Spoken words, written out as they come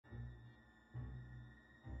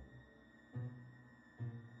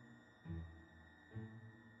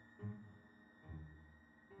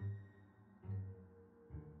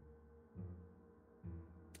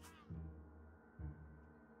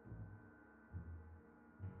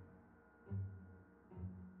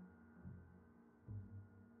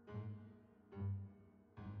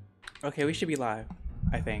Okay, we should be live,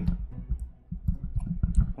 I think.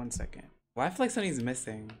 1 second. Well, I feel like something's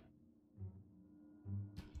missing.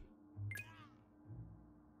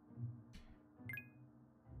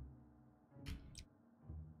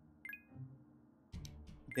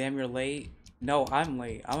 Damn, you're late. No, I'm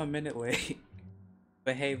late. I'm a minute late.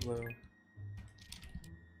 But hey, Blue.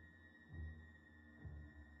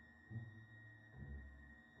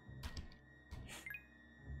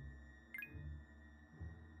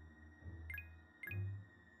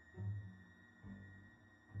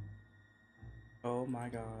 Oh my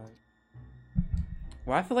god.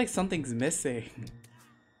 Well, I feel like something's missing.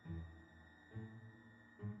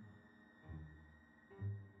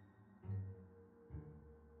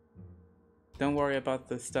 Don't worry about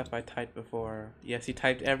the stuff I typed before. Yes, he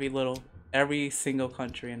typed every single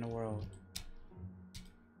country in the world.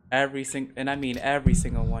 And I mean every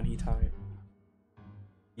single one he typed.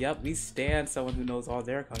 Yep, we stand someone who knows all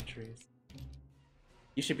their countries.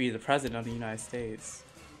 You should be the president of the United States.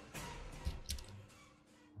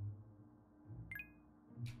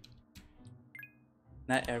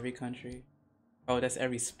 Not every country. Oh, that's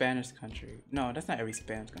every Spanish country. No, that's not every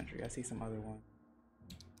Spanish country. I see some other one.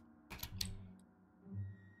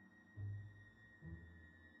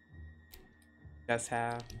 That's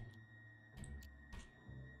half.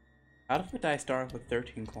 How the fuck did I start with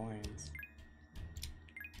 13 coins?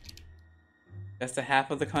 That's the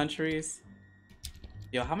half of the countries?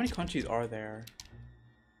 Yo, how many countries are there?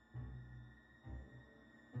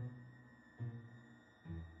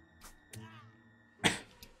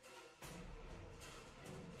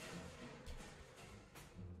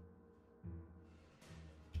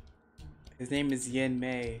 His name is Yin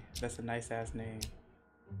Mei. That's a nice ass name.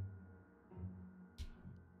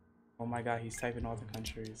 Oh my god, he's typing all the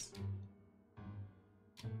countries.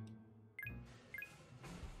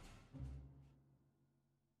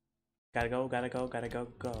 Gotta go, gotta go, gotta go,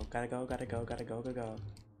 go. Gotta go, gotta go, gotta go, go, go.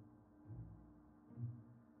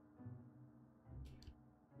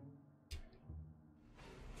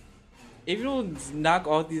 If you don't knock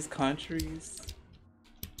all these countries.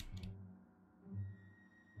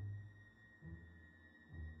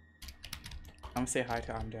 I'm gonna say hi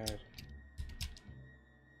to I'm dead.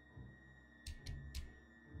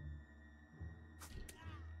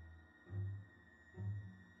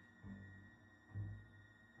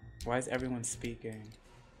 Why is everyone speaking?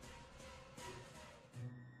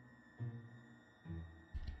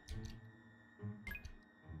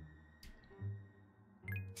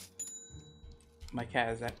 My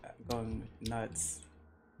cat is going nuts.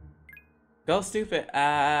 Go stupid,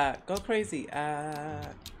 go crazy,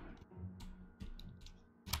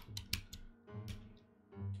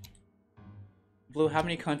 Blue, how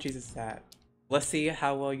many countries is that? Let's see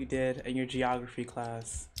how well you did in your geography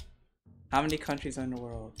class. How many countries are in the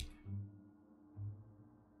world?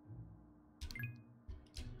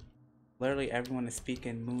 Literally everyone is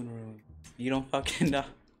speaking moon runes. You don't fucking know.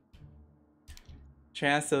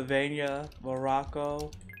 Transylvania,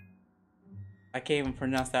 Morocco. I can't even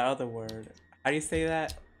pronounce that other word. How do you say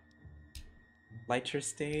that?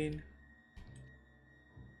 Liechtenstein?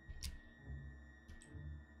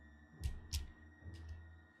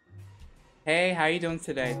 Hey, how you doing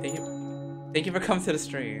today? Thank you for coming to the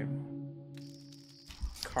stream.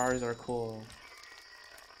 Cars are cool.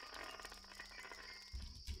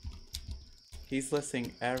 He's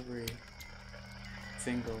listing every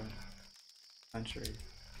single country.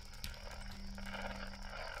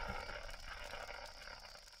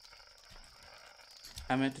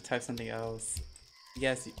 I meant to type something else.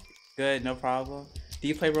 Yes, good, no problem. Do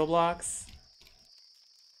you play Roblox?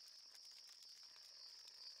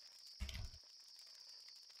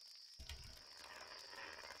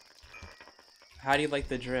 How do you like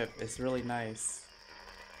the drip? It's really nice.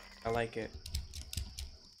 I like it.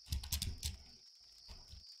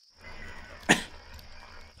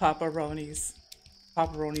 Paparonis.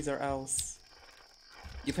 Paparonis or else.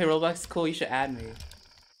 You play Roblox? Cool, you should add me.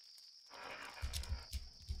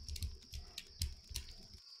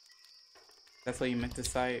 That's what you meant to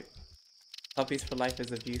cite. Puppies for Life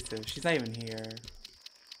is abusive. She's not even here.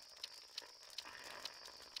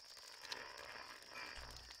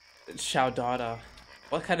 Showdata.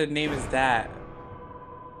 What kind of name is that?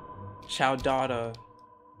 Showdata.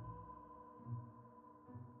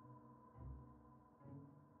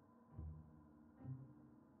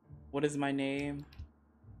 What is my name?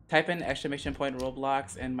 Type in exclamation point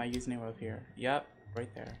Roblox and my username up here. Yep,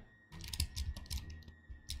 right there.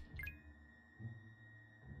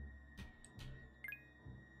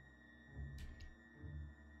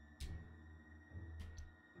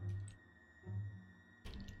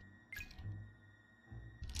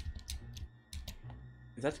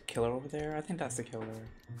 Is that the killer over there? I think that's the killer.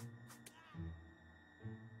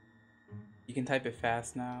 You can type it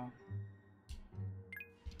fast now.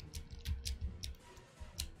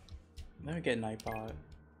 Let me get Nightbot.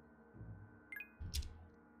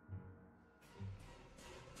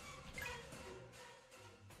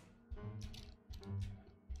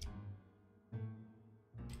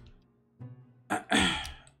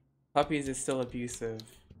 Puppies is still abusive.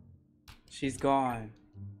 She's gone.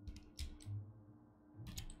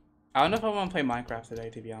 I don't know if I want to play Minecraft today,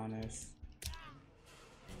 to be honest.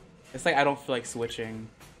 It's like I don't feel like switching.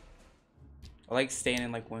 I like staying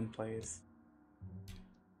in like one place.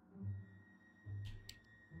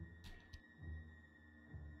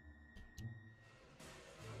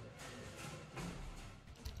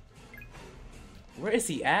 Where is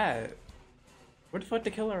he at? Where the fuck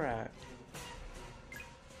the killer at?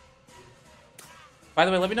 By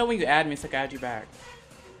the way, let me know when you add me so I can add you back.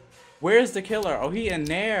 Where's the killer? Oh, he in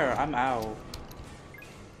there. I'm out.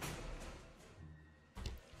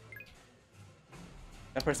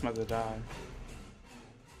 That person must have died.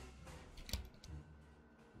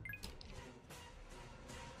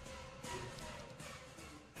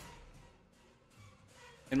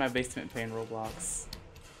 In my basement playing Roblox.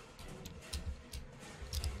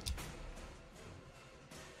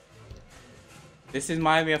 This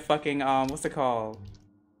reminds me of fucking, what's it called?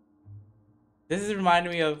 This is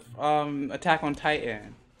reminding me of, Attack on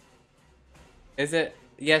Titan. Is it?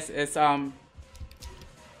 Yes, it's, why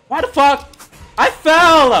the fuck? I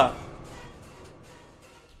fell!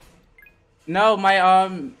 No, my,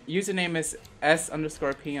 username is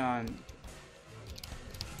S_peon.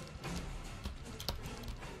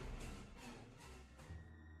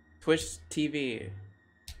 Twitch TV.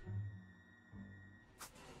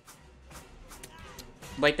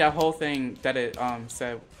 Like that whole thing that it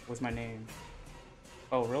said was my name.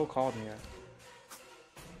 Oh, Real called me.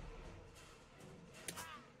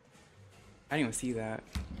 I didn't even see that.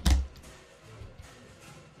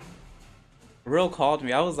 Real called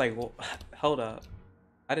me. I was like, well, hold up.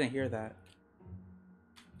 I didn't hear that.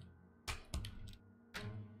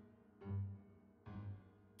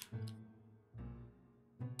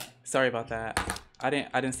 Sorry about that. I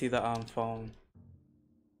didn't see the phone.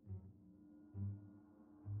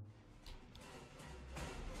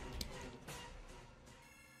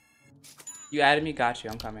 You added me? Got you.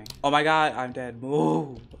 I'm coming. Oh my god, I'm dead.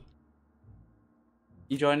 Move.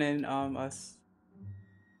 You joining us?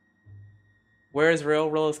 Where is Real?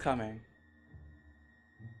 Real is coming.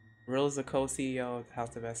 Real is the co-CEO of the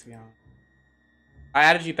House of Espeon. I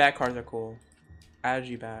added you back. Cards are cool. I added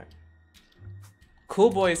you back. Cool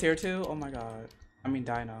Boy is here too? Oh my god. I mean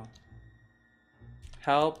Dino.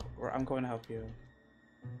 Help, or I'm going to help you.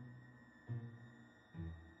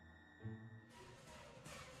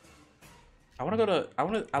 I want to go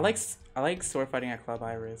to, I like sword fighting at Club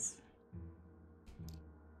Iris.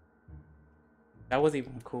 That was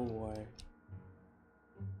even a Cool Boy.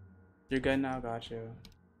 You're good now? Got you.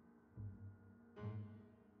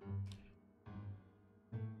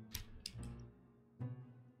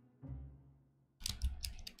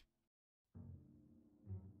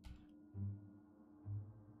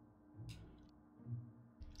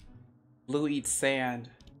 Blue eats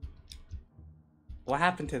sand. What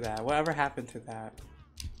happened to that? Whatever happened to that?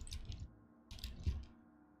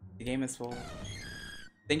 The game is full.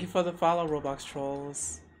 Thank you for the follow, Roblox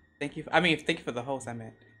trolls. Thank you. Thank you for the host. I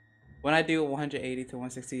meant. When I do 180 to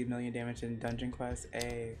 160 million damage in dungeon quests,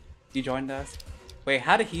 you joined us. Wait,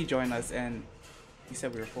 how did he join us? And you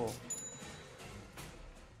said we were full.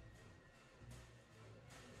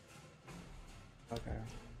 Okay.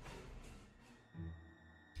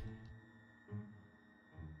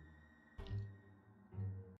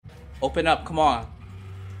 Open up, come on.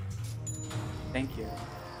 Thank you.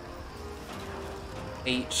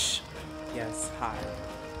 H. Yes, hi.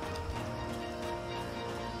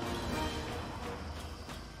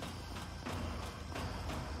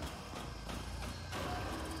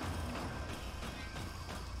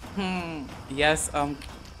 Yes,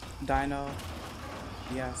 Dino.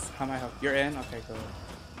 Yes, how may I help? You're in? Okay, good.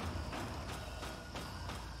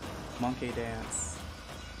 Monkey dance.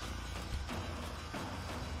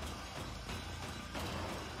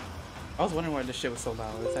 I was wondering why this shit was so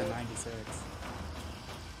loud. It's at 96.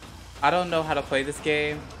 I don't know how to play this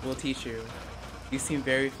game. We'll teach you. You seem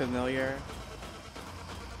very familiar.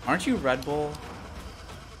 Aren't you Red Bull?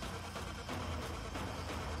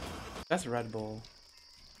 That's Red Bull.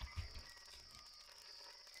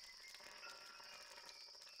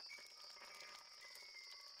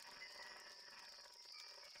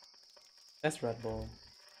 That's Red Bull.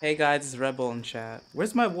 Hey guys, it's Red Bull in chat.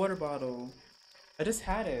 Where's my water bottle? I just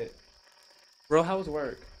had it. Bro, how was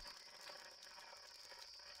work?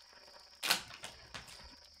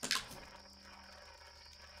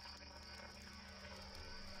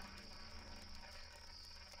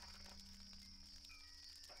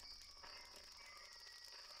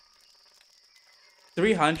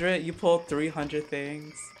 $300? You pulled 300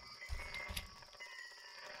 things?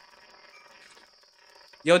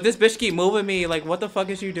 Yo, this bitch keep moving me. Like, what the fuck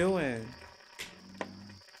is you doing?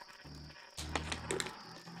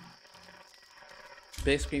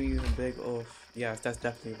 Big screen using big oof. Yes, that's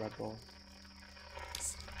definitely Red Bull.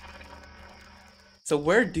 So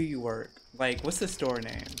where do you work? Like, what's the store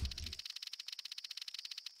name?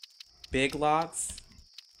 Big Lots?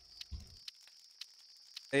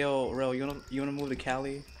 Hey, yo, Real, you wanna move to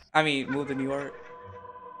Cali? I mean, move to New York?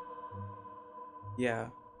 Yeah.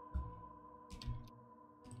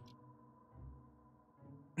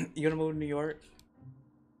 You wanna move to New York?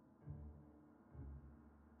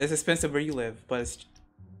 It's expensive where you live, but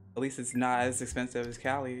at least it's not as expensive as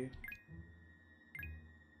Cali.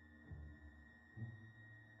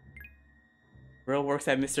 Real works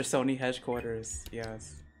at Mr. Sony headquarters.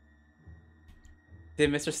 Yes. Did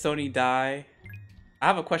Mr. Sony die? I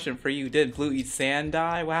have a question for you. Did Blue Eat Sand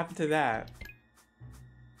die? What happened to that?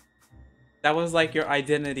 That was like your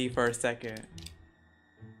identity for a second.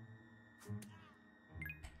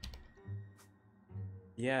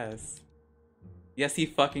 Yes. Yes, he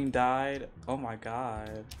fucking died. Oh my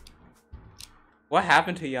god. What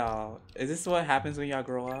happened to y'all? Is this what happens when y'all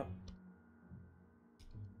grow up?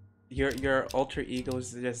 Your alter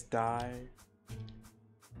egos just die?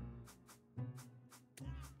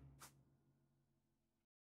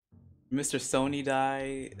 Mr. Sony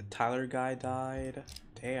died. Tyler guy died.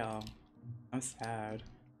 Damn. I'm sad.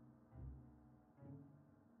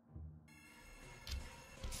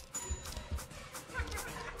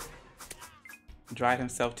 Dried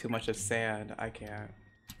himself too much of sand. I can't.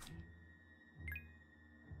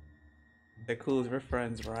 The coolest, we're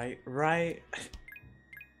friends, right? Right?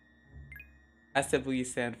 I said Blue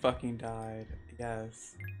Sand fucking died.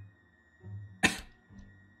 Yes.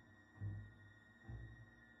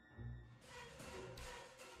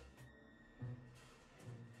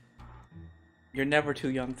 You're never too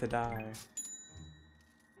young to die.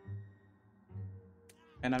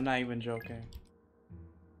 And I'm not even joking.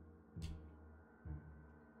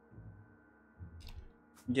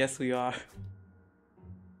 Yes, we are.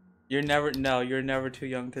 You're never too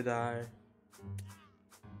young to die.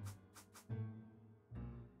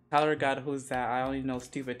 Tyler God, who's that? I only know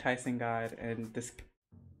Stupid Tyson God and this.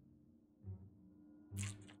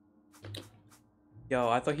 Yo,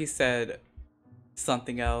 I thought he said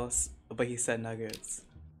something else, but he said nuggets.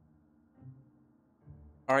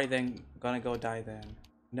 Alright then, gonna go die then.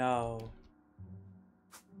 No.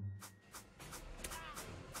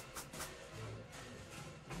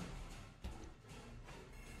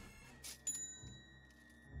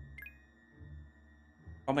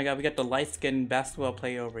 Oh my god, we got the light-skinned basketball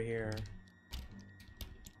player over here.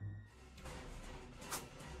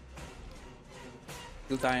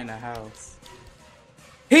 He'll die in the house.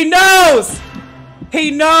 He knows!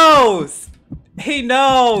 He knows! He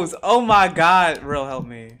knows! Oh my god, Real, help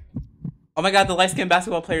me. Oh my god, the light-skinned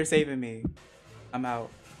basketball player saving me. I'm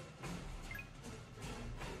out.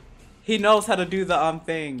 He knows how to do the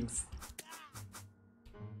things.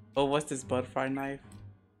 Oh, what's this butterfly knife?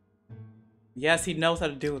 Yes, he knows how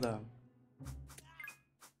to do them.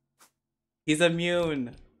 He's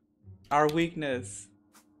immune. Our weakness.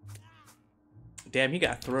 Damn, he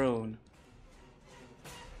got thrown.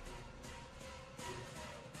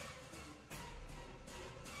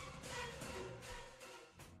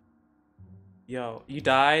 Yo, you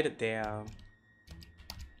died? Damn.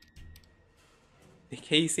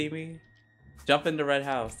 Can you see me? Jump in the red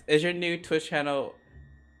house. Is your new Twitch channel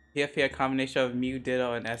PFP a combination of Mew,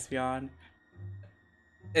 Ditto, and Espeon?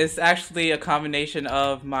 It's actually a combination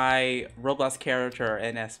of my Roblox character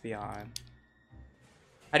and Espeon.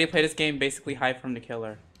 How do you play this game? Basically hide from the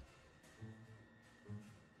killer.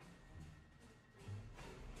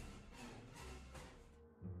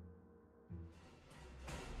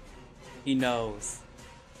 He knows.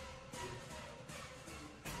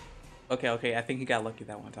 Okay, I think he got lucky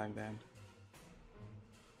that one time then.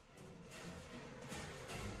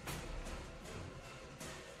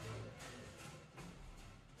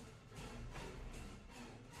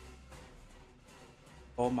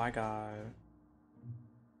 Oh my god.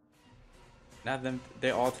 Now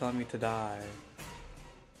they're all telling me to die.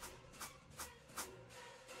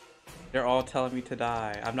 They're all telling me to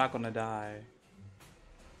die. I'm not gonna die.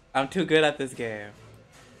 I'm too good at this game.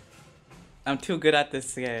 I'm too good at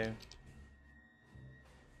this game.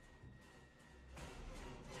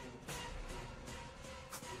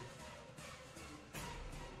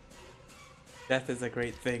 Death is a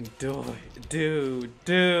great thing. Do it.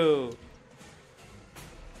 Do.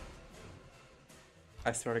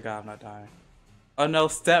 I swear to God, I'm not dying. Oh no,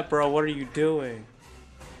 step bro, what are you doing?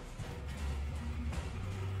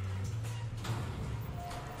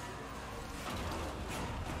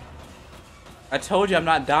 I told you I'm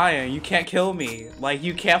not dying. You can't kill me. Like,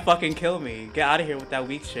 you can't fucking kill me. Get out of here with that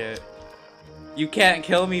weak shit. You can't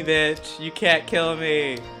kill me, bitch. You can't kill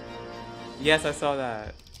me. Yes, I saw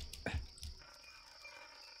that.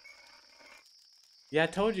 Yeah, I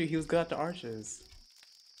told you he was good at the arches.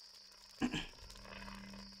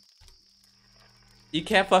 You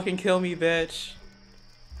can't fucking kill me, bitch.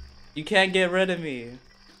 You can't get rid of me.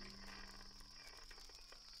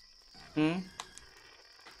 Hmm?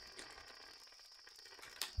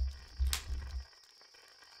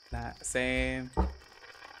 Not same.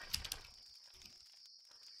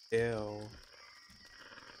 Ew.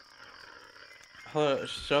 Hold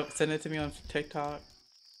up, send it to me on TikTok.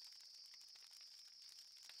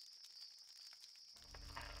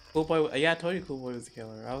 Cool Boy, yeah, I told you Cool Boy was a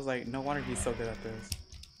killer. I was like, no wonder he's so good at this.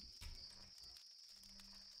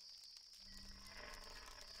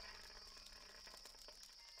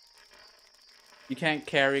 You can't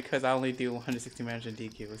carry because I only do 160 damage in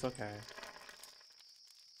DQ. It's okay.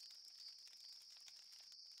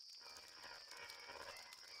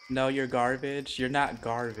 No, you're garbage. You're not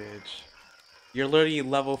garbage. You're literally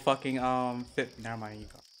level fucking fifth. Never mind, you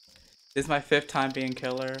go. This is my 5th time being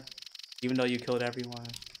killer, even though you killed everyone.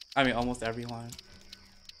 I mean, almost everyone.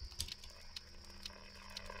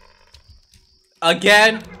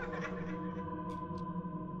 Again?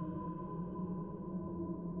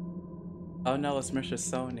 Oh no, it's Mr.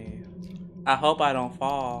 Sony. I hope I don't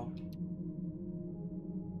fall.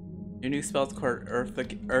 Your new spell's called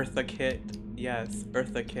Eartha Kit. Yes,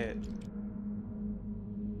 Eartha Kit.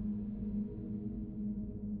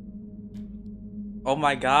 Oh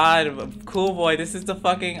my god, Cool Boy, this is the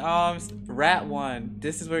fucking rat one.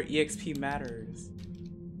 This is where EXP matters.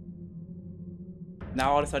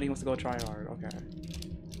 Now all of a sudden he wants to go try hard. Okay.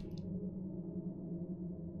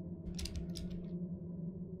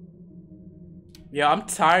 Yo, I'm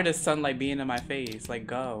tired of sunlight being in my face. Like,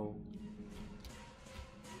 go.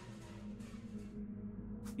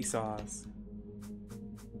 He saw us.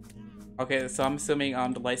 Okay, so I'm assuming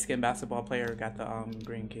the light-skinned basketball player got the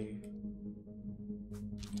green key.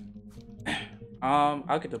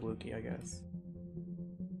 I'll get the blue key, I guess.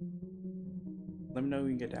 Let me know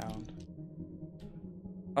when you get down.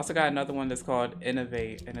 Also got another one that's called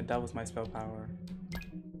Innovate, and it doubles my spell power.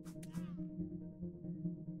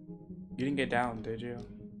 You didn't get down, did you?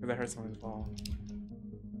 Because I heard someone fall.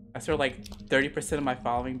 I swear like 30% of my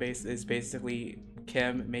following base is basically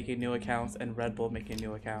Kim making new accounts and Red Bull making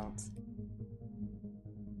new accounts.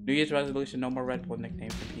 New Year's resolution, no more Red Bull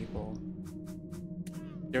nicknames for people.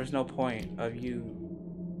 There's no point of you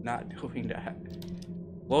not doing that.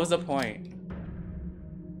 What was the point?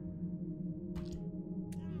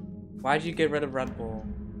 Why'd you get rid of Red Bull?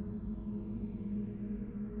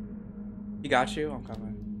 He got you? I'm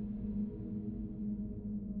coming.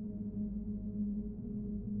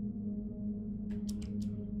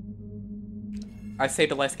 I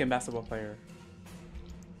saved a light-skinned basketball player.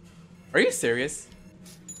 Are you serious?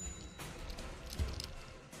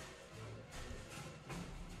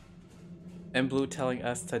 And Blue telling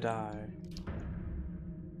us to die.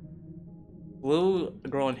 Blue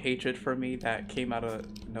growing hatred for me that came out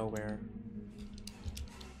of nowhere.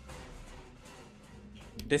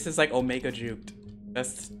 This is like Omega juked.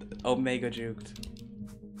 That's Omega juked.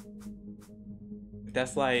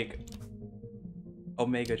 That's like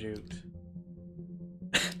Omega juked.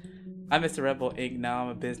 I'm Mr. Red Bull Inc. Now I'm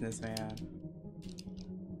a businessman.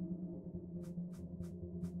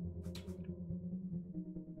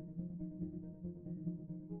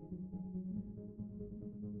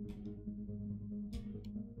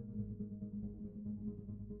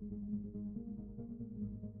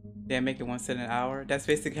 Damn, making 1 cent an hour? That's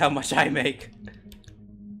basically how much I make.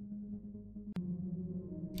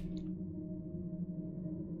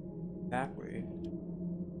 Exactly.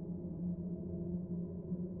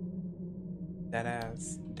 Dead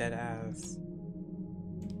ass. Dead ass.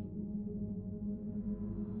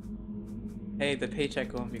 Hey, the paycheck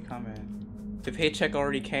gonna be coming. The paycheck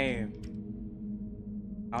already came.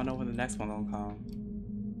 I don't know when the next one gonna come.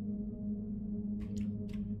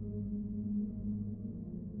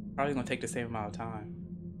 Probably gonna take the same amount of time.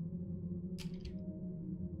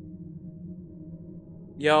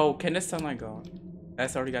 Yo, can this sunlight go?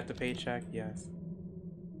 That's already got the paycheck? Yes.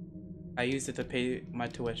 I used it to pay my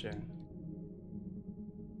tuition.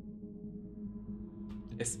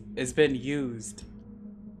 It's been used.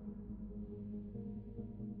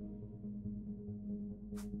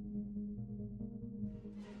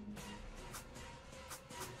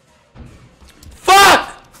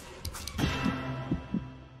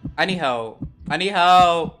 I need help. I need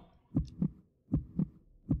help.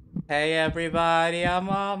 Hey everybody, I'm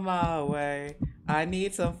on my way. I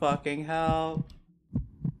need some fucking help.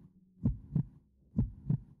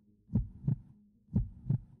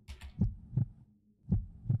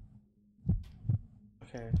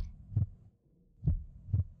 Okay.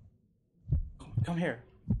 Come here.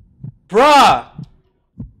 Bruh!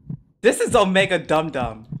 This is Omega Dum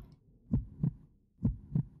Dum.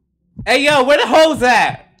 Hey yo, where the hoes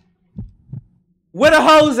at? Where the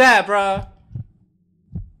hoes at, bruh?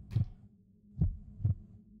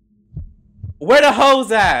 Where the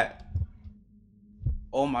hoes at?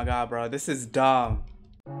 Oh my god, bro. This is dumb.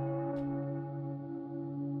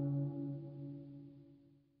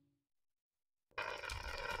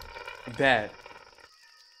 Bet.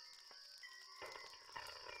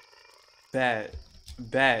 Bet.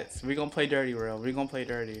 Bet. We gonna play dirty, real. We gonna play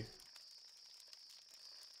dirty.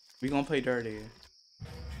 We gonna play dirty.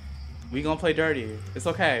 We gonna play dirty. It's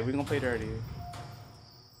okay. We gonna play dirty.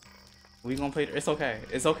 We gonna play. It's okay.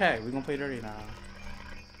 It's okay. We gonna play dirty now.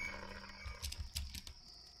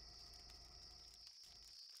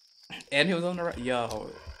 And he was on the right.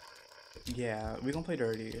 Yo. Yeah. We gonna play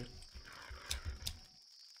dirty.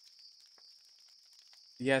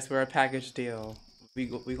 Yes, we're a package deal. We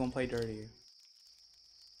gonna play dirty.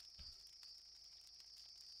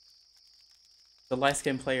 The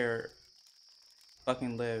light-skinned player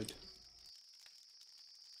fucking lived.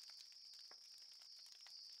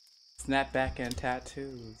 Snapback and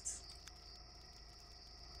tattoos.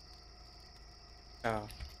 Oh.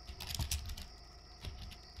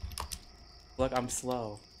 Look, I'm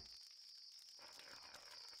slow.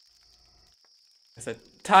 I said,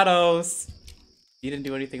 Tatos! You didn't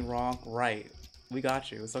do anything wrong. Right. We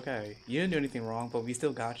got you. It's okay. You didn't do anything wrong, but we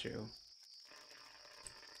still got you.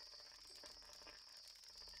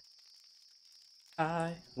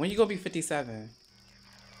 Hi. When you gonna be 57?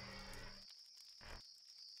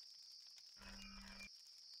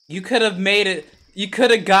 You could have made it. You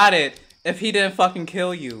could have got it if he didn't fucking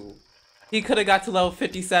kill you. He could have got to level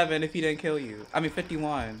 57 if he didn't kill you. I mean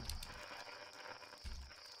 51.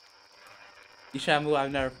 Ishamu,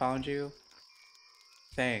 I've never found you.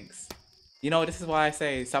 Thanks. You know, this is why I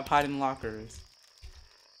say stop hiding in lockers.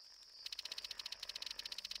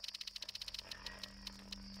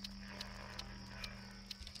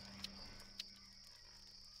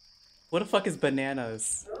 What the fuck is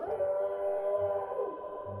bananas?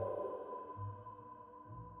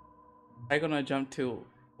 I'm gonna jump to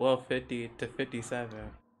level 50 to 57.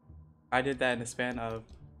 I did that in the span of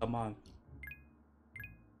a month.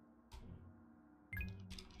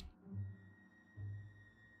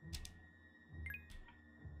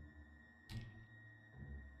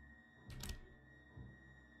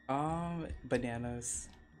 Bananas.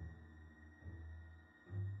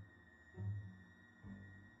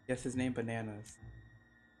 Yes, his name Bananas.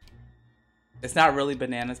 It's not really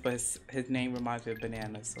Bananas, but his name reminds me of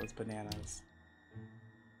Bananas, so it's Bananas.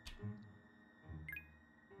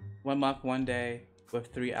 1 month, 1 day,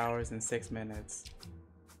 with 3 hours and 6 minutes.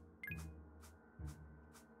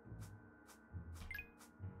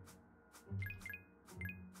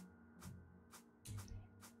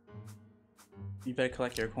 You better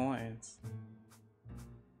collect your coins.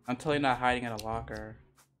 I'm totally not hiding in a locker.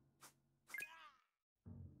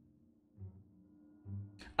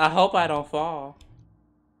 I hope I don't fall.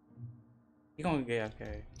 You gonna get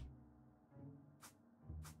okay.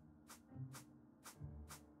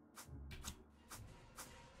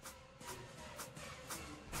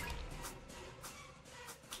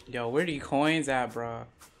 Yo, where the coins at, bro?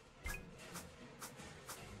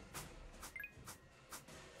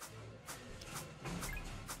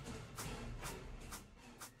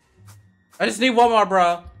 I just need one more,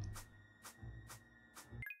 bro.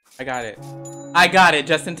 I got it. I got it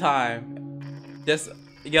just in time. Just,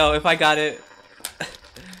 yo, if I got it.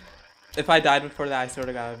 If I died before that, I sort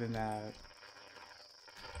of got been mad.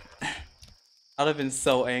 I'd have been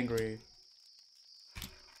so angry.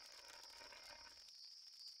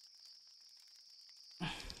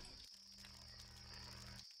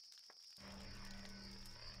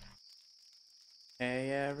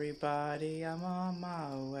 Hey everybody, I'm on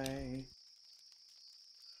my way.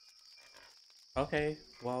 Okay,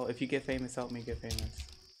 well, if you get famous, help me get famous.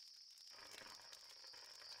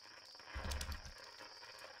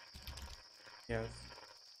 Yes.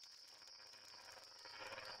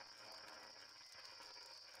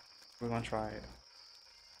 We're gonna try it.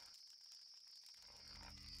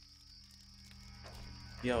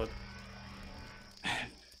 Yo.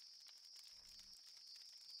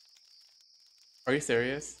 Are you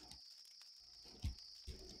serious?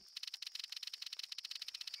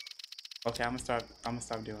 Okay, I'm gonna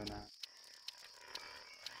stop doing that.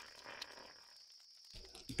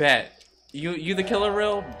 Bet. You the killer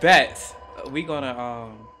real? Bet. We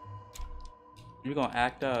gonna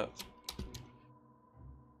act up.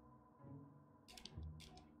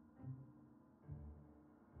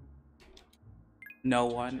 No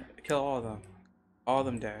one. Kill all of them. All of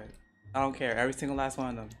them dead. I don't care. Every single last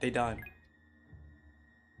one of them. They done.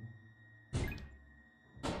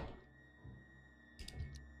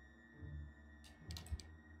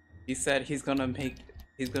 He said he's gonna make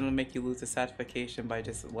you lose the satisfaction by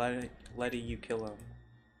just letting you kill him.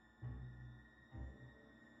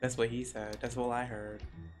 That's what he said. That's what I heard.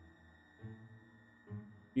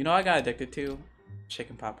 You know what I got addicted to?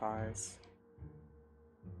 Chicken pot pies.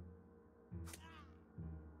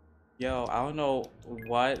 Yo, I don't know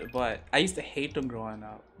what, but I used to hate them growing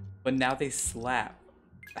up. But now they slap.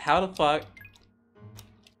 How the fuck?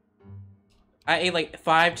 I ate like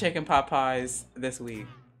 5 chicken pot pies this week.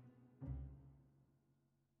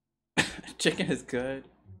 Chicken is good.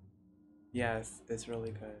 Yes, it's really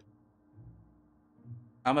good.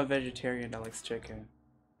 I'm a vegetarian that likes chicken.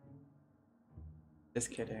 Just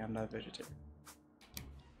kidding, I'm not a vegetarian.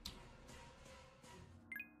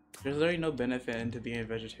 There's literally no benefit into being a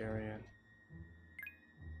vegetarian.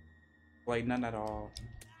 Like, none at all.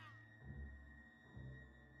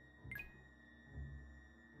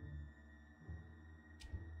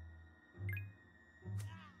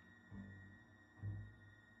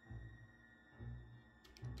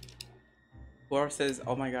 Whoever says,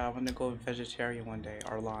 oh my god, I want to go vegetarian one day,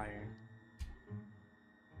 are lying.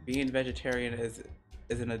 Being vegetarian is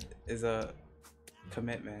a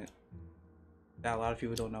commitment that a lot of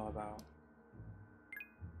people don't know about.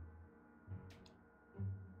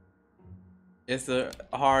 It's a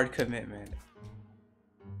hard commitment.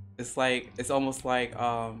 It's almost like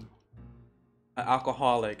an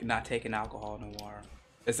alcoholic not taking alcohol no more.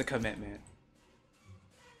 It's a commitment.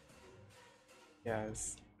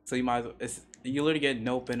 Yes. So you might as well, you literally get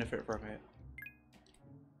no benefit from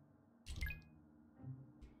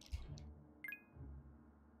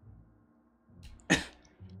it.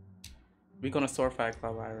 We gonna sword fight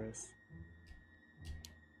Club Iris.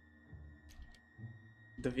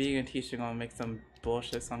 The vegan teacher gonna make some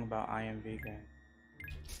bullshit song about I am vegan.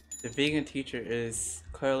 The vegan teacher is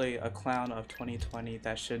clearly a clown of 2020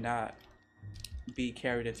 that should not be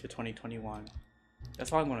carried into 2021.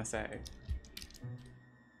 That's all I'm gonna say.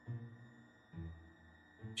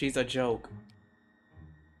 She's a joke.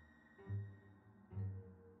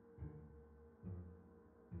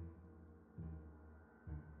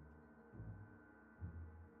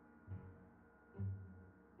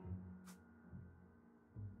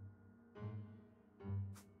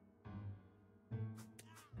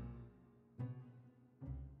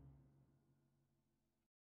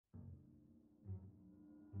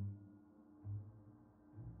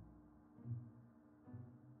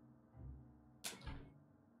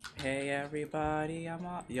 Hey everybody, I'm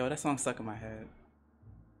out. Yo, that song's stuck in my head.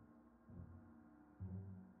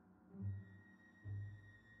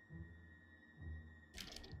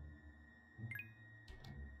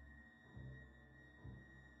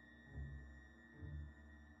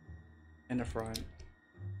 In the front.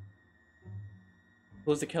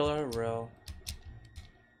 Who's the killer? Real.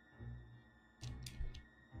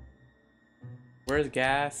 Where's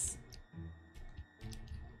Gas?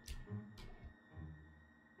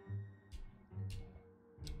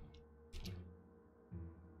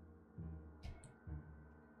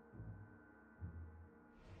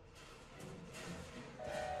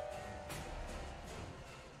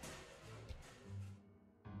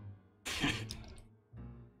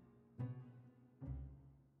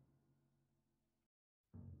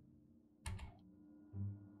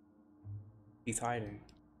 He's hiding.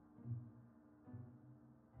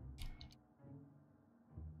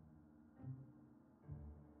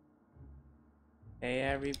 Hey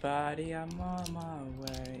everybody, I'm on my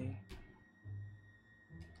way.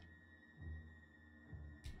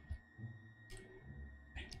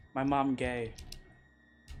 My mom gay.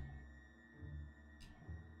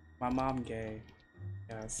 My mom gay.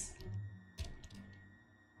 Yes.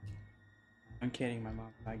 I'm kidding, my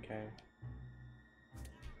mom's not gay.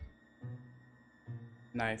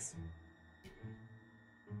 Nice.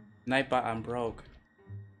 Nightbot, I'm broke.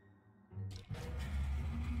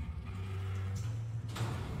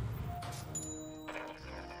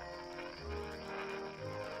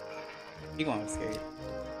 He gonna escape.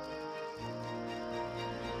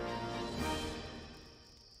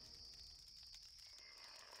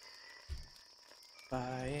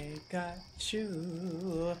 I got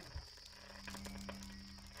you.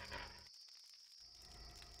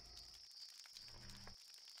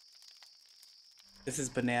 This is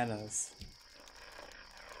bananas.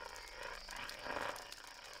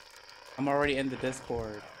 I'm already in the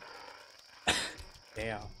Discord.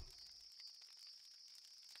 Damn.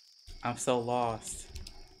 I'm so lost.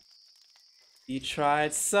 You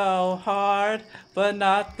tried so hard, but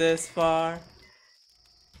not this far.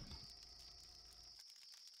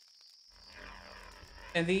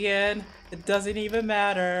 In the end, it doesn't even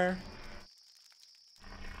matter.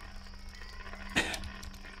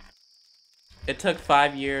 It took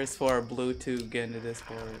 5 years for Blue to get into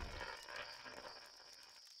Discord.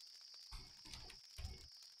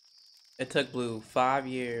 It took Blue 5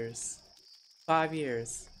 years. 5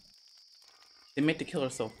 years. They make the killer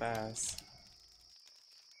so fast.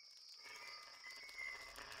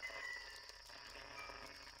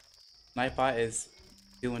 Nightbot is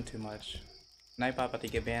doing too much. Nightbot about to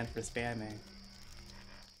get banned for spamming.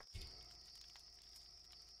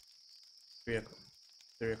 3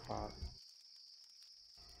 o'clock.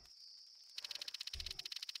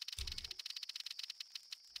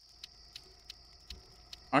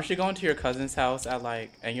 Aren't you going to your cousin's house at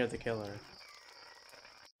like, and you're the killer?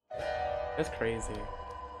 That's crazy.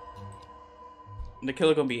 The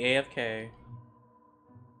killer gonna be AFK.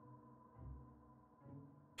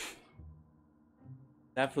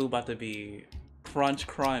 That food about to be crunch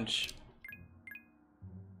crunch.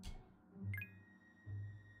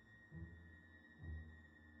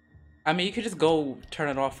 I mean, you could just go turn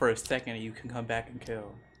it off for a second and you can come back and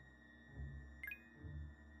kill.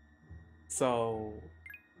 So,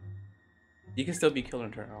 you can still be killed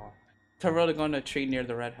and turn it off. Terrell going to a tree near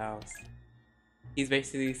the red house. He's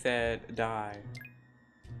basically said, die.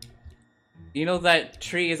 You know that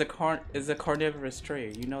tree is a carnivorous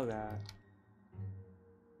tree. You know that.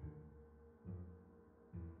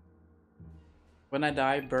 When I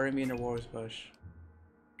die, bury me in a rose bush.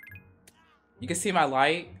 You can see my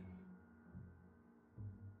light.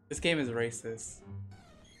 This game is racist.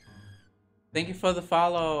 Thank you for the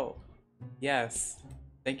follow. Yes.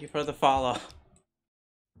 Thank you for the follow.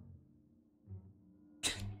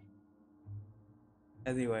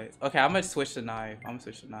 Anyways. Okay, I'm gonna switch the knife.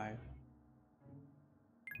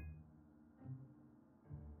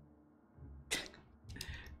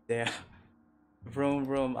 Damn. Vroom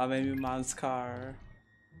vroom, I'm in my mom's car.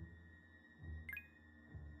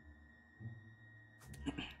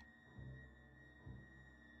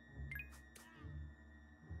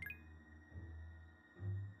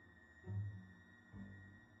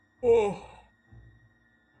 Oh.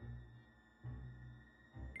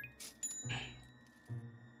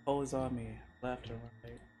 Pose on me, left or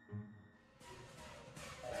right.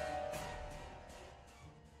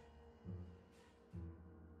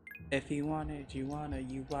 If you want it, you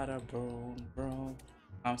gotta boom, boom.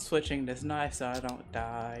 I'm switching this knife so I don't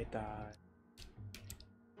die.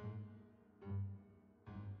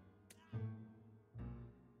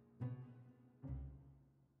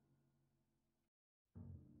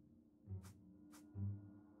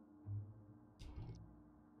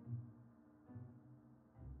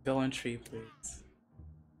 Villain tree, please.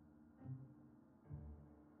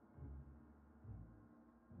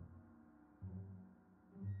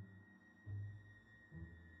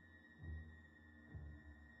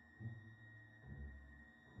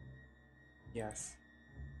 Yes.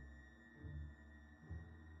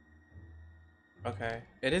 Okay.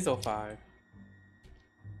 It is 05.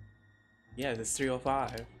 Yeah, it's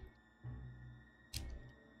 3:05.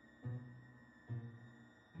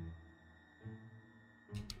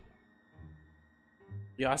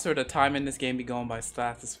 Yeah, I swear the time in this game be going by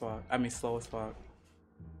fast as fuck. I mean slow as fuck.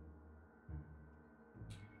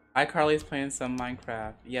 iCarly's playing some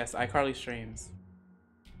Minecraft. Yes, iCarly streams.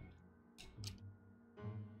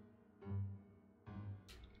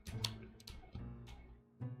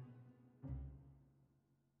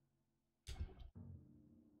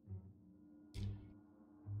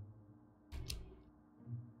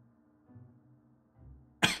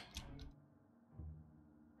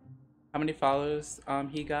 How many followers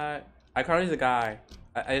he got? iCarly's a guy.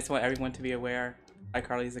 I just want everyone to be aware.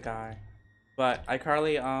 iCarly's a guy. But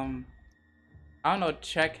iCarly, I don't know,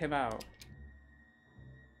 check him out.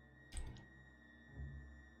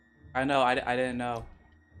 I know, I didn't know.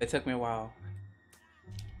 It took me a while.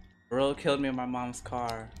 Real killed me in my mom's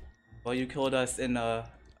car. Well, you killed us in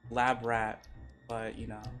a lab rat, but you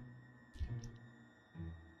know.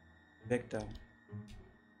 Victim.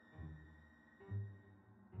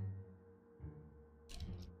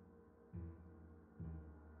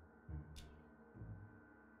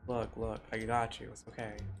 Look, I got you. It's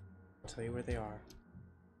okay. I'll tell you where they are.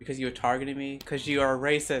 Because you were targeting me? Because you are a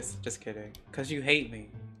racist. Just kidding. Because you hate me.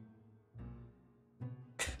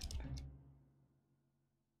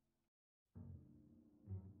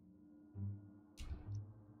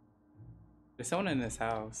 There's someone in this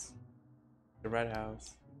house. The red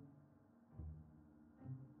house.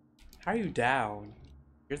 How are you down?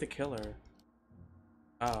 You're the killer.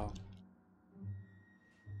 Oh.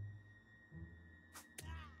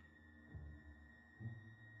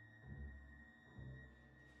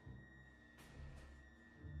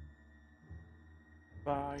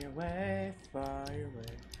 Far away, far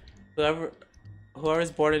away.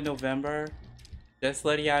 Whoever's born in November, just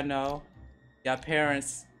letting y'all know, y'all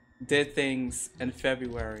parents did things in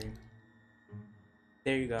February.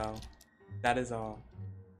 There you go. That is all.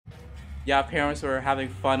 Y'all parents were having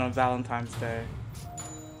fun on Valentine's Day.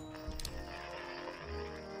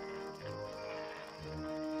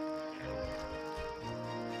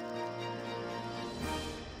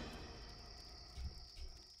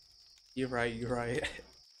 You're right, you're right.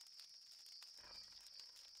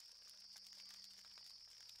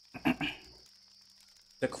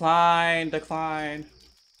 Decline, decline.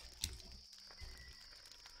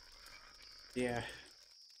 Yeah.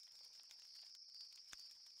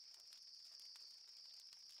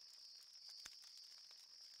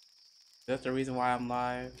 That's the reason why I'm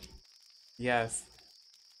live. Yes.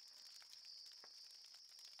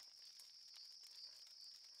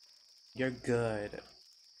 You're good.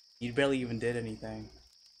 You barely even did anything.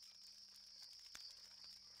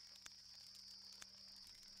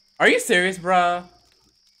 Are you serious, bruh?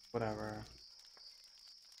 Whatever.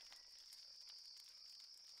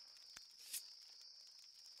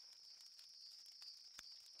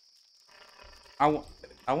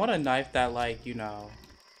 I want a knife that, like, you know,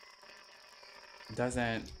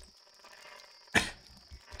 doesn't...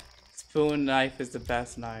 Spoon knife is the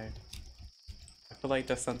best knife. I feel like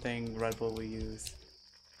that's something Red Bull will use.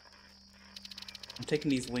 I'm taking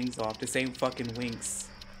these wings off. The same fucking wings.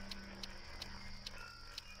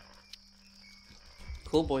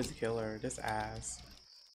 Cool Boy's the killer. This ass.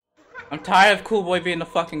 I'm tired of Cool Boy being the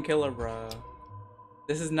fucking killer, bruh.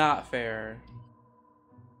 This is not fair.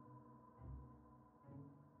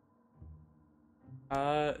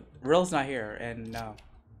 Real's not here, and no.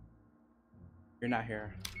 You're not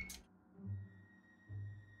here.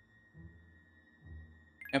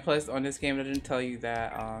 And plus, on this game, it didn't tell you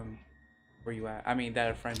that, where you at. I mean,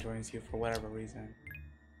 that a friend joins you for whatever reason.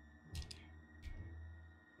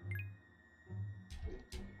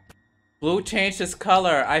 Blue changed his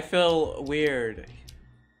color. I feel weird.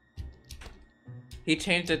 He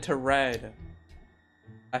changed it to red.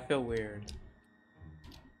 I feel weird.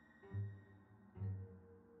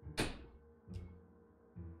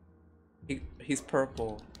 He's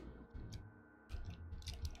purple.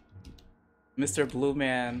 Mr. Blue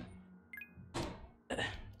Man.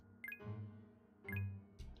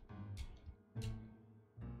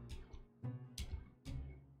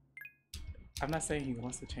 I'm not saying he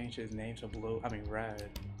wants to change his name to blue. I mean red.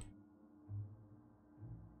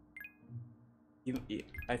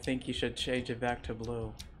 I think you should change it back to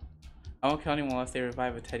blue. I won't kill anyone unless they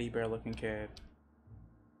revive a teddy bear looking kid.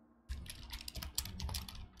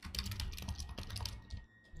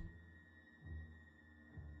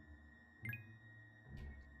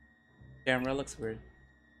 Camera looks weird.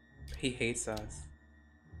 He hates us.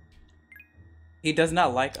 He does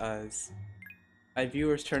not like us. My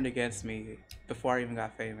viewers turned against me before I even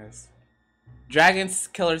got famous. Dragon's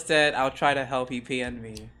Killer said, I'll try to help. He PN'd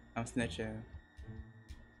me. I'm snitching.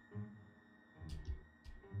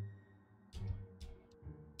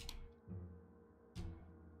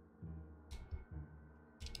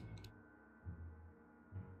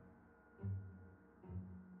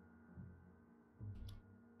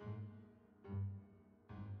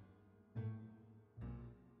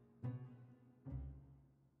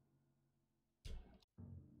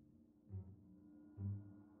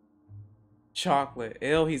 Chocolate.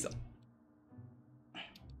 Ew, he's...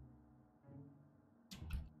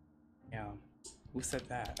 Yeah. Who said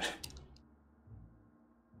that?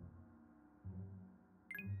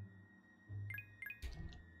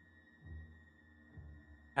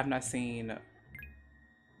 I have not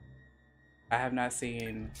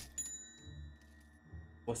seen...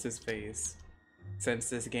 What's his face?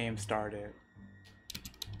 Since this game started.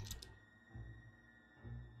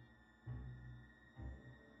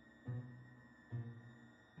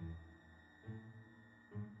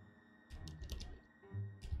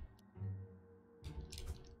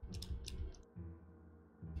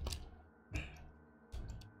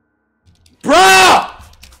 Bruh!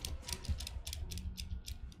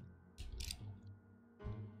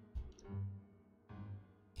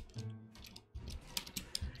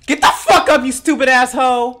 Get the fuck up, you stupid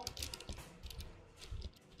asshole!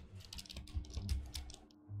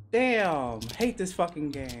 Damn, hate this fucking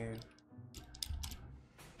game.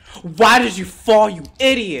 Why did you fall, you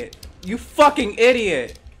idiot? You fucking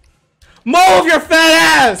idiot. Move your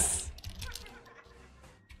fat ass!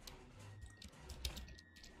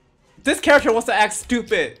 This character wants to act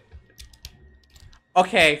stupid.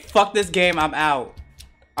 Okay, fuck this game, I'm out.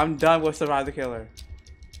 I'm done with Survive the Killer.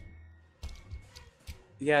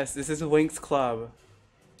 Yes, this is Winx Club.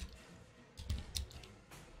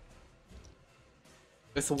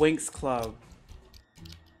 It's Winx Club.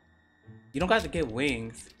 You don't have to get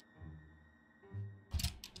wings.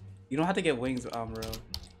 You don't have to get wings, bro.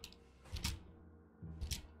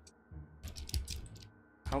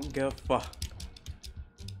 I don't give a fuck.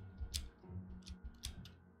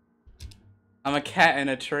 I'm a cat in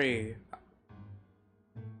a tree.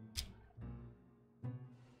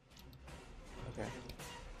 Okay.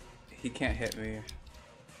 He can't hit me.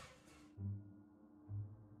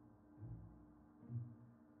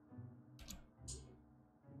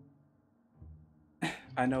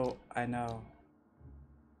 I know.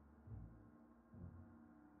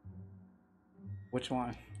 Which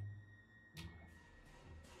one?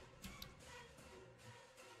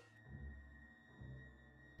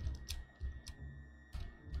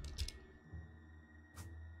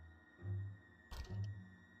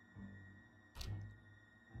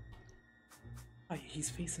 Oh, he's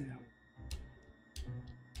facing him.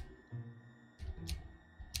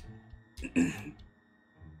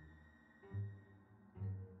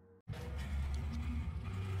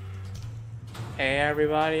 Hey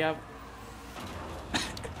everybody, up.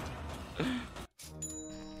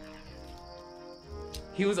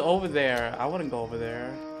 He was over there. I wouldn't go over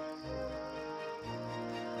there.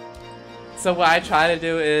 So what I try to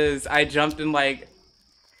do is I jumped in like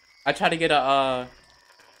I tried to get a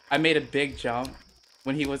I made a big jump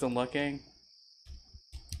when he wasn't looking.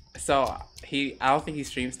 So I don't think he's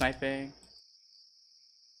stream sniping.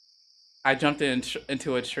 I jumped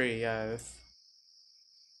into a tree, yes.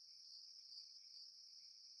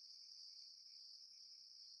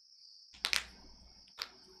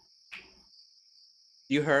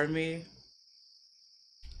 You heard me?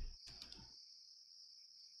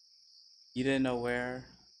 You didn't know where?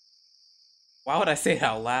 Why would I say it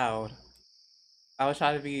out loud? I was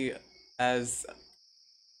trying to be as...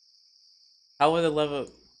 How was the level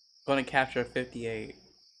going to capture 58?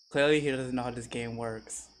 Clearly he doesn't know how this game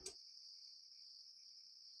works.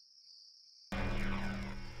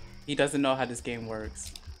 He doesn't know how this game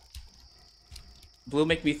works. Blue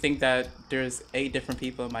make me think that there's 8 different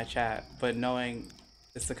people in my chat, but knowing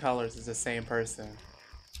it's the colors is the same person.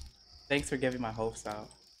 Thanks for giving my hopes out.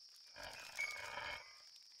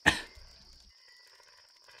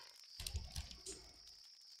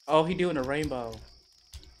 Oh, he doing a rainbow.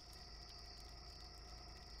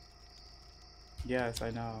 Yes,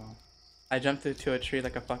 I know. I jumped into a tree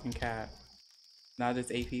like a fucking cat. Now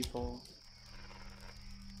there's 8 people.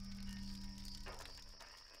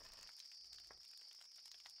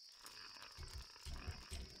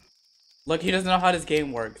 Look, he doesn't know how this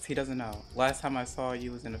game works. He doesn't know. Last time I saw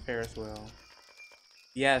you was in a Ferris wheel.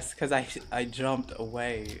 Yes, because I jumped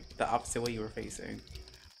away the opposite way you were facing.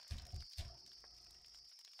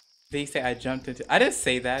 Did he say I jumped into... I didn't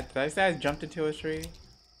say that. Did I say I jumped into a tree?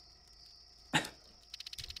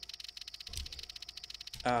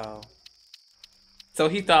 Oh. So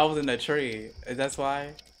he thought I was in a tree. That's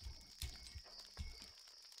why?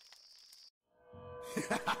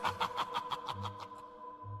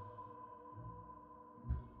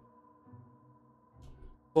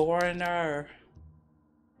 Foreigner.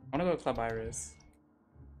 I wanna go to Club Iris.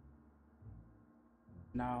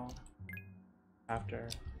 No. After.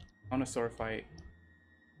 I want a sword fight.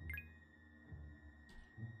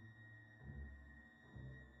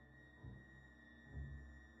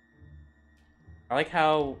 I like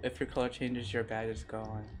how if your color changes, your badge is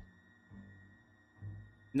gone.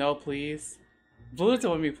 No, please. Blue doesn't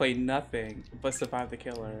want me to play nothing but Survive the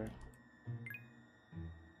Killer.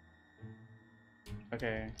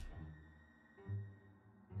 Okay.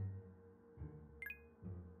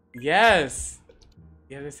 Yes!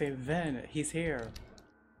 You have to say Ven. He's here.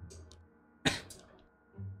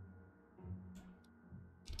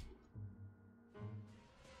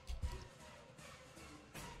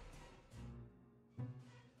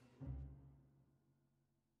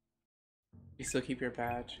 You still keep your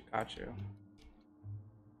badge? Got you.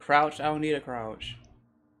 Crouch? I don't need a crouch.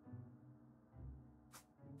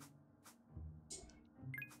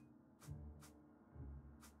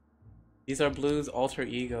 These are Blue's alter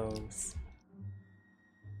egos.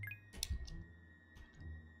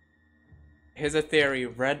 Here's a theory.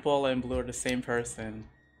 Red Bull and Blue are the same person.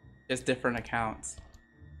 Just different accounts.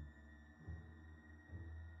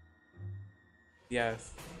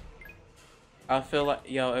 Yes. I feel like,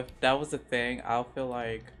 yo, if that was a thing, I'll feel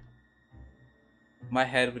like my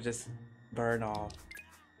head would just burn off.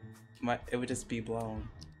 It would just be blown.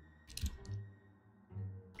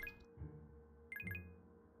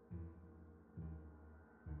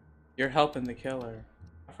 You're helping the killer.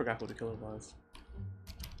 I forgot who the killer was.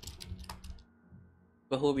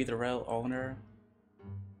 But who will be the real owner?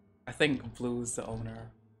 I think Blue's the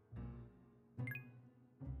owner.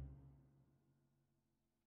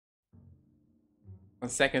 On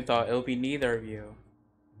second thought, it'll be neither of you.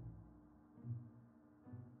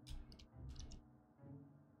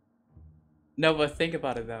 No, but think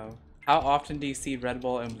about it though. How often do you see Red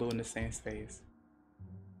Bull and Blue in the same space?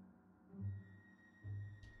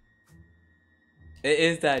 It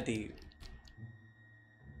is that deep.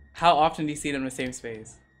 How often do you see them in the same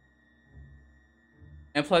space?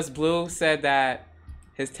 And plus, Blue said that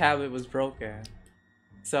his tablet was broken.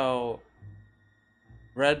 So,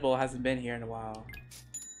 Red Bull hasn't been here in a while.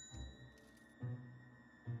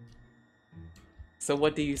 So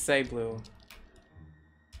what do you say, Blue?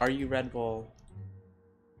 Are you Red Bull?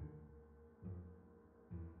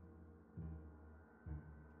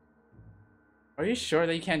 Are you sure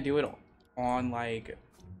that you can't do it on, like,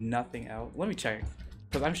 nothing else? Let me check.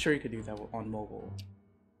 Because I'm sure you could do that on mobile.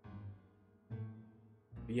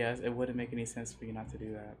 Yes, it wouldn't make any sense for you not to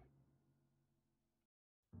do that.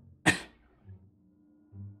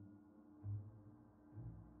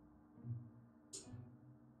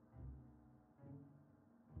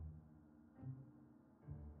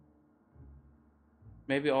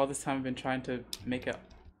 Maybe all this time I've been trying to make a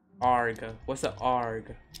ARG. What's an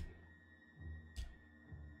ARG?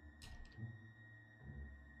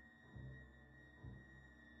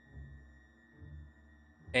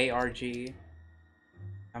 ARG.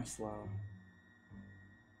 I'm slow.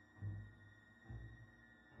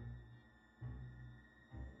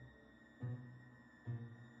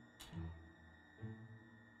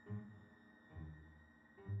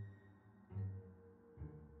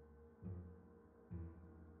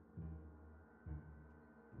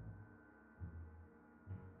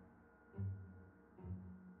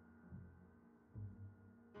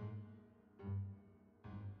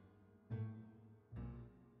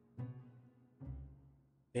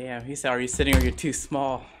 Damn, he said, are you sitting or you're too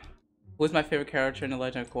small? Who's my favorite character in The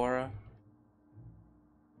Legend of Korra?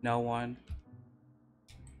 No one.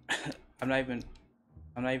 I'm not even,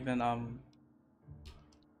 I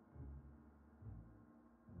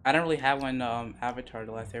don't really have one, Avatar,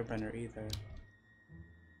 The Last Airbender either.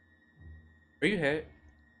 Are you hit?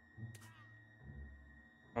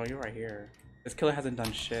 Oh, you're right here. This killer hasn't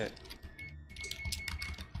done shit.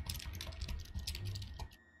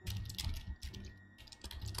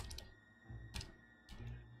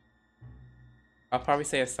 I'll probably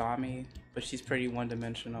say Asami, but she's pretty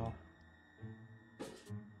one-dimensional.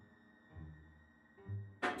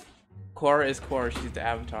 Korra is Korra, she's the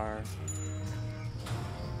Avatar.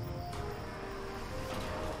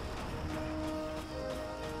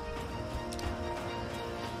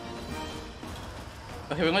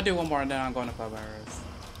 Okay, we're gonna do one more and then I'm going to Club Iris.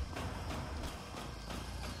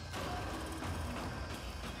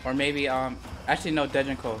 Or maybe, actually no,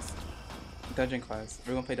 Dungeon Coast. Dungeon Quest.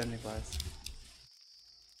 We're gonna play Dungeon Quest.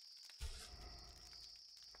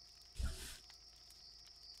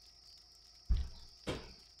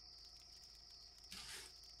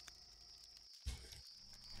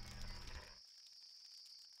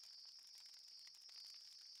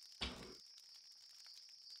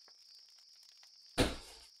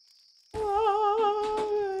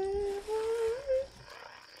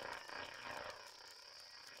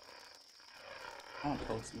 I want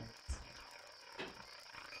Postmates.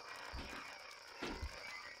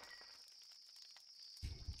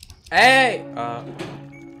 Hey!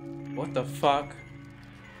 What the fuck?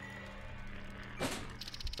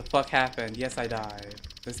 The fuck happened? Yes, I died.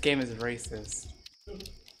 This game is racist.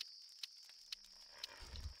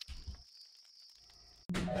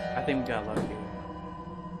 I think we got lucky.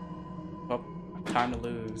 Well, time to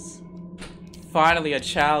lose. Finally a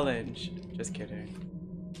challenge. Just kidding.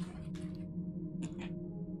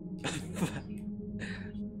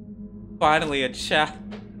 Finally a challenge.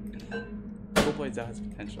 Cool Boy has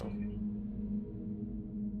potential.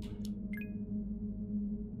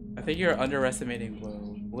 I think you're underestimating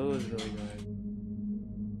Blue. Blue is really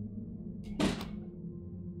good.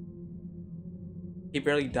 He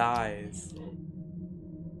barely dies.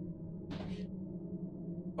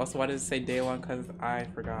 Also, why does it say day one? Because I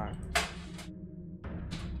forgot.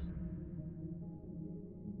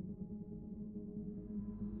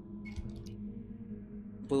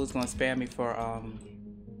 Blue's gonna spam me for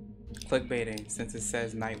clickbaiting since it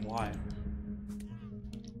says night one.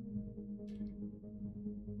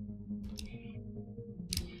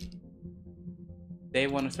 Day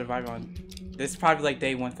 1 of survival on. This is probably like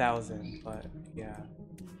day 1000, but yeah.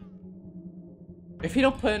 If you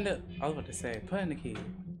don't put in the. I was about to say, put in the key.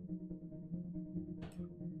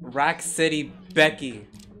 Rack City Becky.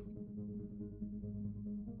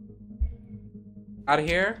 Out of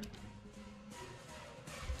here.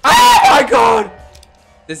 Oh my god!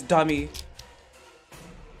 This dummy.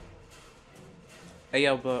 Hey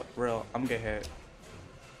yo, but real, I'm gonna get hit.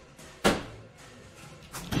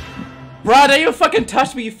 Bro, don't you fucking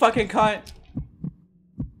touch me, you fucking cunt!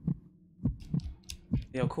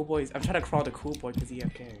 Yo, cool boys. I'm trying to crawl to cool boy because he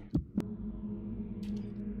AFK.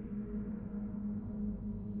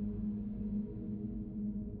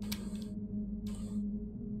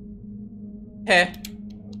 Hey.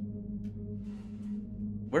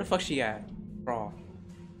 Where the fuck she at? Crawl.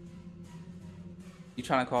 You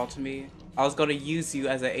trying to call to me? I was gonna use you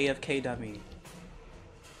as an AFK dummy.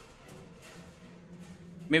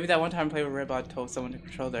 Maybe that one time I played with Red, I told someone to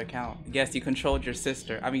control their account. Yes, you controlled your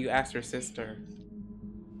sister. I mean, you asked your sister.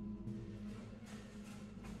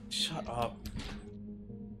 Shut up.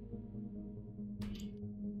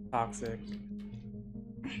 Toxic.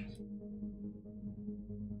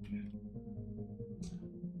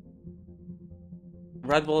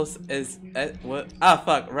 Red Bull is what? Ah,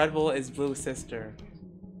 fuck. Red Bull is Blue's sister.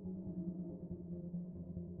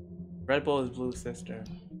 Red Bull is Blue's sister.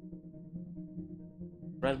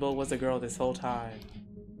 Red Bull was a girl this whole time.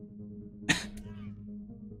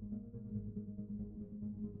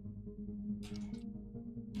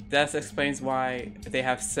 That explains why they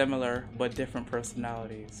have similar but different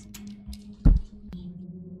personalities.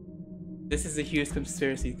 This is a huge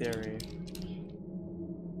conspiracy theory.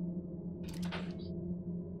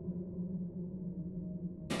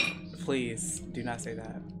 Please, do not say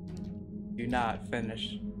that. Do not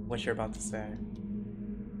finish what you're about to say.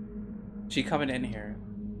 She coming in here.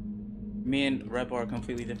 Me and Red Bull are a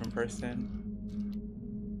completely different person.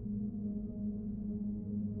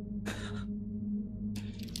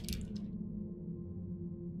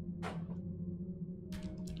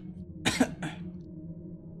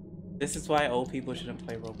 This is why old people shouldn't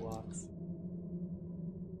play Roblox.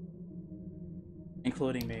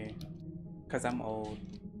 Including me. Because I'm old.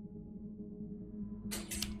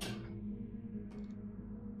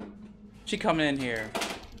 She coming in here.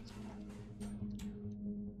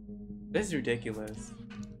 This is ridiculous.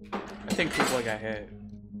 I think Cool Boy got hit.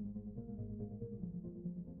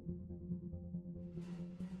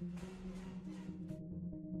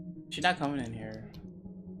 She's not coming in here.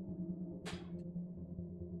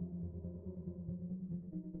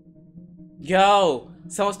 Yo!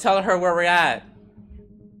 Someone's telling her where we're at.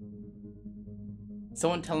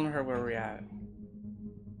 Someone telling her where we're at.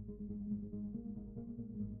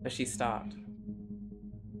 But she stopped.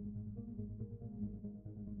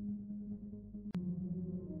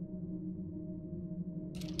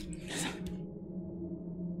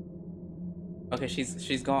 Okay,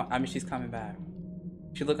 she's gone. I mean, she's coming back.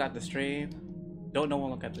 She look at the stream. Don't no one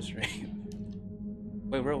look at the stream.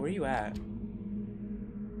 Wait, bro, where you at?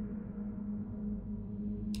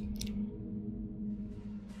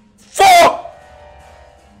 Fuck!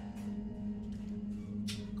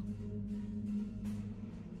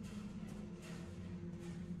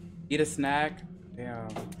 Eat a snack? Damn.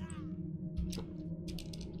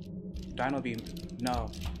 Dino beam. No.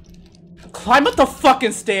 Climb up the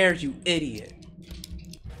fucking stairs, you idiot.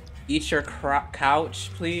 Eat your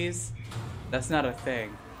couch, please. That's not a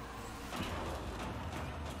thing.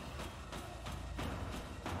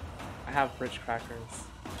 I have rich crackers.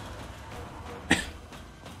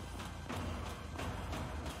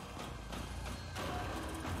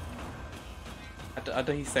 I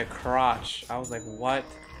thought he said crotch. I was like, what?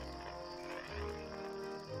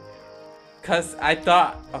 Cause I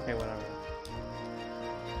thought, okay, whatever.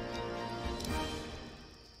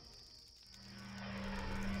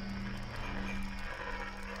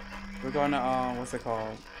 We're going to, what's it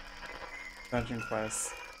called? Dungeon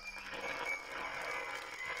Quest.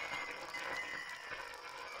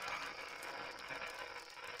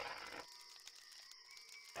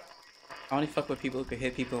 I only fuck with people who can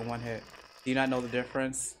hit people in one hit. Do you not know the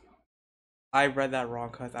difference? I read that wrong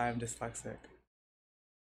because I am dyslexic.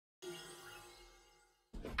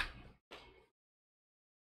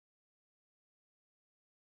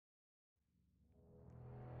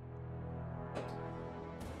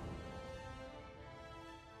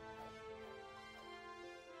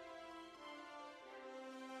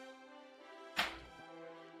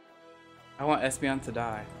 I want Espeon to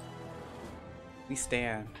die. We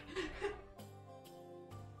stand.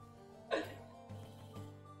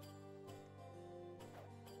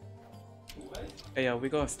 Hey yo, we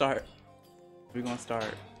gonna start. We gonna start.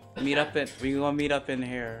 We gonna meet up in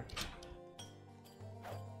here.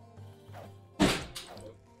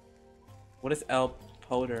 What does El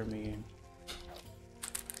Poder mean?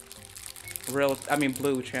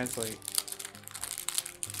 Blue, translate.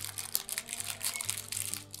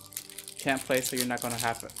 Can't play, so you're not gonna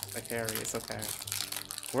have a carry. It's okay.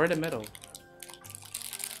 We're in the middle.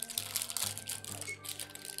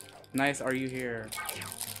 Nice, are you here?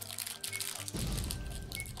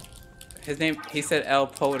 His name, he said El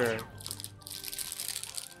Poder.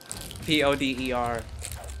 P-O-D-E-R.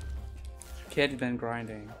 Kid been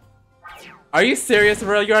grinding. Are you serious,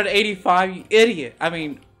 bro? You're at 85, you idiot. I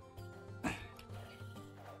mean...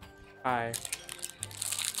 Hi.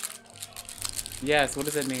 Yes, what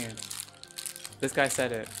does it mean? This guy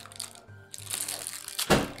said it.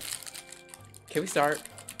 Can we start?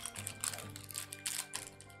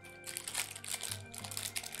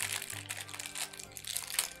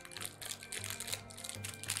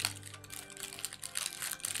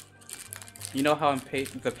 You know how I'm paid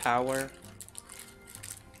the power?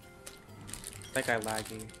 That guy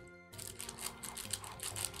laggy.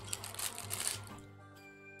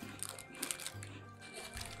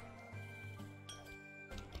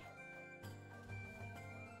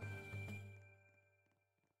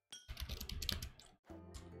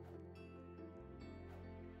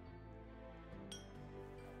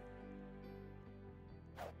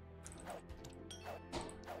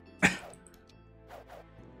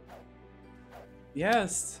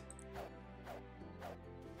 Yes.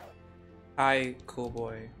 Hi, cool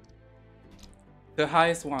boy. The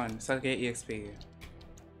highest one, so I get EXP.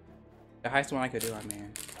 The highest one I could do, I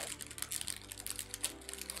mean.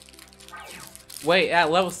 Wait,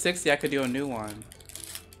 at level 60 I could do a new one.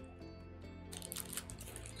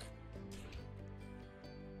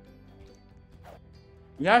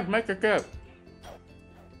 Yeah, make a gift.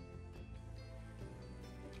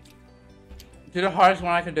 Do the hardest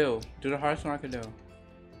one I could do. Do the hardest one I could do.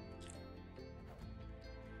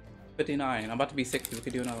 59. I'm about to be 60. We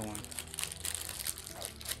could do another one.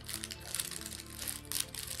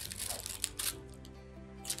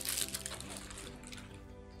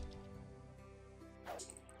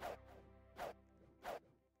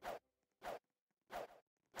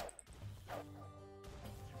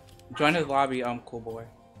 Join his lobby, cool boy.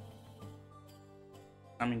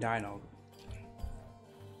 I mean, Dino.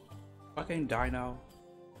 Fucking Dino.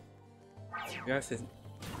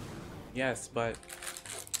 Yes, but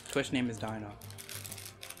Twitch name is Dino.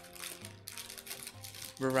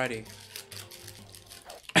 We're ready.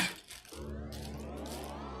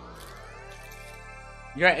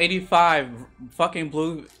 You're at 85. Fucking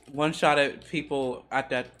blue one-shot at people at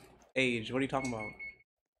that age. What are you talking about?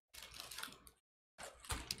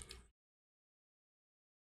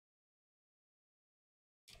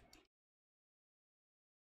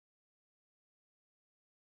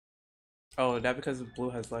 Oh, that because blue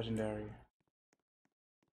has legendary.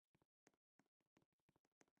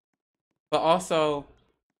 But also,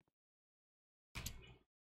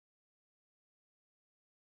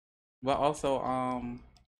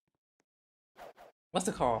 what's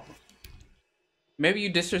it called? Maybe you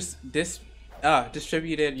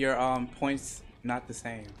distributed your points not the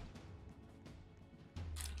same.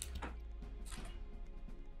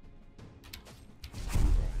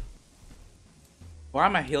 Why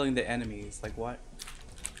am I healing the enemies? Like what?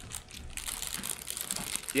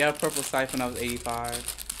 You had a purple siphon when I was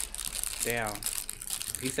 85. Damn.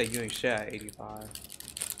 He said you ain't shit at 85.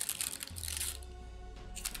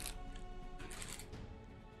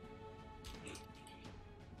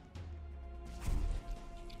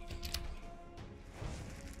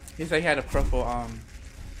 He said he had a purple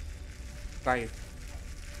scythe.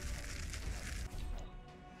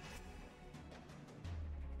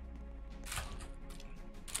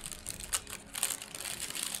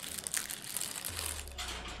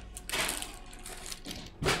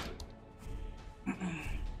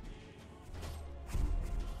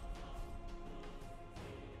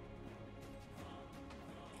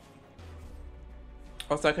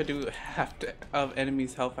 Also, I could do half of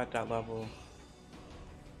enemies' health at that level.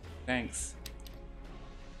 Thanks.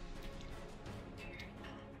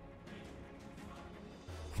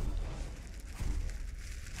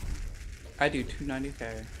 I do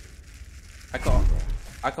 290k. I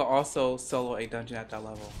could also solo a dungeon at that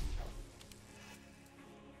level.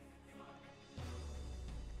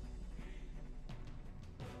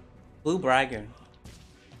 Blue bragging.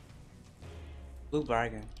 Blue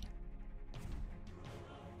bragging.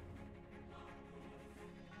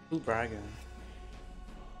 Blue bragging.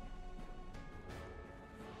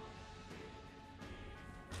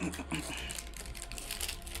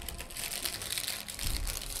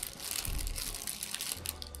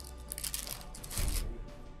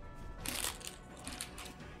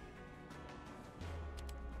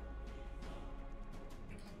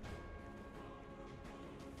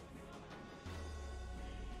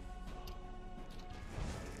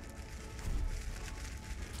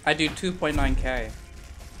 I do 2.9k.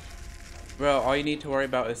 Bro, all you need to worry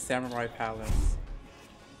about is Samurai Palace.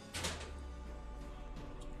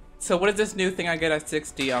 So what is this new thing I get at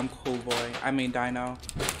 60? I'm cool boy. I mean Dino.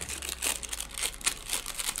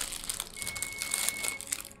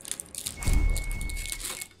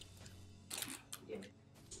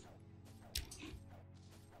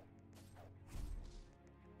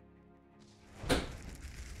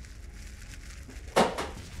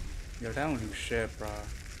 Yo, that don't do shit, bro.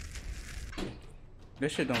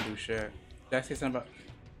 This shit don't do shit. Did I say something about...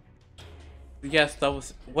 Yes, that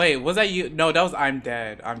was... Wait, was that you? No, that was I'm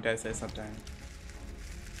Dead. I'm Dead said something.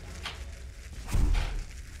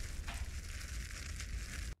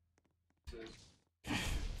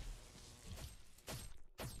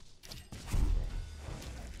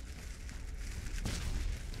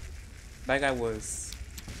 That guy was...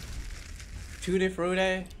 Tutti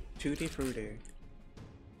Frutti? Tutti Frutti.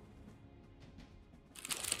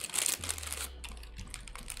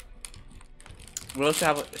 Will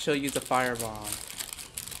she'll use a firebomb.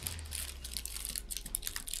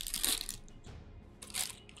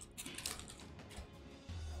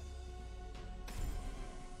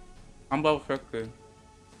 I'm level 50.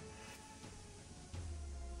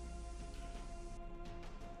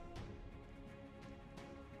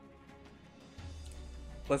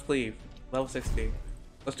 Let's leave. Level 60.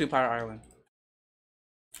 Let's do Pirate Island.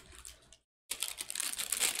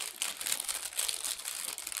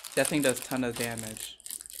 That thing does a ton of damage.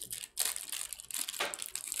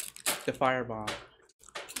 The firebomb.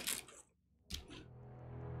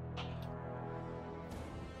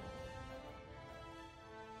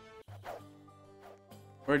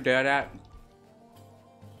 We're dead at...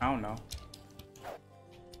 I don't know.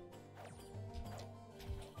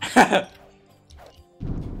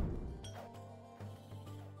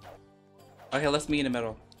 Okay, let's meet in the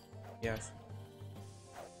middle. Yes.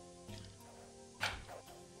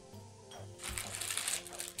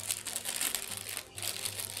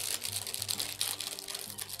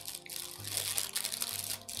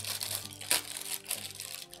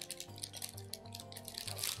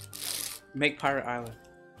 Make Pirate Island.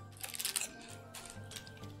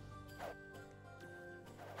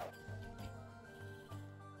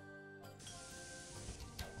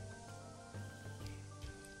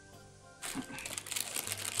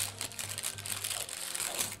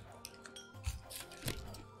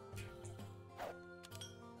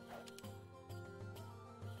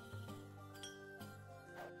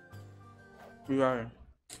 We are.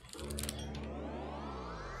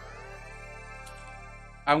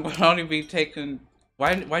 I'm gonna only be taking...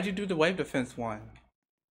 Why'd you do the wave defense one?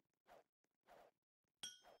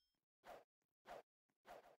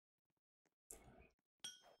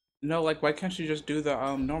 No, like why can't you just do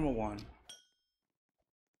the normal one?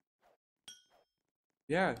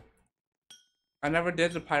 Yeah. I never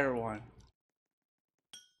did the pirate one.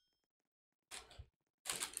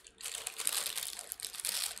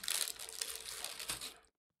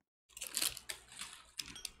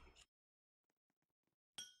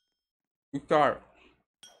 We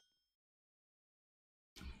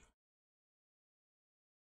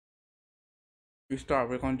start.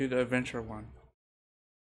 We're gonna do the adventure one.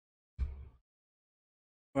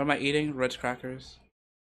 What am I eating? Ritz crackers.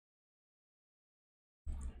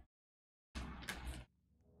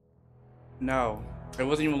 No, it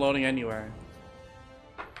wasn't even loading anyway.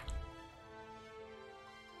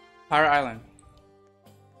 Pirate Island.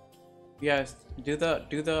 Yes, do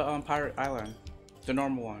the Pirate Island, the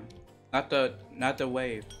normal one, not the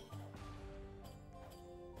wave.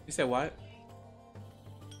 You said what?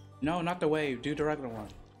 No, not the wave. Do the regular one,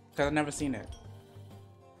 cause I've never seen it.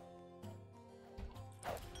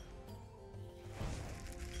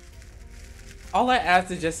 All I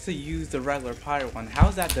asked is just to use the regular pirate one.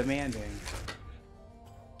 How's that demanding?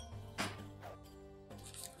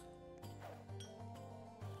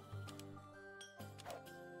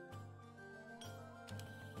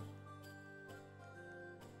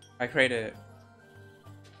 I created it.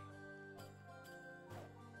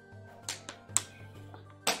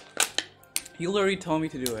 You literally told me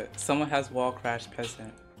to do it. Someone has wall crash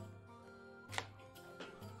peasant.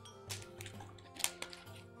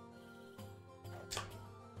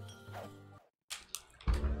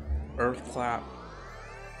 Earth clap.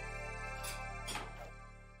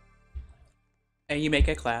 And you make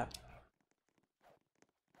a clap.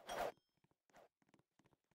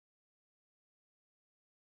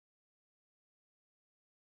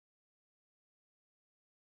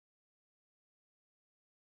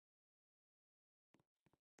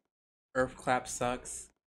 Earth clap sucks.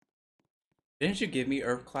 Didn't you give me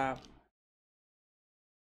earth clap?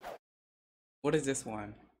 What is this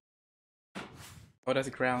one? Oh, that's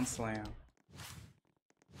a ground slam.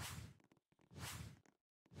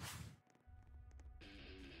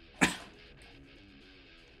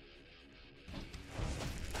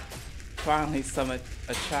 Finally,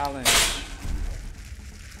 a challenge.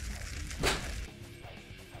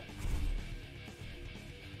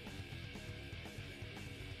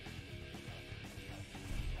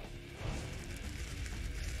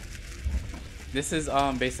 This is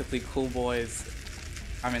basically Cool Boy's,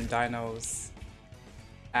 Dino's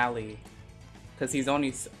alley, cause he's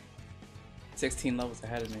only 16 levels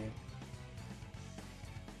ahead of me.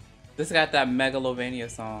 This got that Megalovania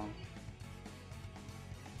song.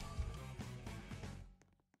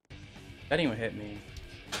 That didn't even hit me.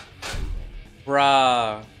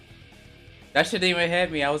 Bruh. That shit didn't even hit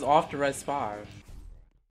me. I was off the red spot.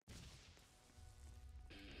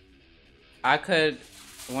 I could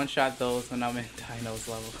one-shot those when I'm in Dino's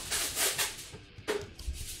level.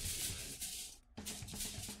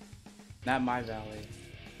 Not my valley.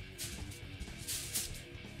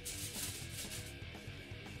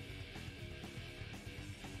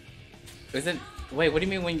 Isn't... Wait, what do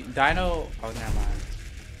you mean when Dino... Oh, never mind.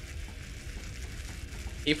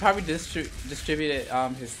 He probably distributed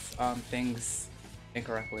his things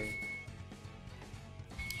incorrectly.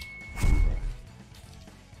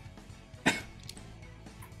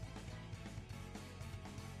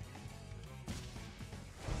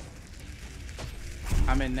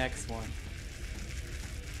 I'm in next one.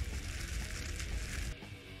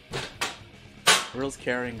 Real's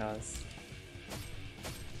carrying us.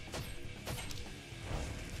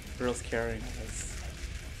 Real's carrying us.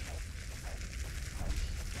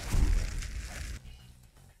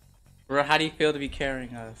 Bro, how do you feel to be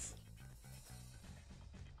carrying us?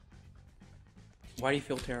 Why do you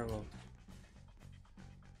feel terrible?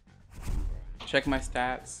 Check my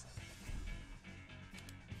stats.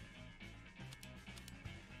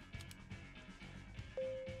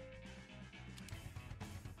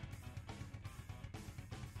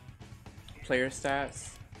 Player stats.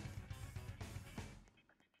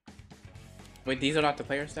 Wait, these are not the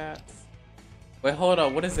player stats? Wait, hold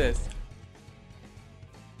up, what is this?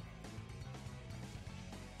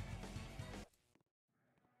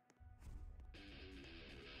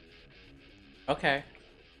 Okay.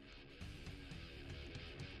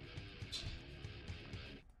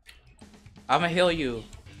 I'ma heal you.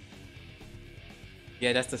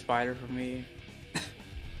 Yeah, that's the spider for me.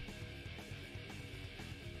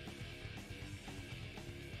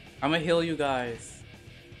 I'ma heal you guys.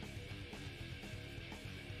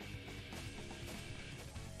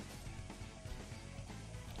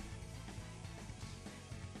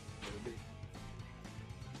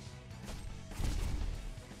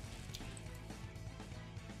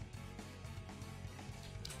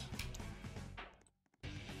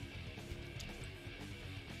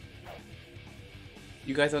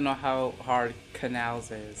 You guys don't know how hard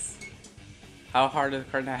canals is. How hard is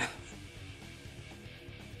canals?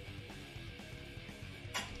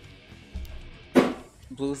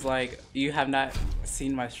 Blue's like, you have not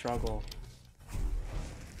seen my struggle.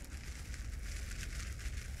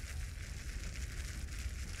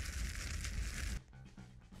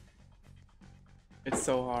 It's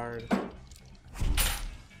so hard.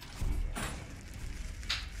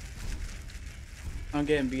 I'm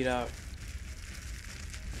getting beat up.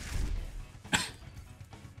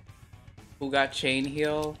 Who got chain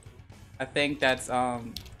heal? I think that's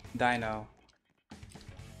Dino.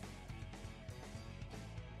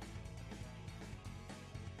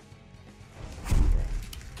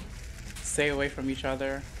 Stay away from each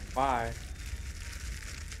other. Why?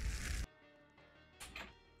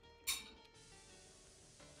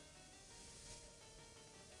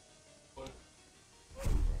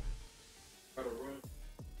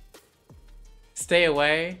 Stay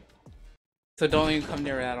away. So don't even come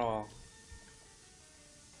near it at all.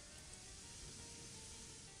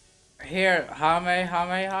 Here,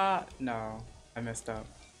 Hame. No, I messed up.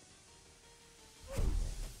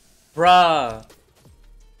 Bruh.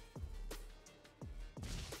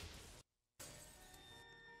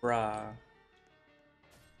 Bruh.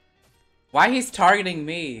 Why he's targeting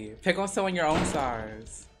me? Pick on someone your own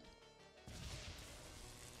size.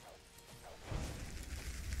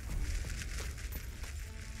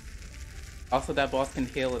 Also, that boss can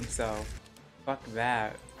heal himself. Fuck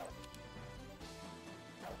that.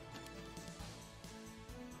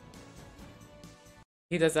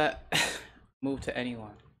 He does that move to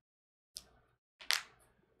anyone.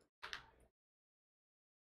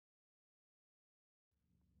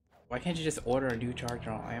 Why can't you just order a new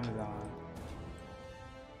charger on Amazon?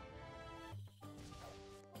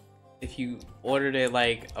 if you ordered it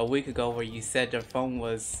like a week ago where you said your phone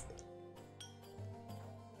was...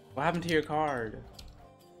 What happened to your card?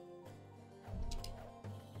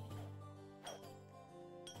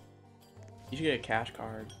 You should get a cash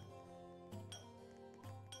card.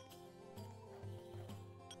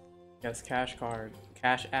 Yes, cash card.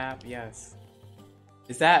 Cash app, yes.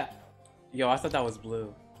 Is that... Yo, I thought that was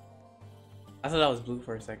blue. I thought that was blue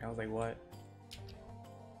for a second. I was like, what?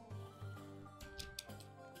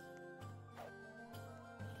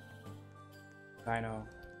 I know.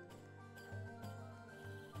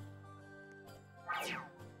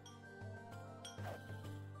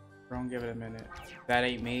 Don't give it a minute. That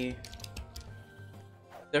ain't me.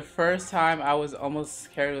 The first time I was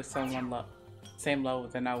almost carried with someone same level,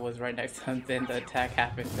 then I was right next to him, then the attack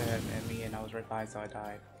happened to him and me, and I was right behind, so I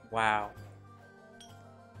died. Wow.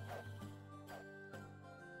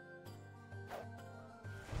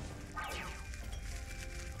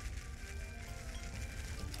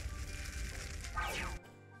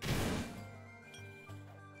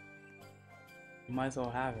 You might as well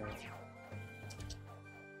have it.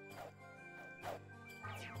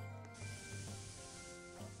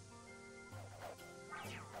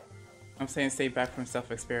 I'm saying stay back from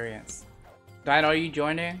self-experience. Dino, are you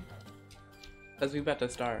joining? Because we about to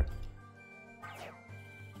start.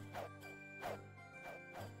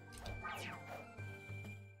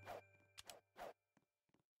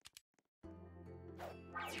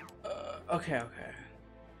 Okay.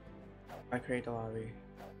 I create the lobby.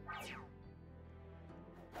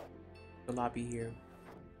 The lobby here.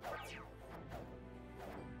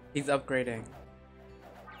 He's upgrading.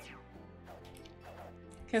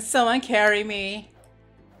 Can someone carry me?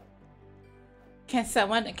 Can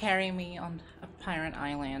someone carry me on a pirate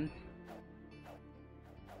island?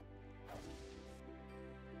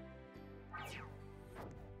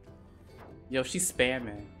 Yo, she's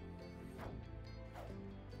spamming.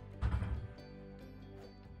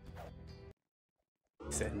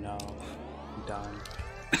 He said no. I'm done.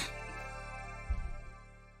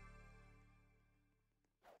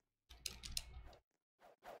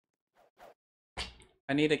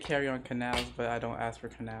 I need to carry on canals, but I don't ask for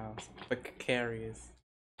canals. But carries.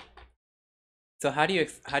 So how do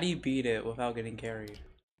you beat it without getting carried?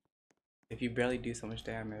 If you barely do so much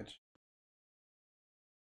damage.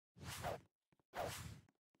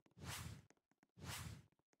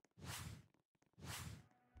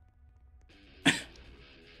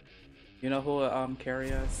 You know who will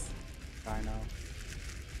carry us? I know.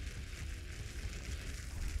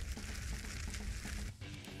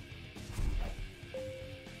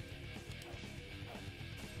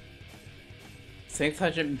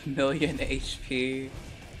 $600 million HP.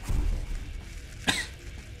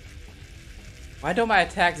 Why don't my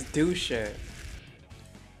attacks do shit?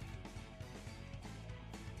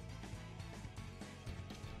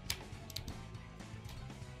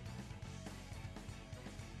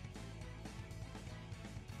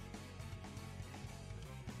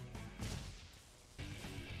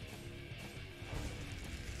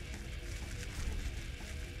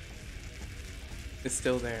 It's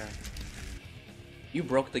still there. You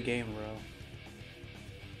broke the game, bro.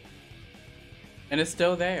 And it's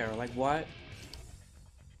still there. Like, what?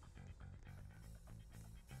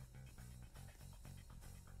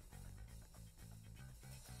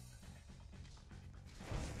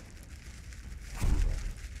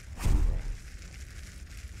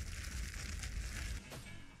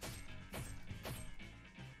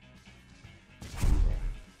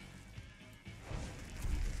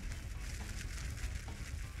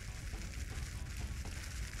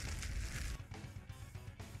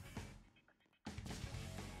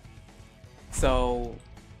 So,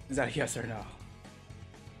 is that a yes or no?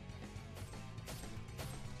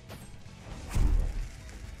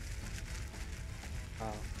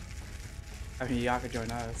 Oh. I mean, y'all could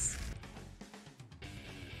join us.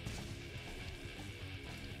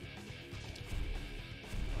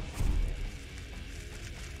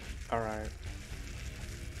 Alright.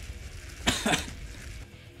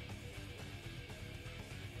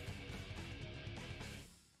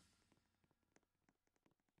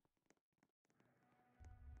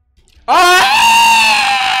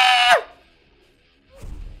 Ah!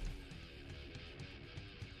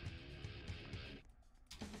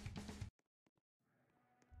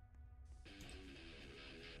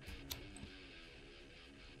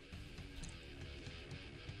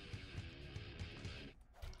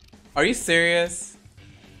 Are you serious?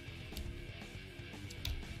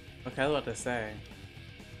 Okay, I was about to say.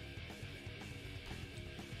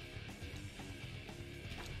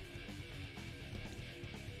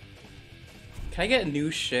 Can I get new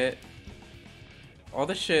shit? All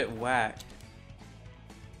the shit whack.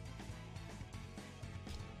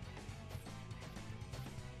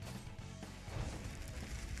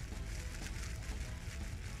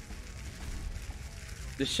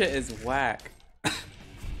 This shit is whack.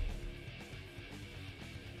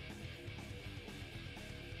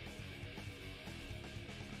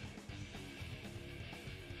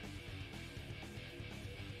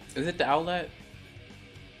 Is it the outlet?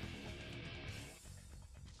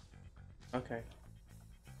 Okay.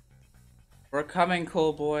 We're coming,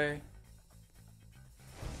 cool boy.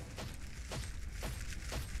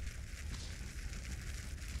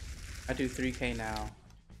 I do 3K now.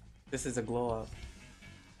 This is a glow up.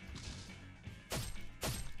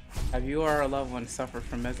 Have you or a loved one suffered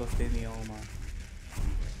from mesothelioma?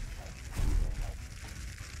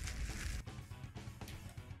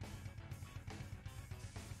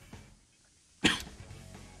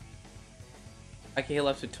 I can heal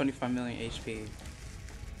up to 25 million HP.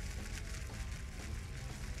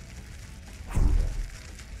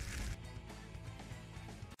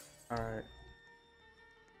 Alright.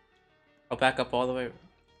 I'll back up all the way.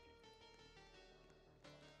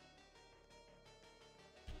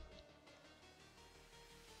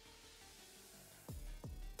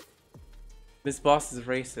 This boss is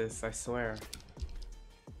racist, I swear.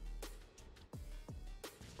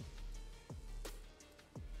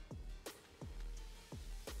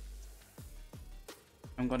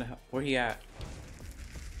 I'm gonna help. Where he at?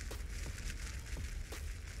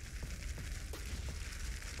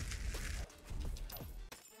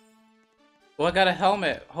 Oh, I got a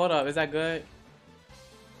helmet. Hold up, is that good?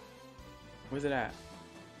 Where's it at?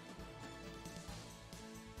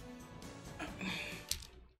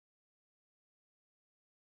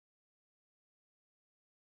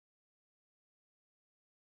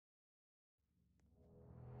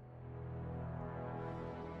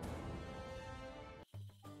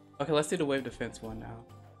 Okay, let's do the wave defense one now.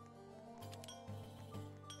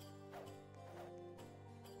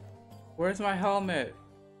 Where's my helmet?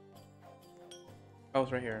 Oh,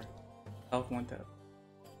 it's right here. Health 1 tap.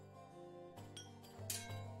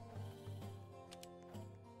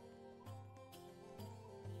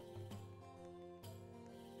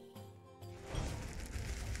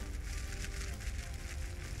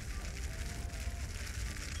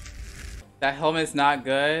 That helmet's not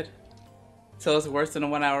good. So it's worse than the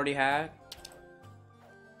one I already had?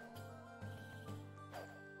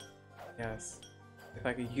 Yes. If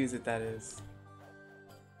I could use it, that is.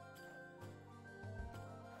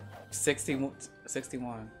 61.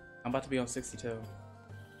 I'm about to be on 62.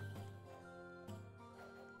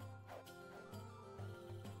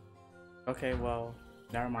 Okay, well,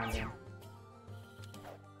 never mind then.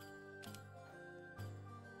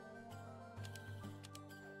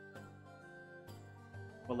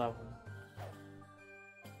 What level?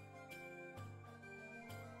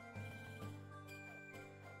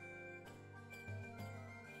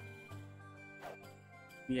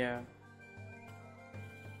 Yeah.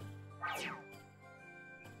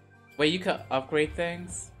 Wait, you can upgrade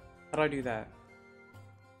things? How do I do that?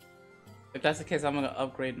 If that's the case, I'm gonna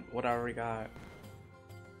upgrade what I already got.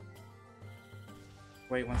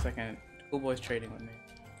 Wait 1 second. Cool boy's trading with me.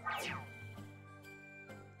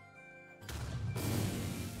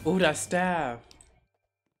 Ooh, that staff!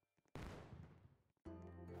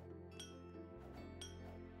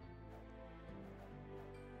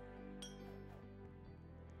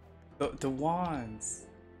 The wands!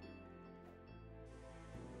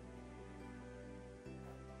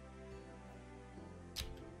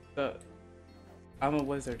 I'm a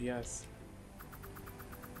wizard, yes.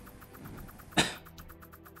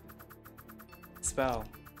 Spell.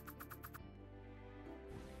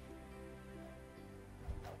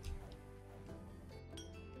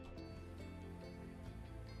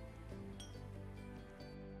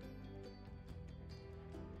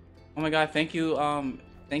 Oh my god, thank you,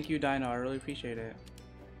 Dino, I really appreciate it.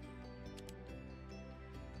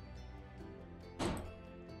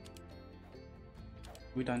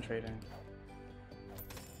 We done trading.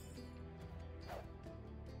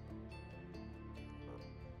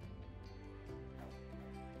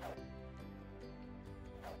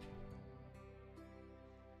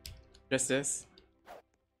 Just this?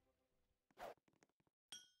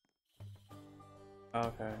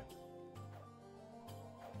 Okay.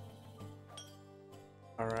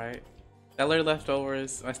 Alright. Seller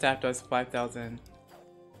leftovers. My staff does 5,000.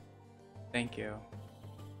 Thank you.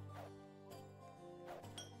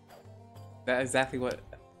 That's exactly what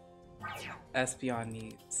Espeon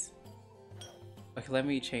needs. Okay, let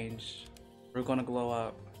me change. We're gonna glow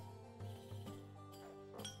up.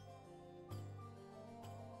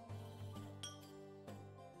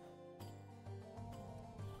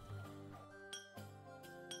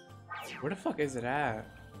 Where the fuck is it at?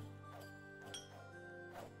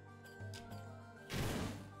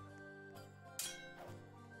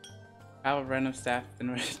 I have a random staff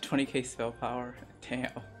and 20k spell power.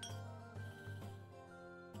 Damn.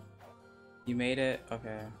 You made it?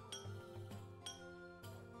 Okay.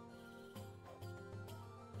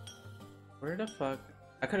 Where the fuck?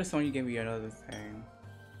 I could have sworn you gave me another thing.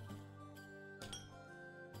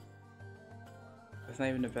 That's not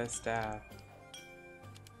even the best staff.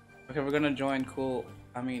 Okay, we're gonna join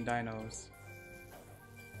dinos.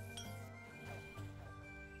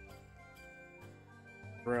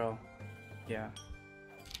 Bro. Yeah.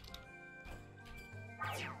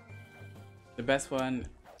 The best one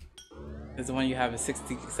is the one you have is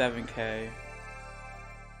 67k.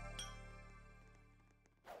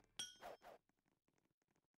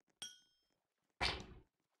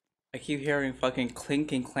 I keep hearing fucking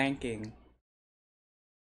clinking clanking.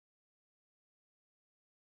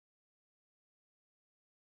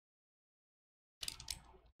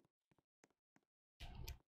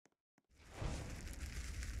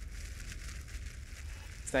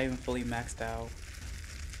 It's not even fully maxed out.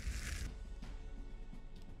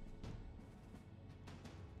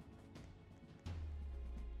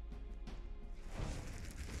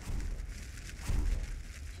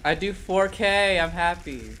 I do 4k, I'm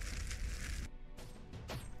happy.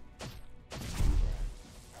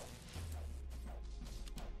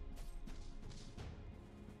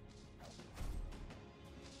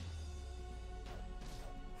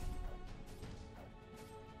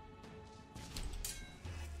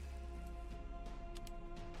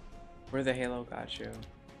 Where the halo got you?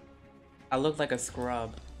 I look like a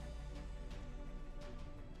scrub.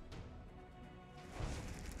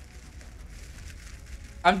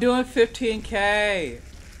 I'm doing 15k.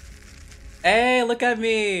 Hey, look at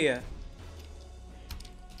me.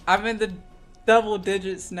 I'm in the double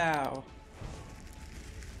digits now.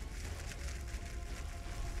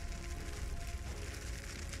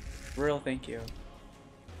 Real thank you.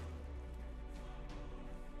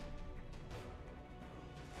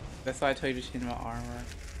 That's why I told you to change my armor.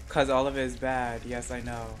 Cause all of it is bad. Yes, I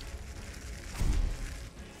know.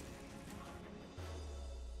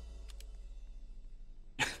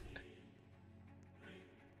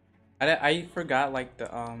 I forgot like the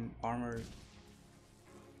armor.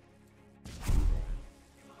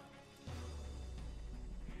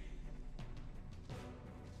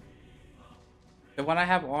 The one I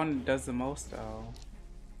have on does the most though.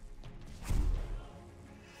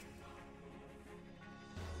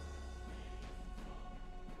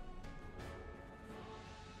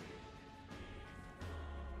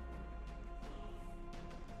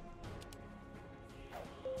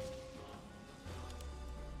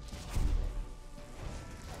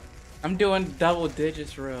 I'm doing double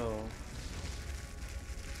digits real.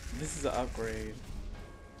 This is an upgrade.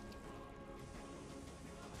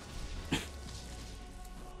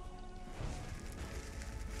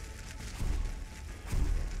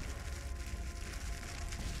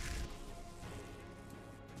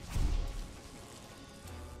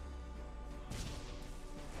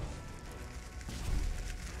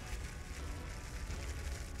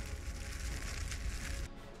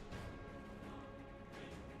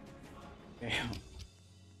 Damn.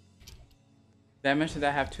 Did I mention that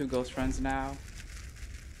I have 2 ghost friends now?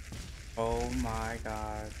 Oh my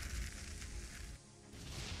god.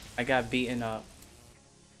 I got beaten up.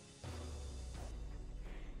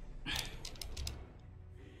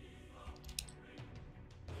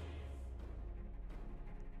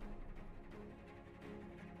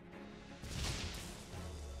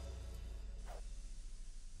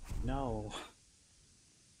 No.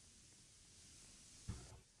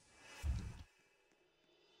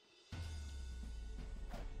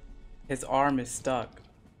 His arm is stuck.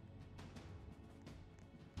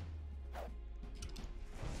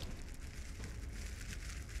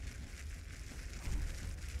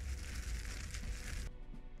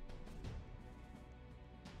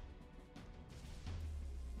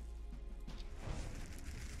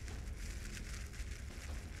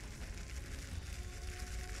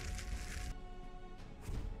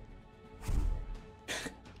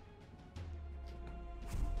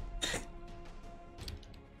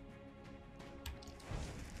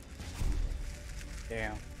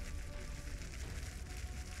 Damn.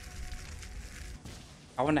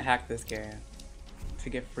 I want to hack this game to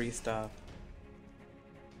get free stuff.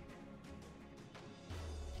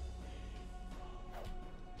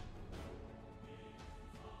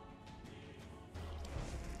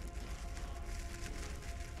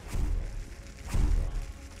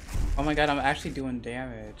 Oh my god, I'm actually doing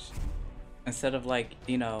damage instead of like,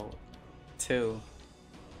 you know, 2.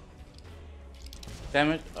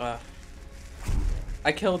 Damage.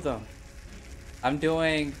 I killed them. I'm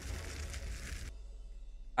doing.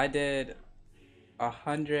 I did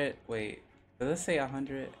 100. Wait, does this say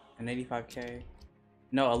 185k?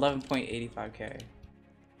 No, 11.85k.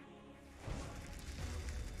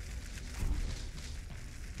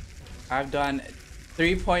 I've done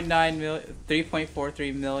 3.9 million,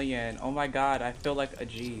 3.43 million. Oh my god, I feel like a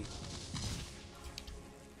G.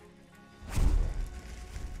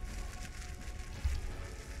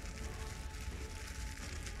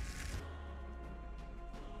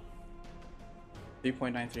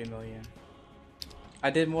 $3.93 million.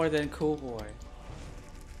 I did more than Cool Boy.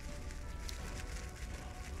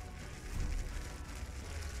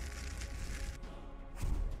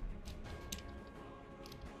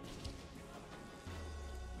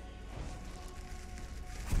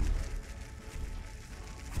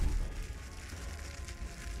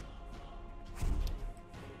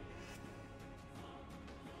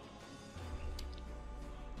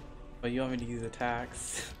 But you want me to use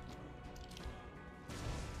attacks?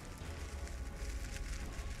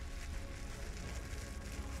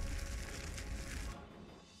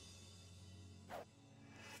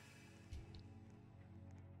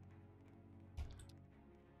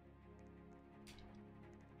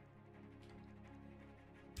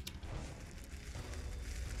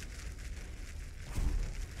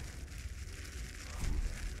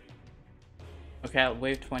 Okay, at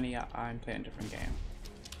wave 20, I'm playing a different game.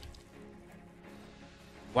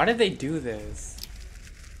 Why did they do this?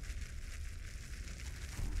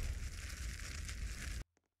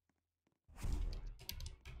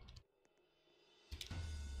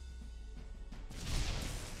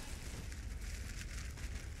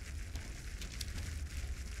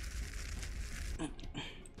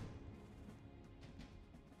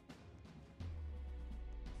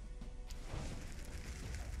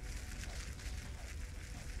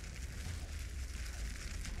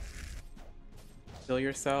 Kill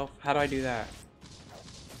yourself? How do I do that?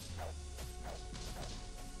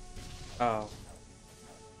 Oh.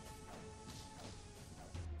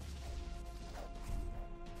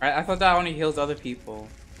 I thought that only heals other people.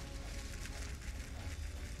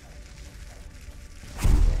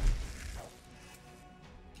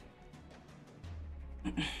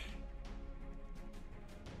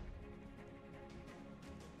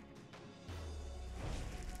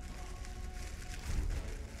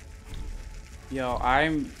 Yo,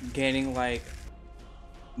 I'm gaining like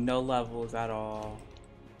no levels at all.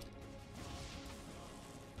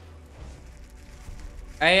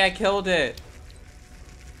 Hey, I killed it!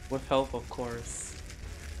 With help, of course.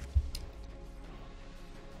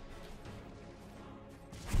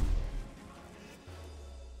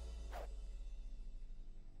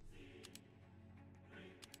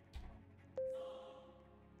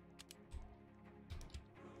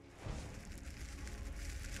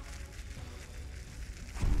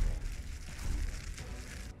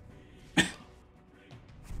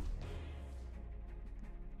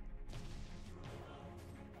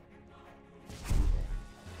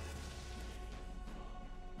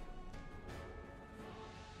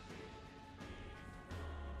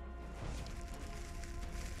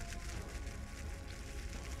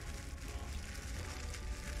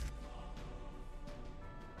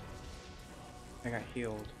 I got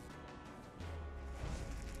healed.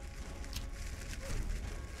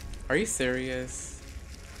 Are you serious?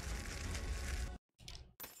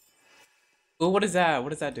 Ooh, what is that? What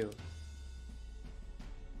does that do?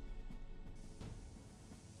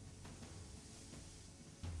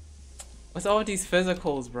 What's all of these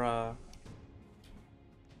physicals, bruh?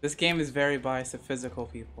 This game is very biased to physical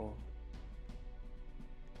people.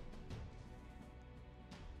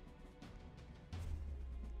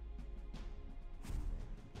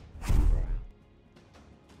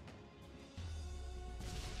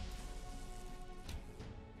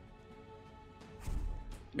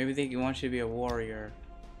 Maybe they want you to be a warrior.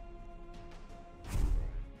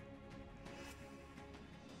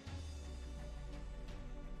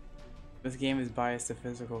 This game is biased to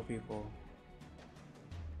physical people.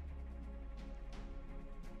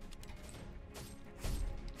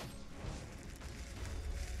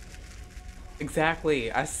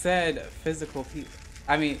 Exactly. I said physical people.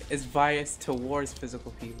 I mean, it's biased towards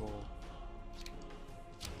physical people.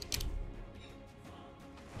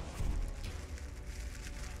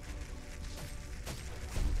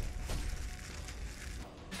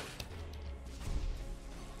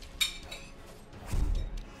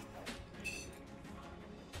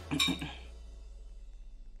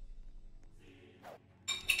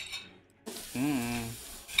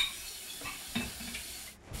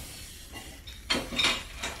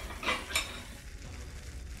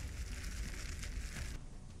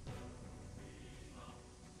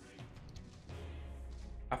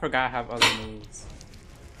 forgot I have other moves.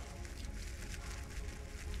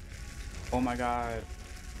 Oh my god.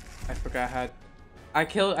 I forgot I had...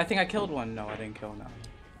 I think I killed one. No, I didn't kill none.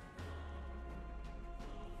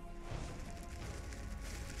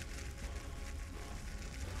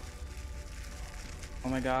 Oh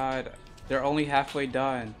my god. They're only halfway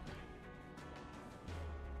done.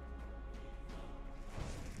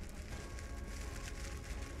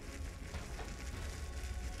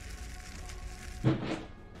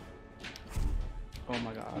 Oh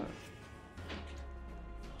my god.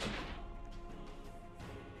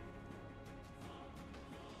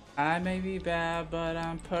 I may be bad, but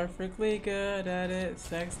I'm perfectly good at it.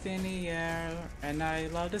 Sex in the air, and I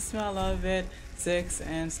love the smell of it. Sticks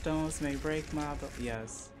and stones may break my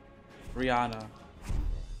yes. Rihanna.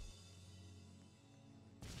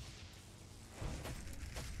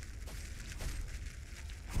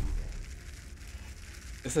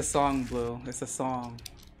 It's a song, Blue. It's a song.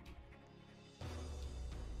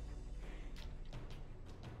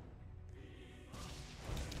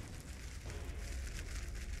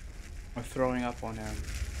 I'm throwing up on him.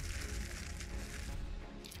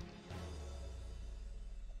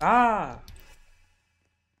 Ah!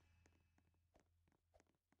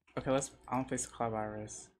 Okay, I don't play Club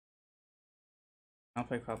Iris. I don't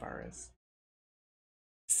play Club Iris.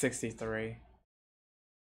 63.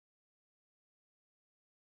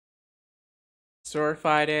 Sword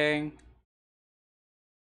fighting.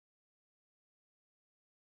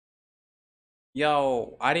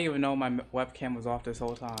 Yo, I didn't even know my webcam was off this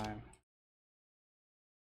whole time.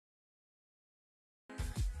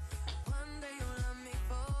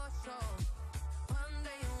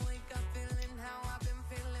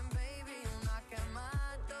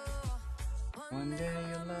 One day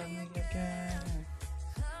you'll love me again.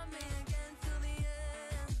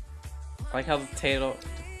 I like how the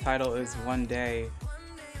title is One Day,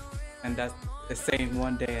 and that's it's saying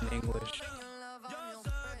one day in English.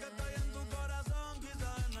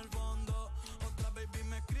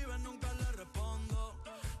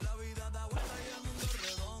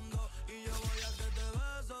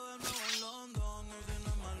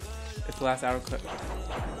 It's the last hour clip.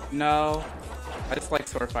 No, I just like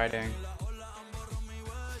sword fighting.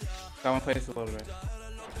 I want to play this a little bit.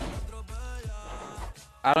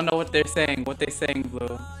 I don't know what they're saying. What they saying,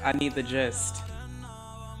 Blue? I need the gist.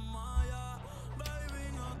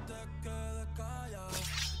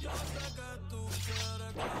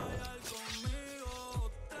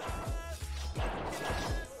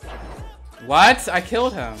 What? I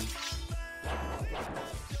killed him.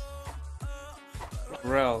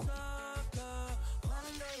 Real.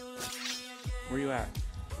 Where you at?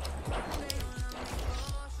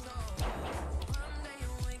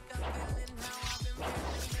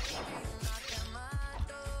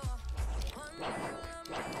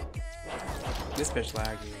 This bitch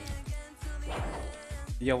laggy.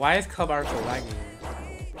 Yo, why is Club Art so laggy?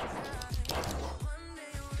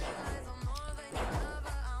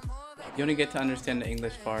 You only get to understand the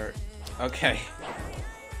English part. Okay.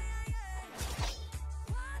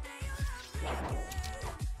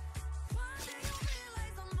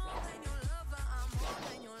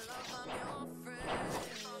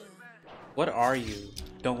 What are you?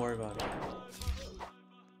 Don't worry about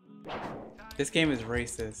it. This game is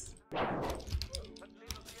racist.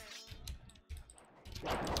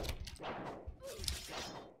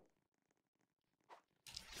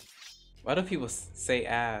 Why do people say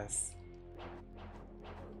ass?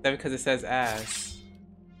 Is that because it says ass?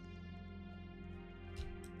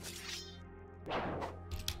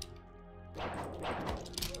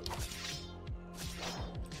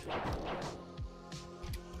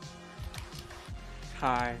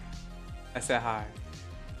 Hi. I said hi.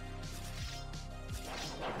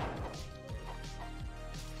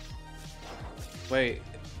 Wait,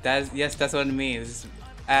 yes, that's what it means.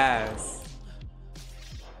 Ass.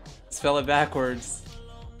 Spell it backwards.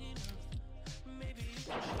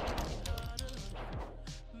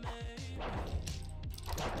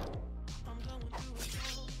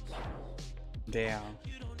 Damn.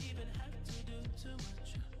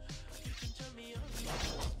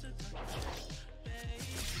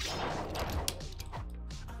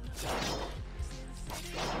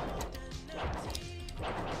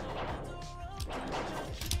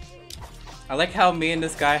 I like how me and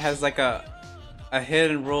this guy has like a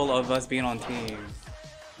hidden rule of us being on team.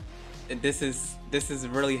 This is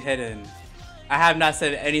really hidden. I have not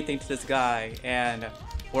said anything to this guy, and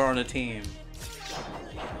we're on a team.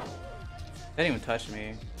 They didn't even touch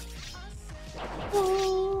me.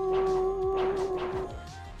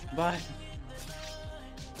 Bye.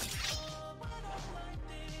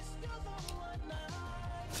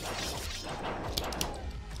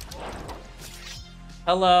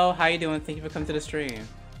 Hello, how you doing? Thank you for coming to the stream.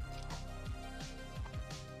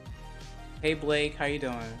 Hey Blake, how you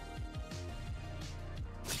doing?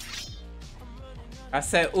 I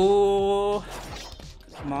said, ooh,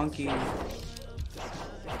 monkey.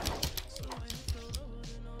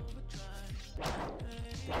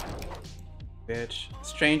 Bitch.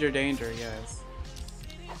 Stranger danger, yes.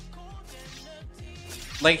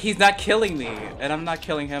 Like, he's not killing me, and I'm not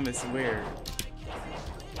killing him, it's weird.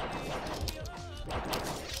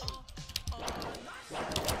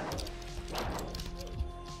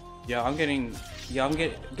 Yo, I'm getting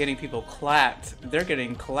people clapped. They're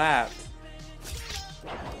getting clapped.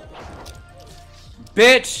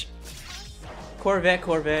 Bitch!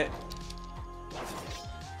 Corvette.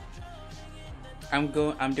 I'm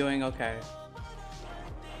doing okay.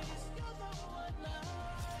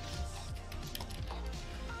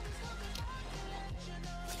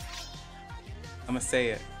 I'm gonna say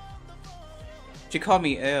it. She called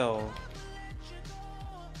me ill.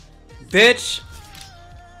 Bitch!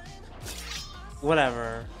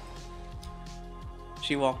 Whatever.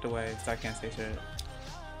 She walked away, so I can't say shit.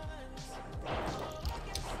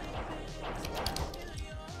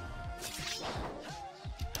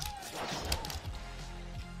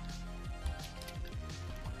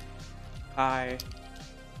 Hi.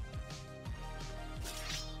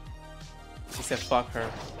 He said fuck her.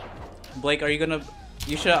 Blake, are you gonna...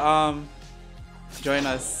 You should, join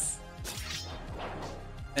us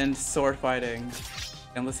in sword fighting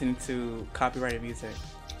and listening to copyrighted music.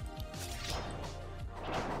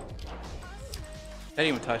 That didn't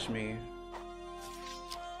even touch me.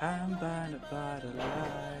 I'm bound about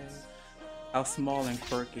alive. How small and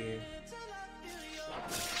quirky.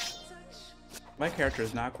 My character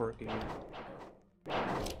is not quirky.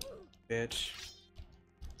 Bitch.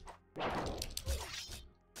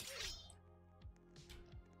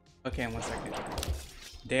 Okay, 1 second.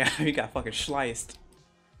 Damn, he got fucking sliced.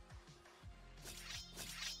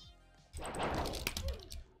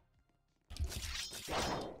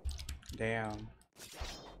 Damn.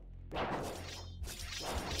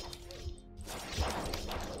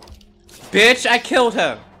 Bitch, I killed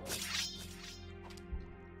him!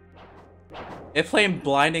 It playing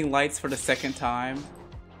Blinding Lights for the second time.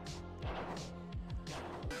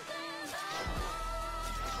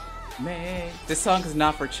 This song is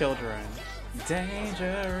not for children.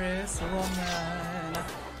 Dangerous woman.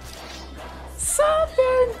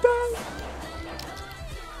 Something about...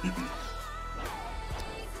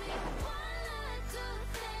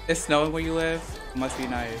 It's snowing where you live? Must be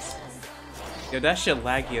nice. Yo, that shit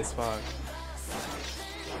laggy as fuck.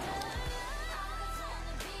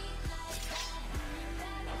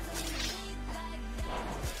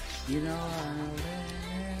 You know I'm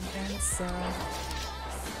living inside.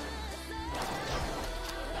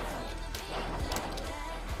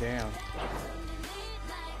 Damn.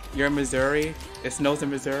 You're in Missouri? It snows in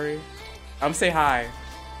Missouri? I'm say hi.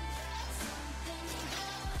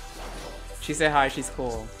 She said hi, she's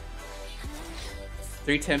cool.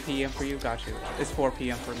 3:10 p.m. for you? Got you. It's 4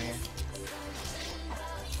 p.m. for me.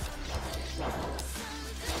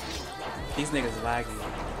 These niggas laggy.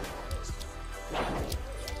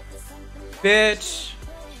 Bitch!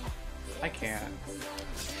 I can't.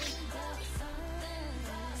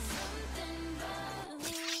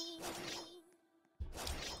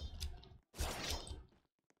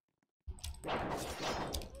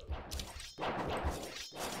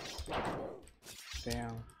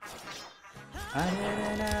 Damn. I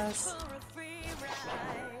didn't ask.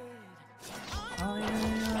 All you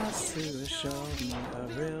asked to show me a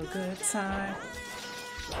real good time.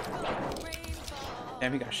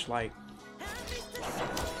 Damn, he got schliked.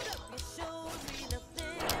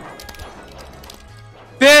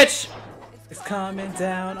 Bitch! It's coming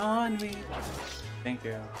down on me. Thank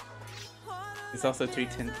you. It's also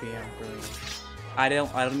 3:10 p.m. for me. I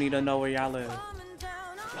don't need to know where y'all live.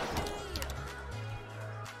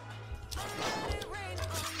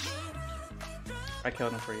 I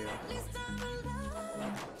killed him for you.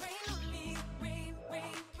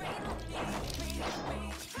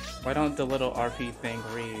 Why don't the little RP thing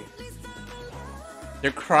read?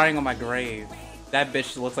 They're crying on my grave. That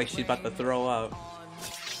bitch looks like she's about to throw up.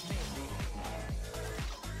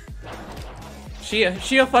 She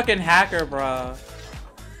a fucking hacker, bruh.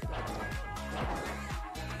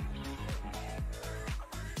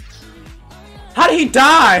 How did he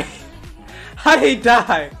die? How did he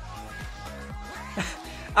die?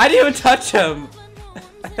 I didn't even touch him.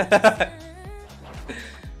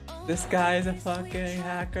 This guy is a fucking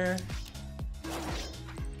hacker.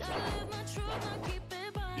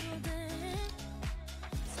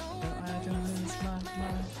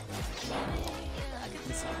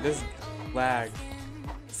 This lag.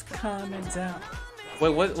 It's coming down. Wait,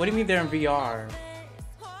 what do you mean they're in VR?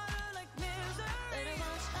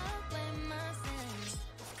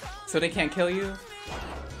 So they can't kill you?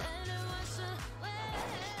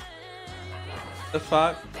 The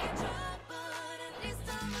fuck?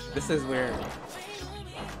 This is weird.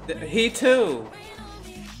 He too!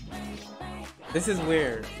 This is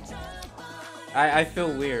weird. I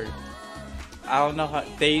feel weird. I don't know how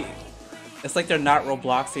they... It's like they're not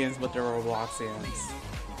Robloxians, but they're Robloxians.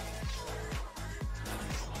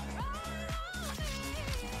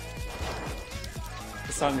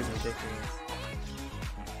 This song is ridiculous.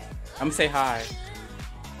 I'm gonna say hi.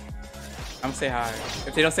 I'm gonna say hi.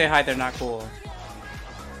 If they don't say hi, they're not cool.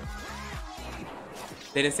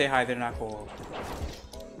 They didn't say hi, they're not cool.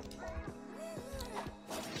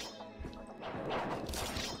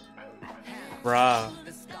 Bruh.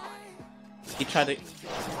 He tried to...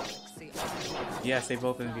 Yes, they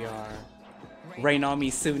both in VR. Rain on me,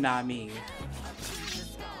 tsunami.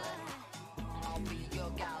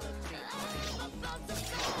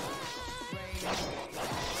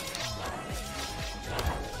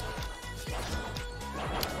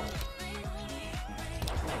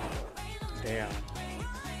 Damn.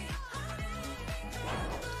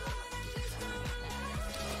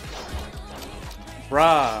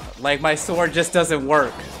 Bruh, like my sword just doesn't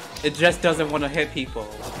work. It just doesn't want to hit people.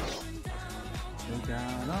 Look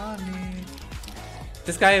down on me.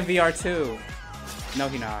 This guy in VR too. No,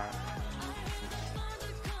 he not.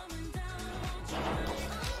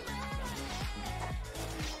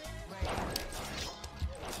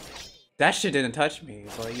 That shit didn't touch me,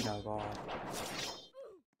 but you know, go on.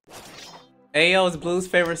 Ayo, it's Blue's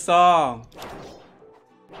favorite song.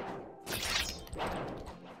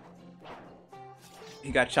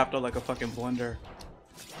 He got chopped up like a fucking blender.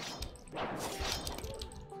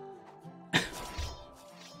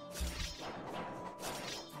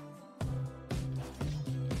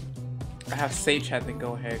 I have Sage had to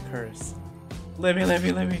go ahead curse. Let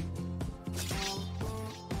me.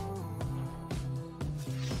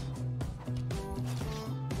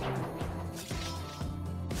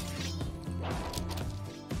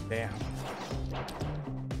 Damn.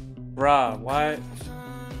 Bruh, what?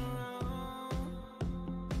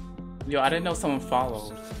 Yo, I didn't know someone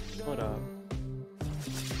followed. Hold up.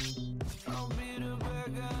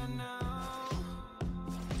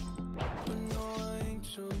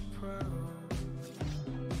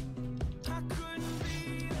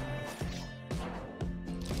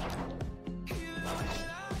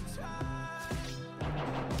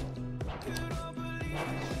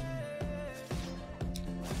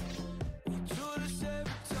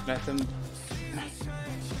 Let them...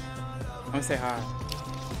 I'm gonna say hi.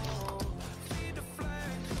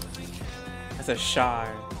 That's a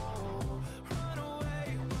shy.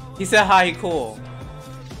 He said hi, he cool.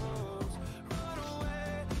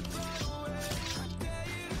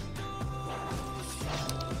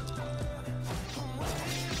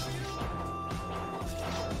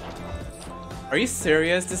 Are you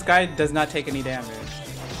serious? This guy does not take any damage.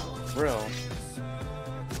 Real.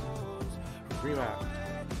 Relax.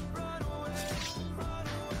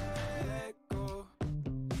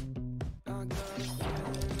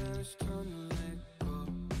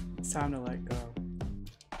 It's time to let go.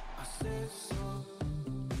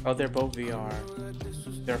 Oh, they're both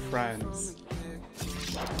VR. They're friends.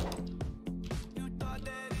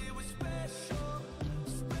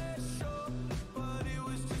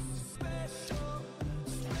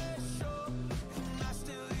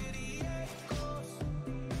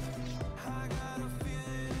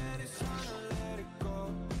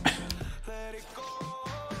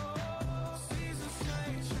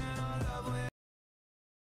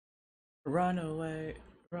 Run away,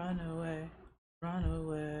 run away, run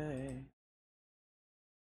away.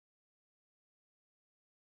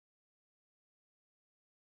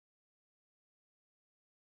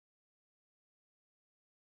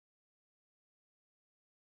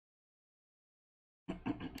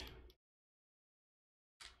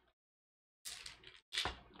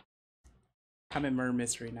 I'm in murder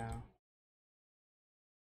mystery now.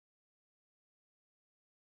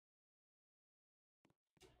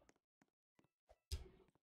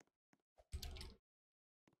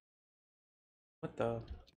 What the?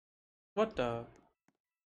 What the?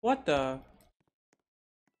 What the?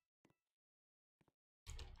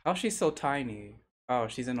 How's she so tiny? Oh,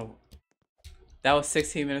 she's in a... That was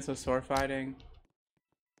 16 minutes of sword fighting.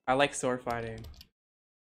 I like sword fighting.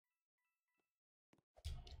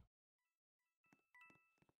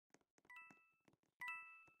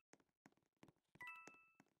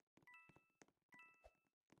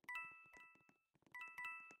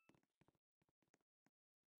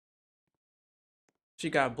 She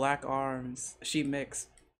got black arms. She mixed.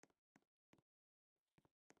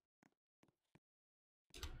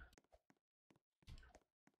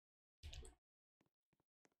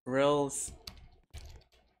 Reels.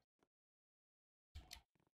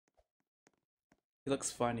 He looks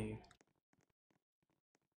funny.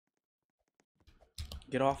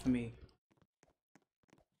 Get off of me.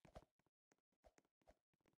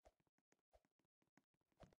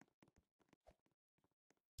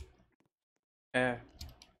 Eh.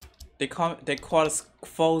 They call us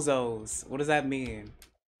fozos. What does that mean?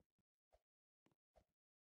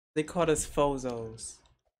 They called us fozos.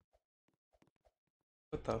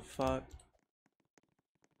 What the fuck?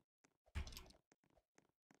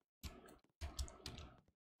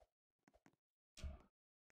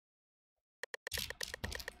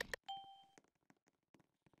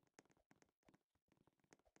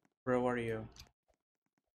 Bro, what are you?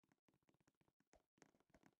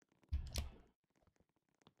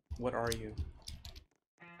 What are you?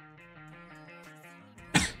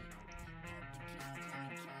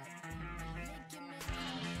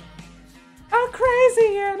 I'm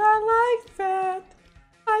crazy and I like that.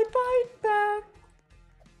 I bite back.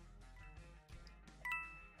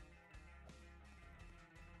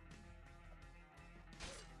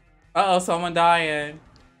 Uh-oh, someone dying.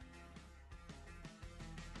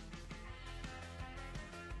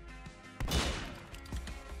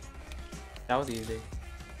 That was easy.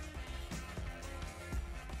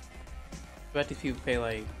 Bet if you pay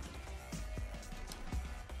like...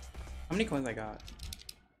 How many coins I got?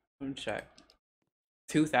 Let me check.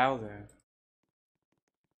 2,000.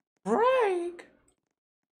 Break!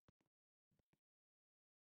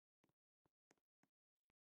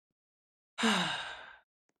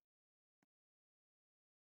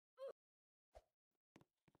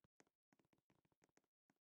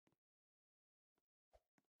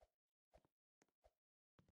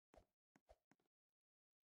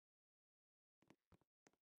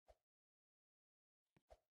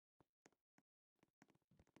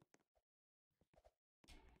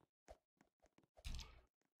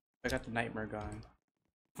 I got the nightmare gun.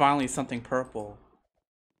 Finally something purple.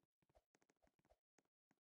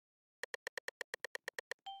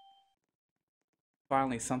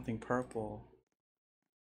 Finally something purple.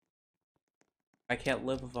 I can't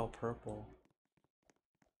live without purple.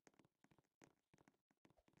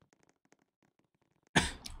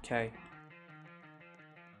 Okay.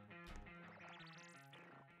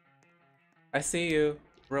 I see you.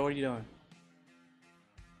 Bro, what are you doing?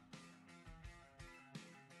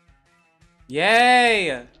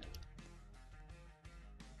 Yay!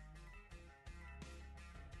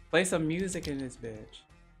 Play some music in this bitch.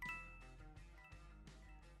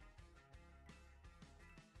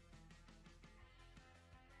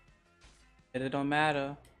 It don't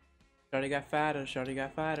matter. Shorty got fatter, shorty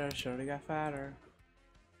got fatter, shorty got fatter.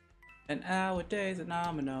 And nowadays a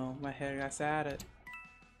nominal. My hair got sadder.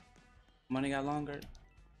 Money got longer.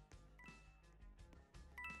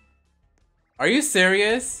 Are you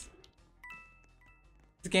serious?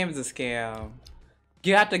 This game is a scam.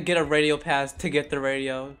 You have to get a radio pass to get the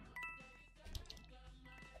radio.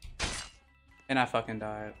 And I fucking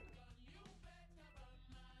died.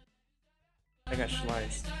 I got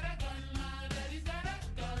sliced.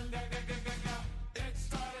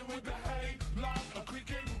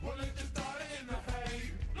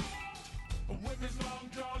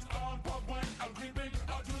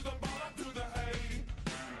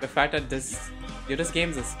 The fact that this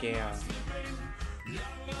game's a scam.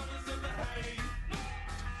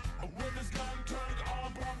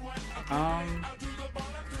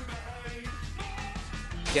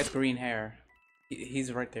 He has green hair.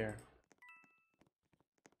 He's right there.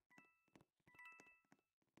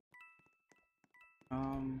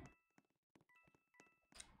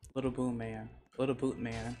 Little boom man. Little boot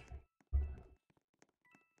man.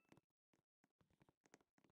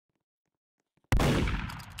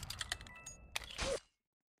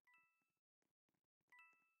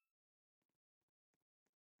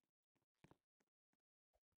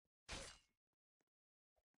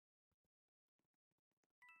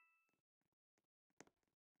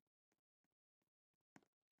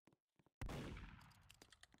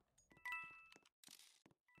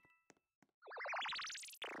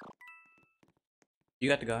 You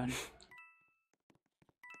got the gun.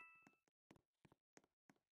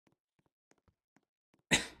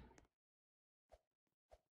 How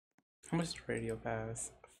much does radio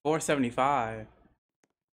pass? 475.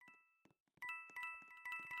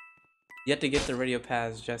 You have to get the radio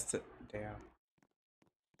pass just to... Damn.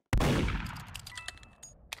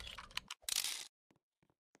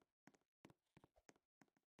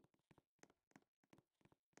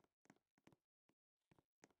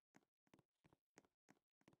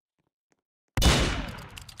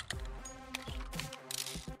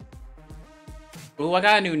 Ooh, I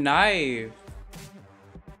got a new knife.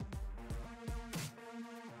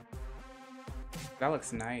 That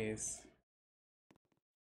looks nice.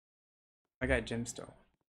 I got gemstone.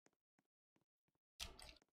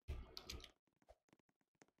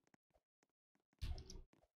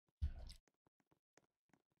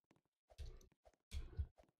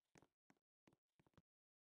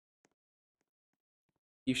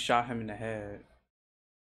 You shot him in the head.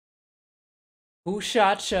 Who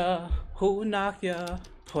shot ya? Who knocked ya?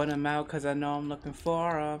 Put him out cause I know I'm looking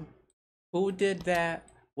for him. Who did that?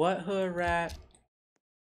 What hood rat?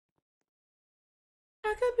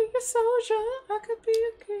 I could be a soldier. I could be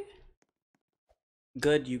a kid.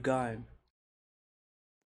 Good you gun.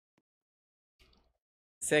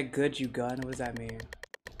 Said good you gun. What does that mean?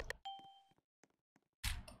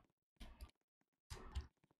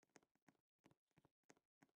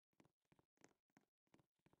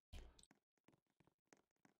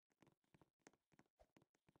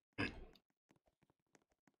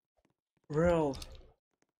 Real.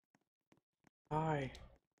 Hi.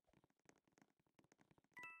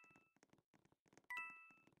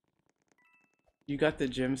 You got the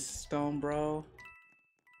gemstone, bro?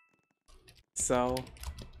 So.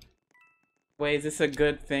 Wait, is this a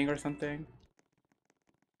good thing or something?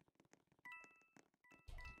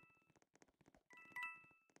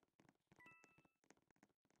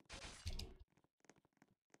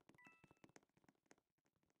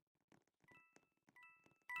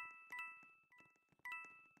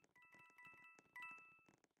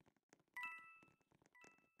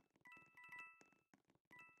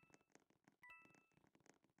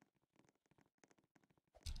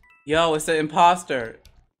 Yo, it's the imposter.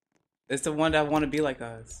 It's the one that want to be like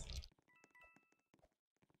us.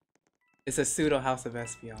 It's a pseudo House of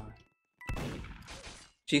Espeon.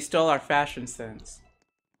 She stole our fashion sense.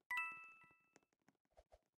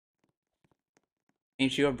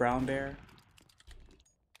 Ain't you a brown bear?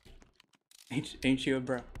 Ain't you a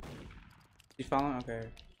bro? She following? Okay.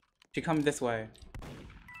 She coming this way.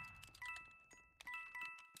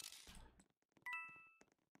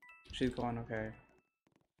 She's going okay.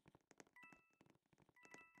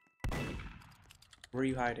 Where are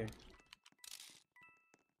you hiding?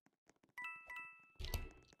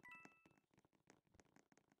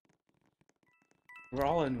 We're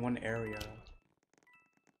all in one area.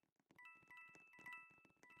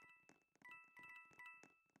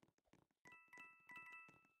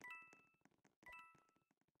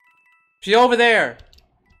 She over there!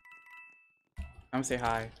 I'm gonna say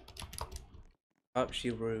hi. Oh, she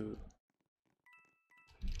rude.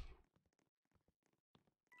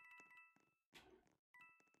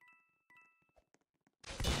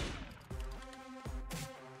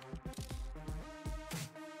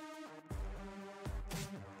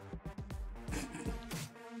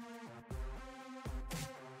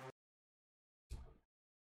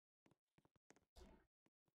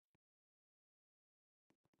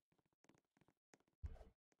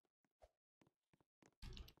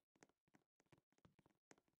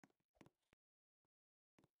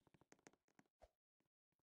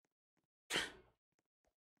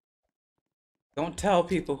 Don't tell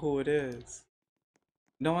people who it is.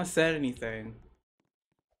 No one said anything.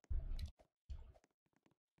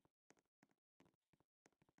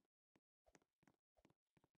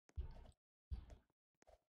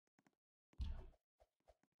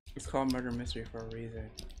 It's called murder mystery for a reason.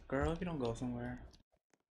 Girl, if you don't go somewhere.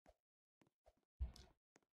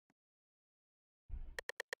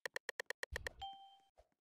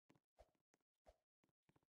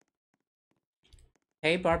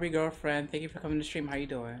 Hey Barbie girlfriend, thank you for coming to stream. How you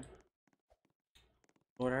doing?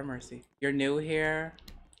 Lord have mercy. You're new here?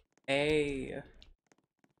 Hey.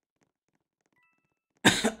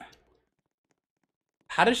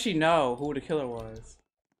 How does she know who the killer was?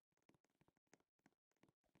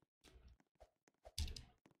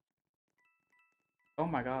 Oh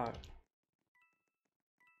my god.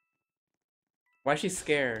 Why is she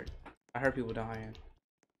scared? I heard people dying.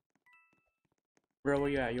 Bro, where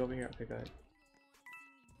you at? You over here? Okay, good.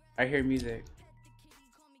 I hear music.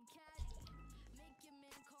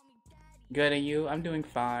 Good, and you? I'm doing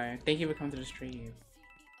fine. Thank you for coming to the stream.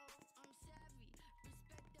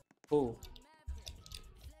 Cool.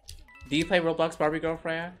 Do you play Roblox, Barbie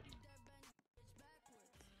girlfriend?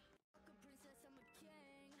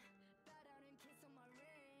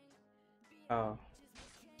 Oh.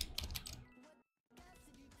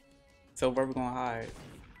 So where we gonna hide?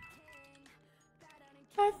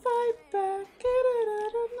 I fight back, get it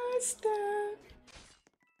out of my step.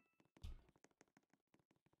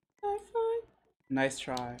 I fight. Nice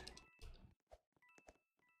try.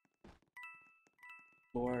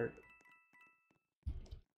 Lord.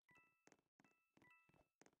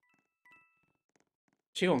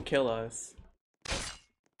 She gonna kill us.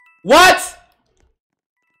 What?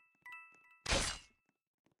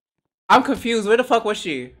 I'm confused. Where the fuck was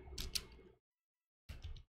she?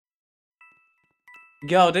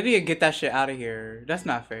 Yo, they need to get that shit out of here. That's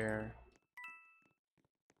not fair.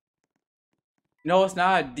 No, it's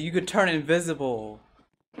not. You could turn invisible.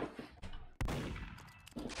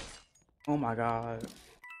 Oh my god.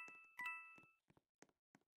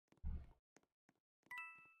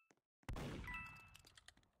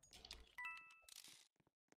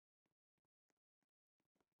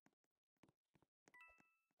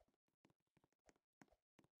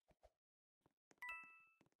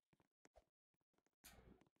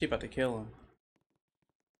 She about to kill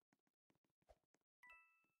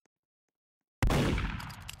him.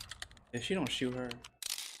 If she don't shoot her.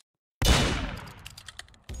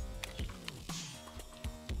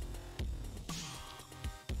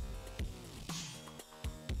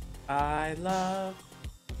 I love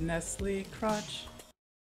Nestle Crunch.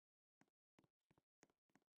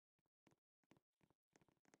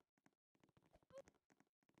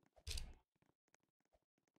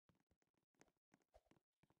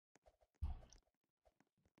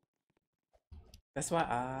 That's why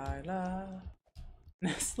I love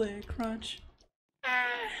Nestle Crunch.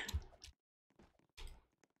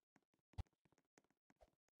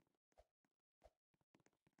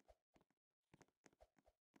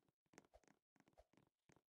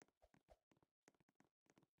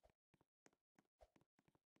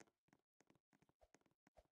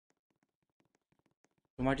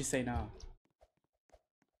 Why'd you say no?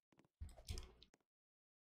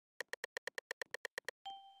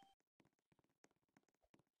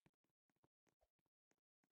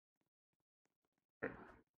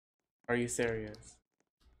 Are you serious?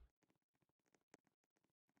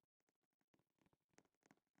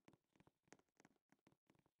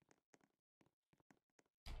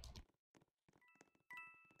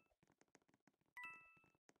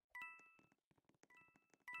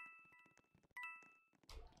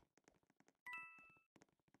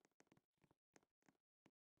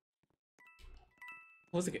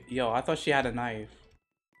 Who's it? Yo, I thought she had a knife.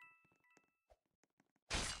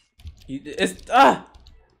 It's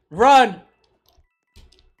run!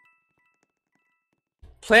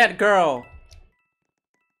 Plant girl.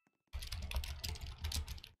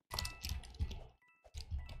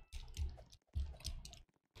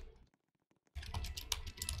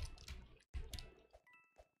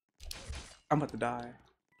 I'm about to die.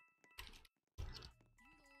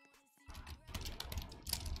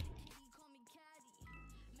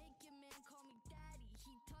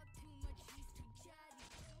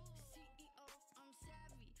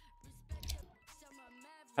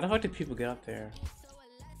 How the fuck did people get up there?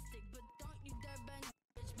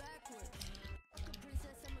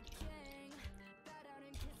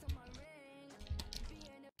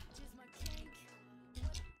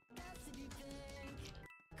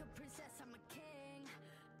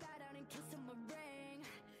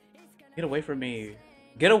 Get away from me.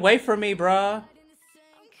 Get away from me, bruh.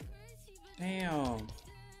 Damn.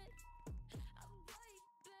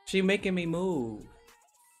 She making me move.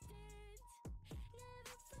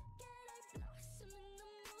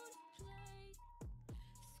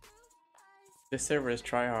 This server is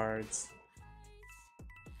tryhards.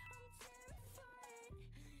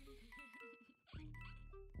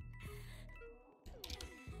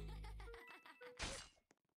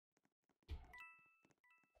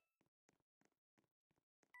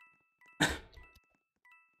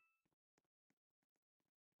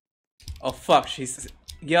 Oh fuck, she's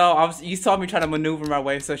yo, you saw me trying to maneuver my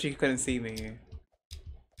way so she couldn't see me.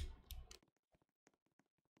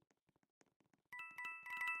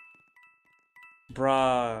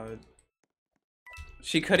 Bruh.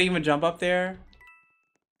 She couldn't even jump up there?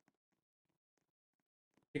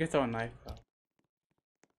 She could throw a knife though.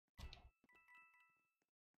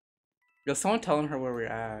 Yo, someone telling her where we're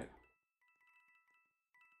at.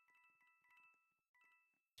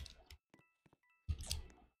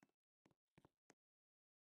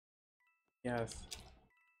 Yes.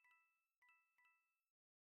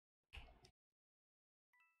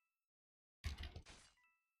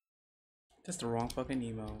 Just the wrong fucking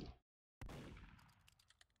emote.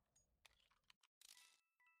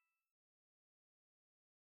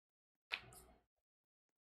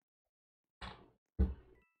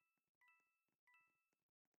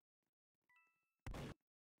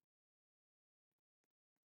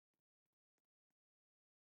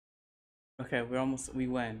 Okay, we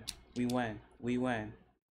win. We win. We win.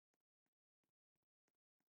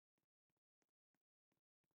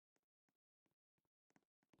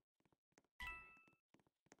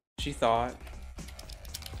 She thought.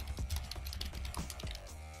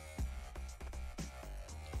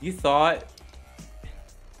 You thought?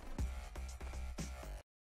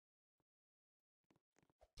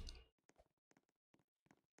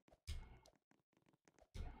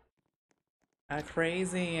 I'm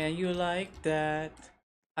crazy and you like that.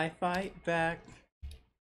 I fight back.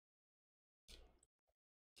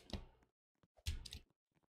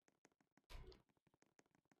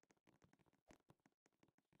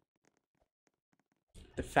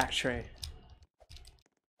 The factory.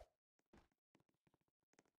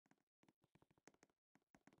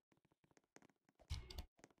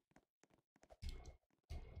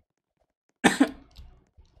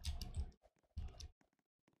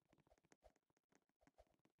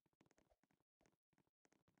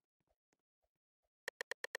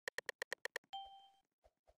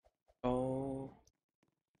 Oh.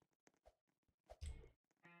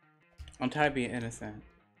 I'm tired of being innocent.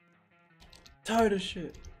 Tired of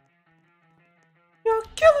shit. Y'all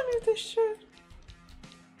killing me with this shit.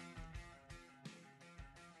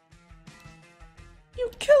 You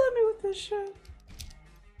killing me with this shit.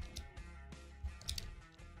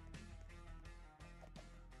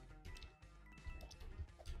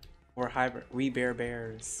 We're hybrid. We bear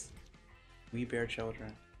bears. We bear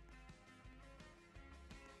children.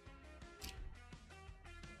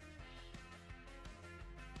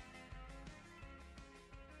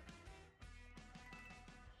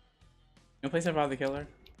 No place to the killer.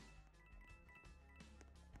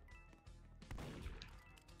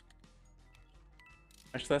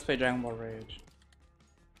 Actually, let's play Dragon Ball Rage.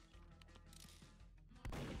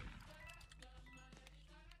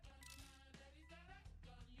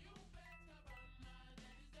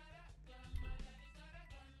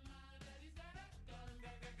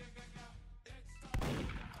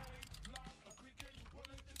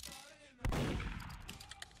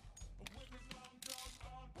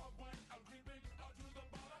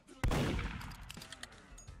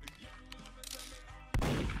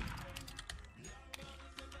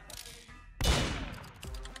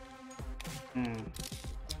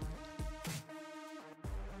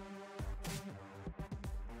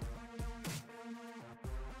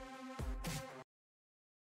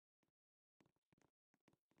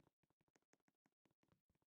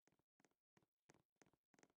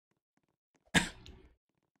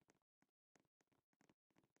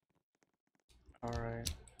 Alright.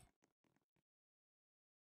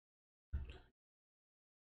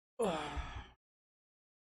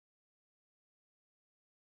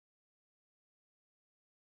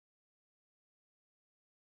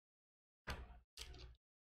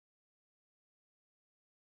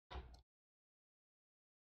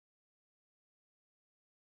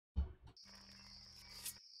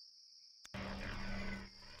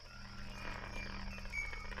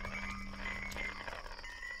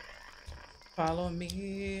 Follow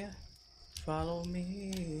me. Follow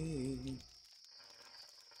me.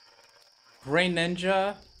 Green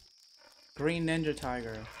Ninja. Green Ninja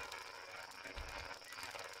Tiger.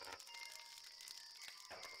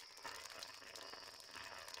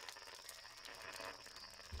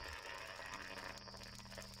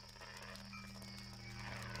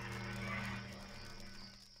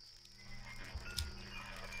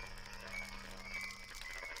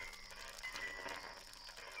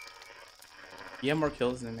 You have more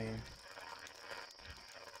kills than me.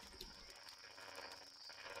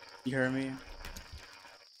 You heard me?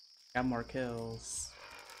 Got more kills.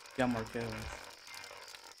 Got more kills.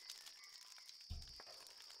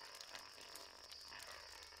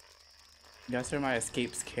 You guys heard my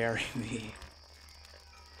escapes carry me.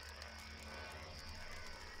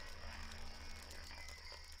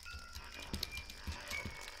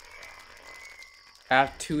 I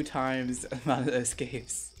have 2 times the amount of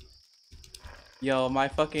escapes. Yo, my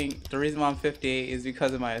fucking... The reason why I'm 58 is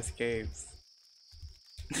because of my escapes.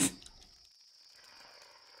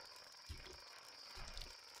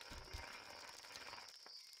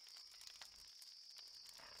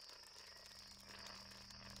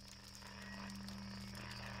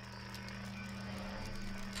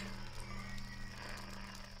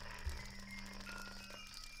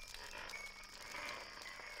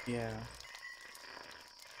 Yeah.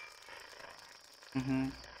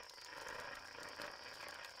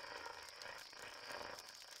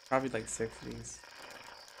 Probably like 6 of these.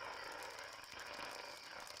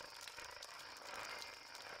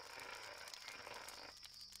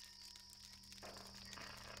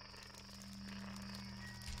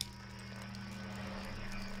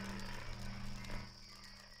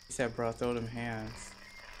 He said, bro, throw them hands.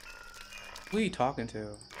 Who are you talking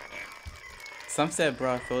to? Some said,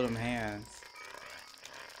 bro, throw them hands.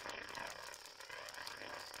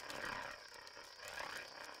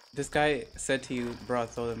 This guy said to you, bro,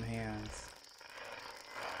 throw them hands.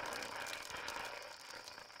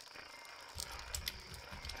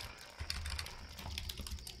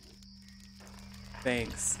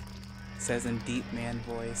 Thanks. Says in deep man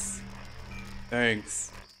voice.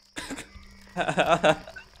 Thanks.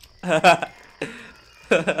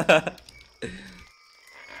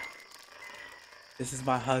 This is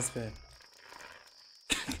my husband.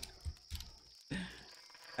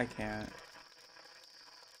 I can't.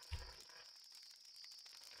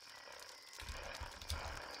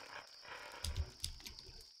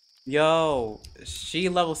 Yo, she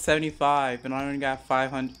level 75 and I only got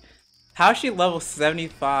 500. How's she level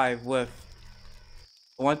 75 with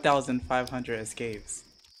 1,500 escapes?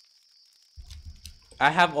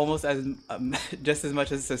 I have almost as just as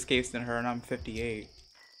much as escapes than her, and I'm 58.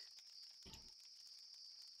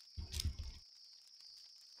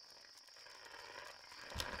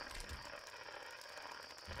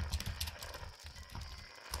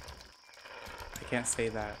 I can't say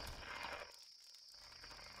that.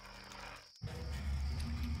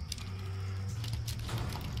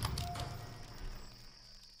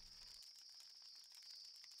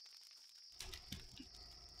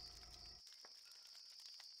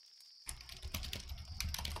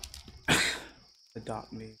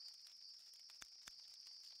 Adopt me.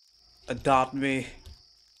 Adopt me.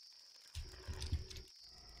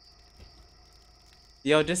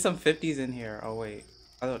 Yo, just some 50s in here. Oh wait,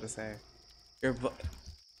 I was about to say. Your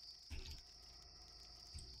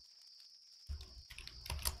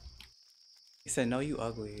he said, no, you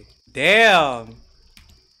ugly. Damn!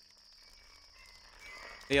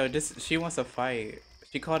 Yo, she wants to fight.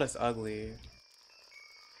 She called us ugly.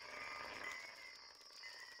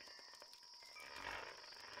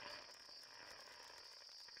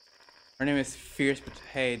 Her name is Fierce, but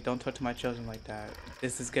hey, don't talk to my children like that.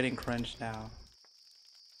 This is getting cringe now.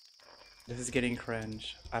 This is getting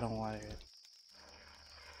cringe. I don't want it.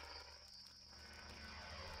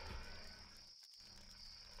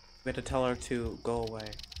 We have to tell her to go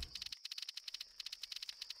away.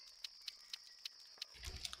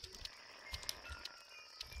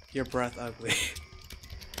 Your breath ugly.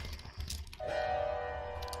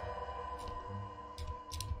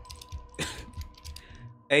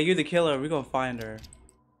 Hey, you the killer, we gonna find her.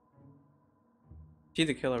 She's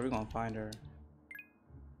the killer, we gonna find her.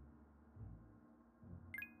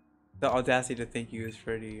 The audacity to think you is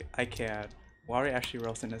pretty. I can't. Why are we actually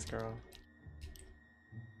roasting this girl?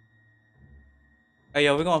 Hey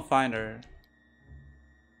yo, we gonna find her.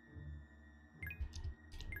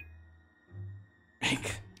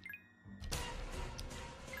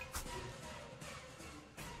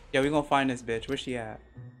 Yeah, we gonna find this bitch. Where's she at?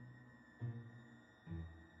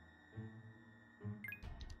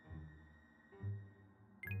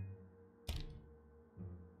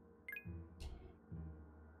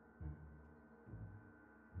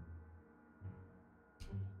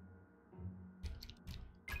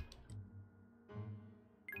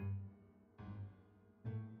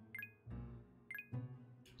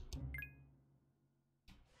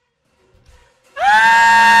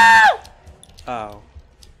 Oh.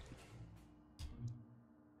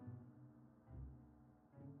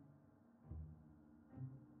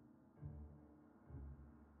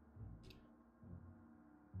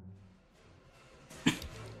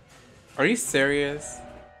 Are you serious?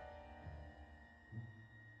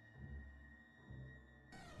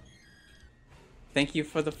 Thank you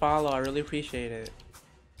for the follow. I really appreciate it.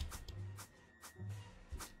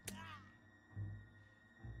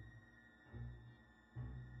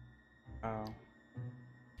 Oh.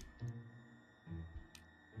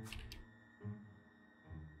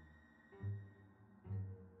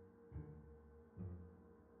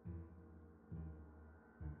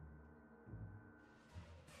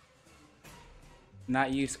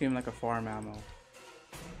 Not you screaming like a farm animal.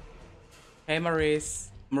 Hey Maurice.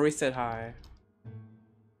 Maurice said hi.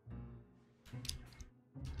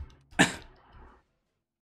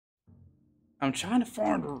 I'm trying to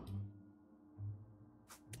find her.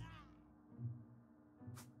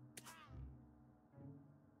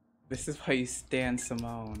 This is why you stand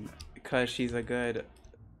Simone. Because she's a good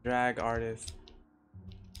drag artist.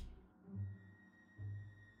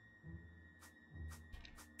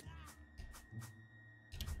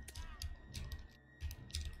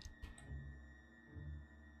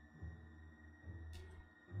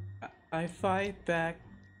 I fight back.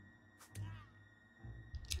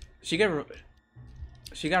 She got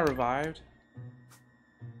revived.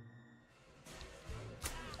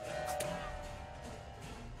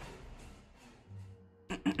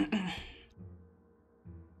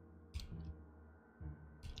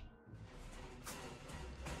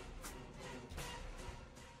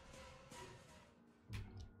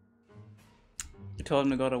 told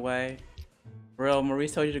him to go away. Real,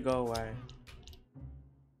 Maurice told you to go away.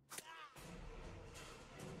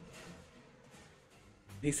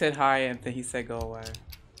 He said hi and then he said go away.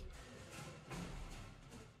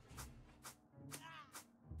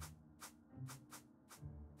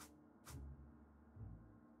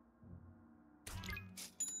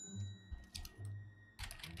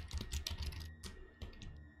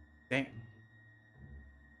 Damn.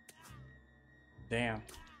 Damn.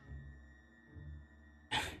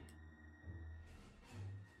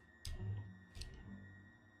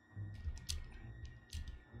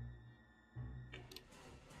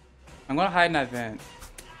 I'm gonna hide in that vent.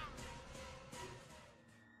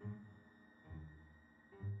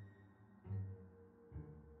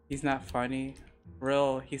 He's not funny.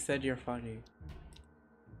 Real, he said you're funny.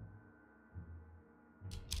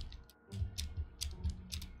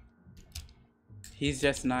 He's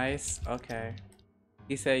just nice? Okay.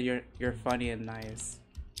 He said you're funny and nice.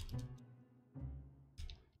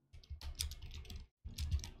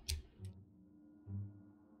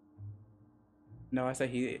 No, I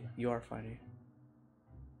said you are funny.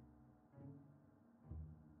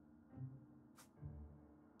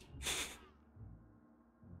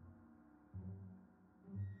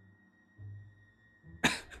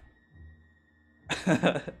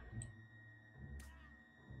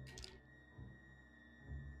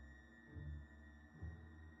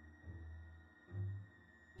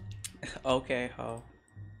 Okay, ho.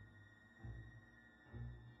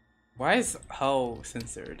 Why is ho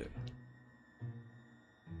censored?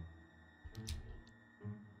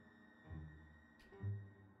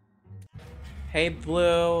 Hey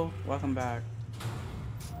Blue, welcome back.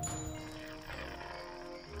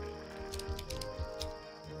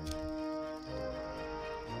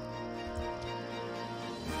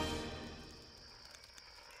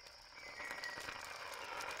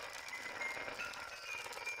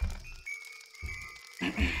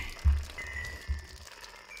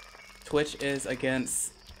 Twitch is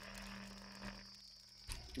against...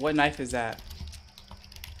 What knife is that?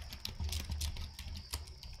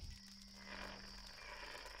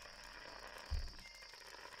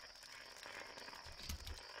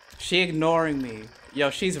 She ignoring me. Yo,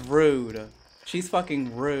 she's rude. She's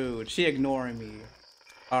fucking rude. She ignoring me.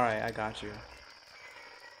 Alright, I got you.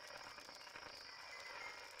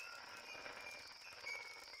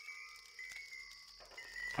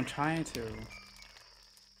 I'm trying to.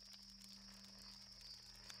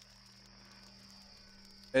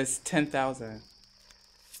 It's 10,000.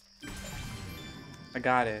 I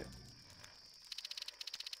got it.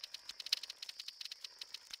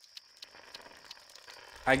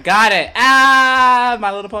 I got it! Ah!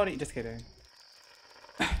 My Little Pony. Just kidding.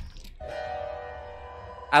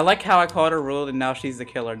 I like how I called her rude and now she's the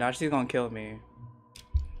killer. Now she's gonna kill me.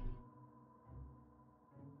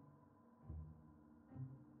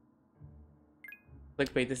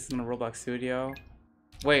 Clickbait, this is in a Roblox studio.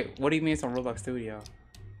 Wait, what do you mean it's on Roblox studio?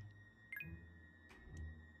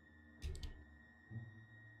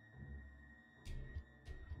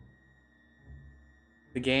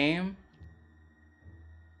 The game?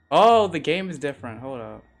 Oh, the game is different. Hold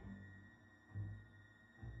up.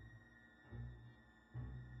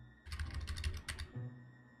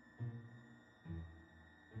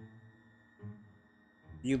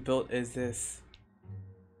 You built is this.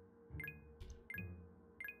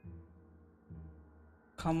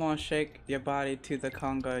 Come on, shake your body to the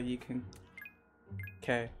conga. You can.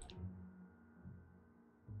 Okay.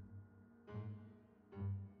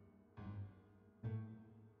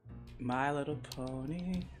 My Little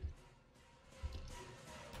Pony.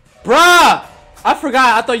 Bruh! I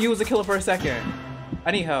forgot. I thought you was a killer for a second.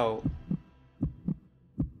 I need help.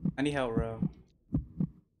 I need help, bro.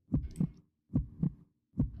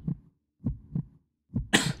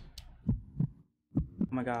 Oh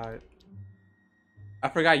my god. I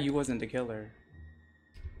forgot you wasn't the killer.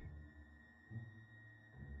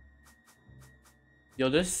 Yo,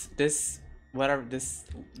 this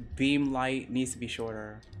beam light needs to be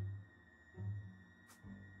shorter.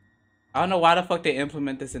 I don't know why the fuck they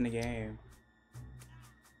implement this in the game.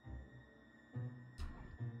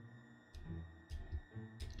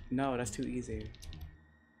 No, that's too easy.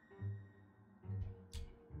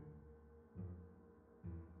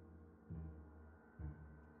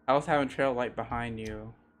 I was having trail light behind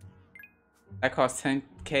you. That cost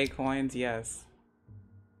 10k coins, yes.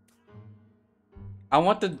 I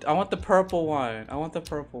want the purple one. I want the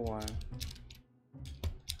purple one.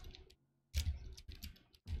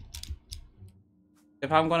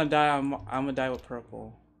 If I'm gonna die, I'm gonna die with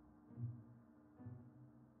purple.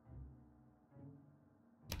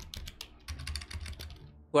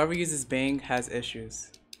 Whoever uses Bing has issues.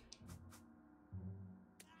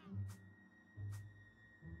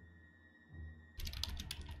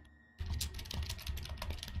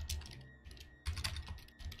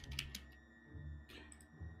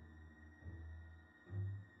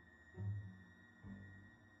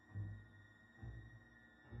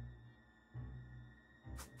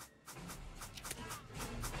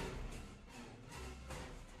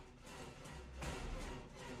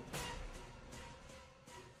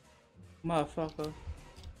 Motherfucker.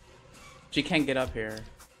 She can't get up here.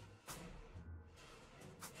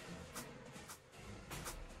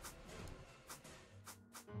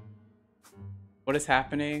 What is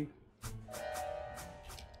happening?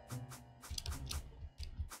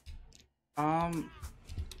 I'm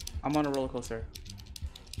on a roller coaster.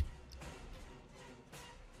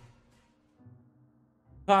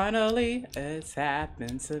 Finally, it's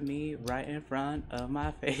happened to me right in front of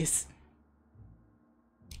my face.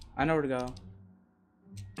 I know where to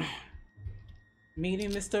go.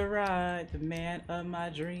 Meeting Mr. Right, the man of my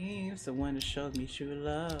dreams, the one that showed me true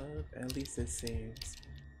love, at least it seems.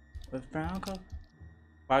 With brown coat.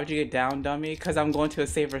 Why would you get down, dummy? Because I'm going to a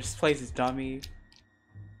safer place, dummy.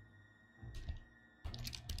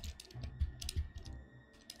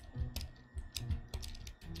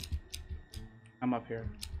 I'm up here.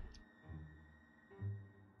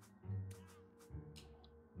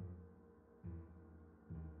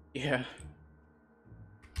 Yeah.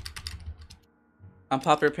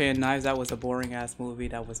 Unpopular opinion, Knives Out was a boring ass movie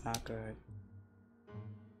that was not good.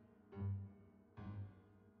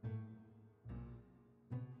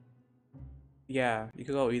 Yeah, you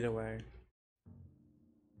could go either way.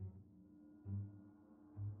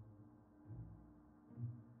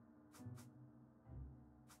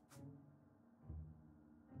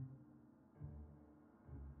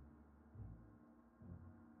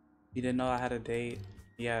 You didn't know I had a date?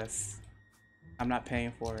 Yes. I'm not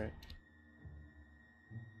paying for it.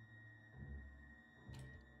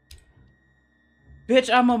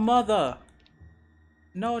 Bitch, I'm a mother!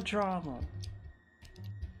 No drama.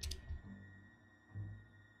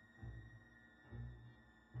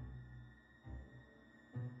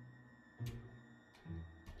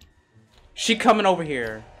 She coming over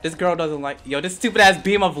here. This girl doesn't like— yo, this stupid ass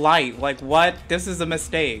beam of light. Like, what? This is a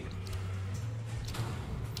mistake.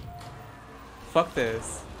 Fuck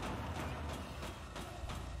this.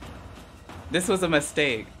 This was a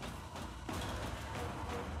mistake.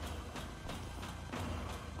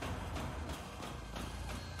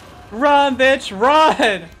 Run, bitch,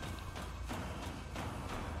 run!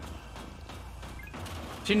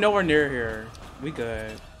 She's nowhere near here. We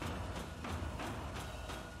good.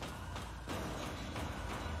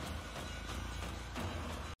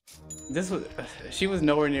 This was— she was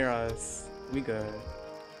nowhere near us. We good.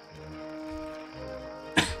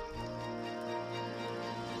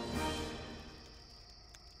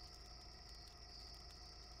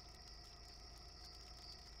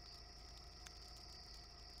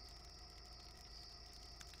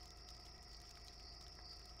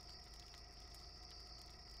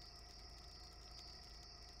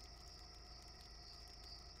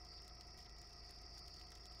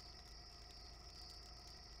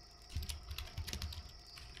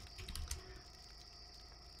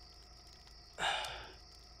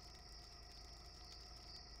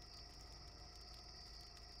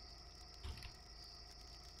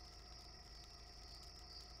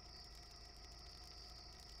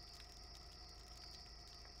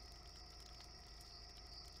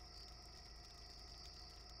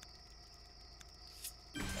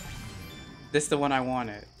 This is the one I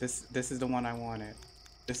wanted. This is the one I wanted.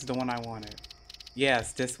 This is the one I wanted.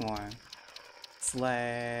 Yes, this one.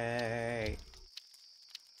 Slay.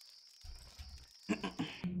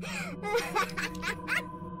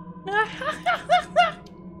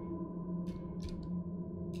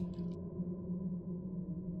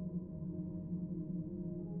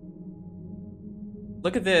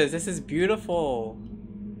 Look at this. This is beautiful.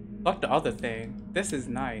 Fuck the other thing. This is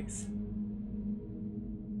nice.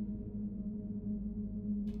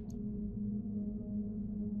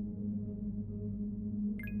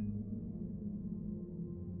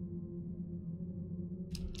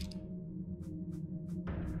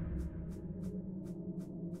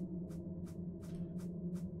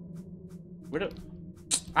 Where the—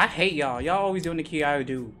 I hate y'all. Y'all always doing the key I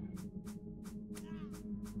do.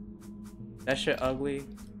 That shit ugly.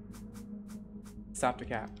 Stop the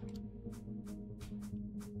cap.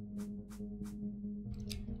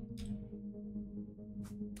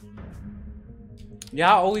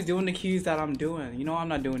 Y'all always doing the keys that I'm doing. You know I'm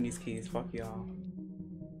not doing these keys. Fuck y'all.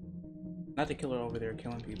 Not the killer over there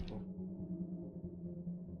killing people.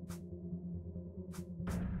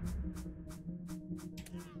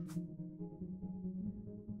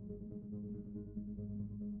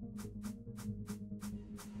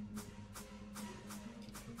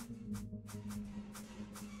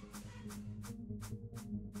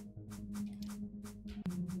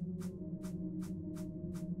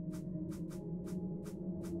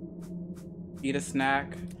 Eat a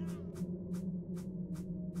snack.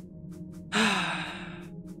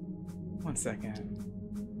 1 second.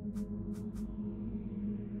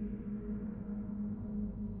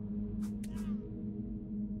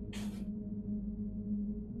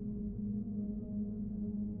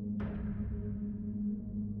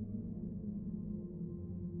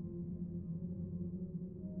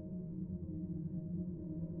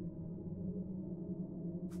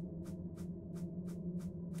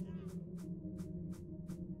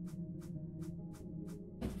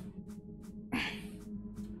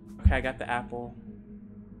 Okay, I got the apple.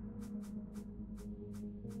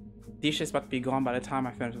 These shit's about to be gone by the time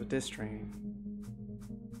I finish with this stream.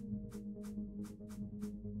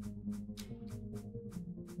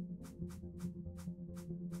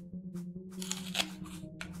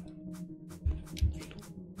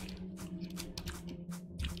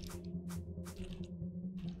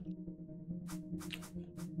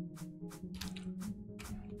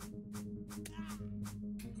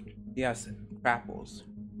 Yes, crapples.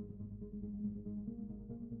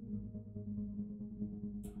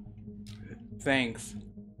 Thanks.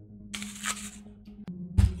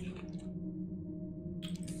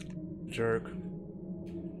 Jerk.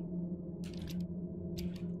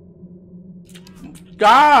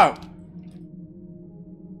 God!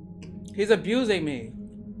 He's abusing me.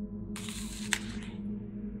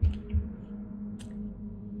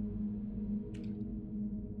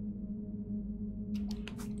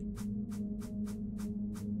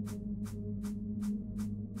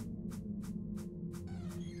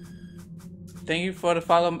 Thank you for the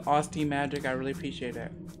follow, Austin Magic. I really appreciate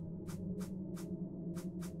it.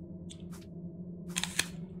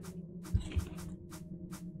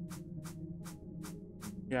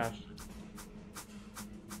 Yes.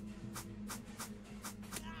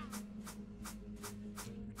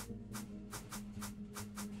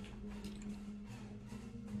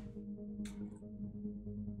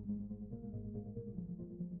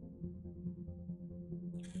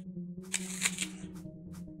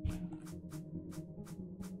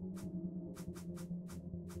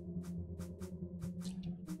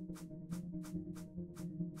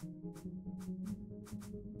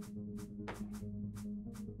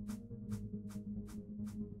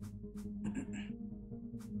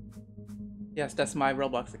 Yes, that's my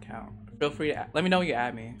Roblox account. Feel free to let me know when you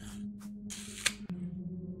add me.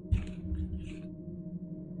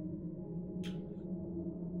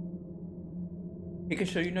 He can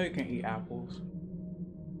show you know you can eat apples.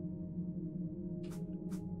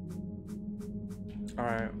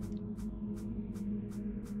 Alright.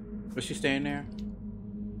 Was she staying there?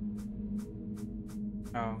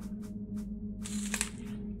 Oh.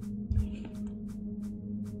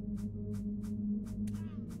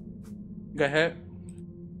 Go ahead.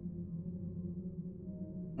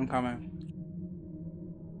 I'm coming.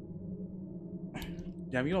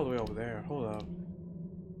 Damn, you all the way over there. Hold up.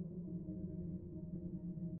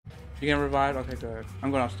 You getting revived? Okay, good. I'm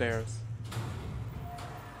going upstairs.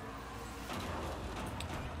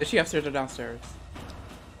 Is she upstairs or downstairs?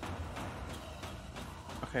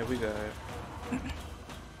 Okay, we good.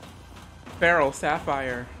 Pharaoh,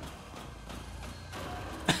 Sapphire.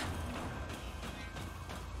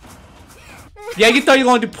 Yeah, you thought you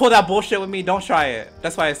were going to pull that bullshit with me? Don't try it.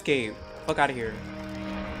 That's why I escaped. Fuck out of here.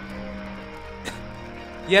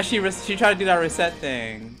 Yeah, she tried to do that reset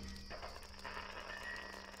thing.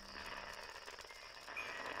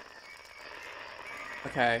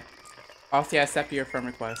 Okay. Also, yeah, accept your friend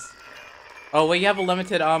request. Oh wait, you have a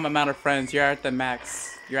limited amount of friends. You're at the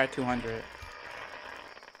max. You're at 200.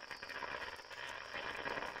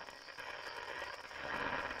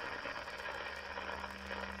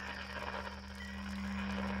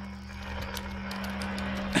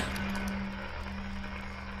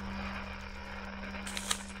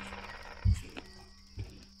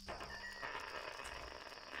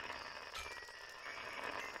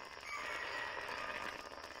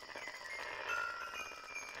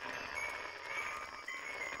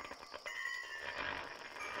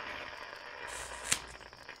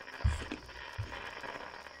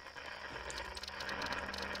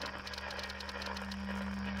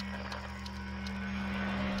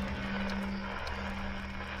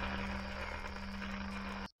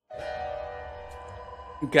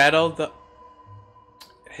 Ghetto the...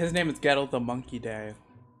 His name is Ghetto the Monkey Day.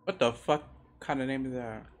 What the fuck kind of name is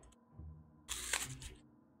that?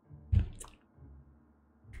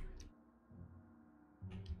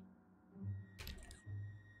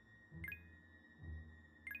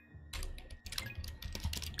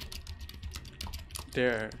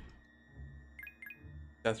 There.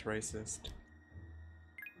 That's racist.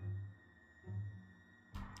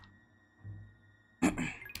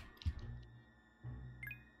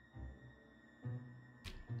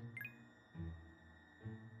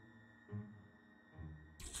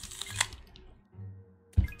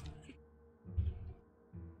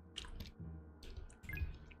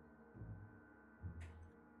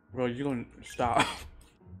 Bro, you gonna stop.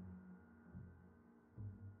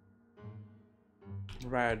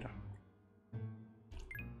 Red.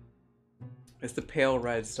 It's the pale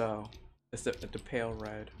red though. It's the pale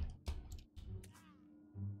red.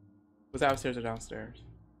 Was that upstairs or downstairs?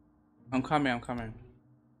 I'm coming, I'm coming.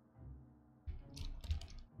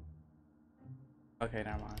 Okay,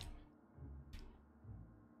 never mind.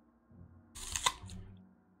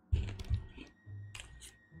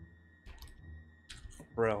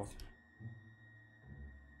 Real.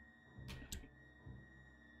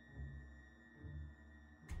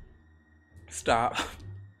 Stop.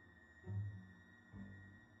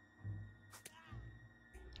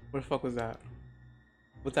 What the fuck was that?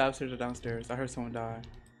 Was that upstairs or downstairs? I heard someone die.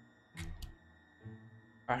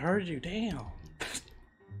 I heard you, damn.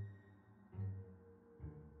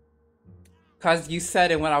 Cause you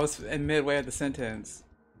said it when I was in midway of the sentence.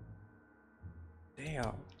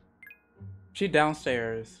 Damn. She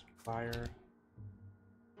downstairs. Fire.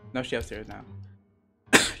 No, she upstairs now.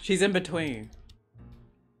 She's in between.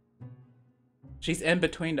 She's in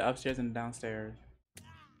between the upstairs and the downstairs.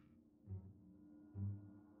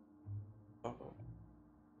 Uh-oh.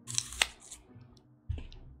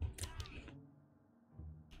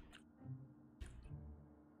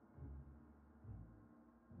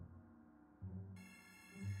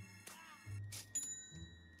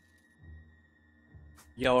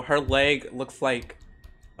 Yo, her leg looks like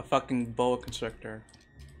a fucking boa constrictor.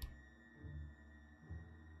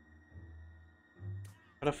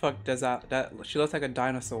 What the fuck does that she looks like a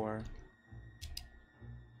dinosaur.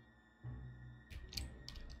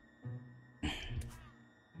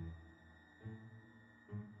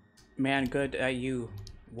 Man, good at you.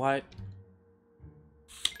 What?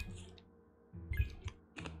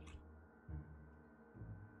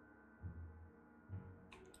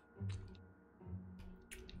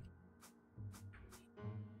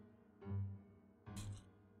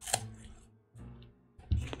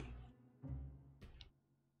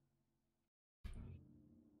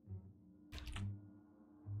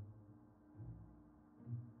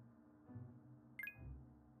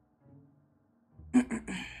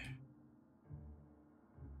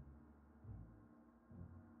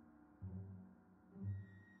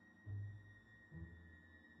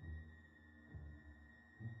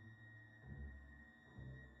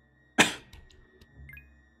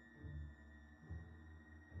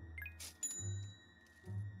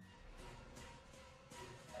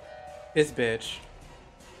 This bitch.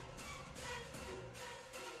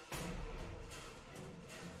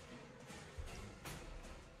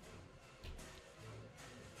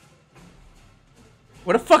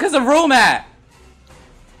 Where the fuck is the room at?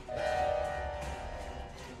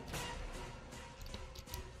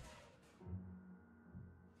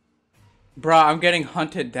 Bruh, I'm getting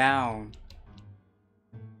hunted down.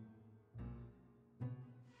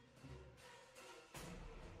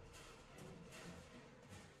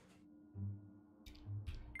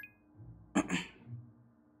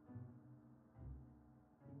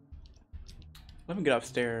 Let me get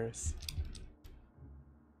upstairs.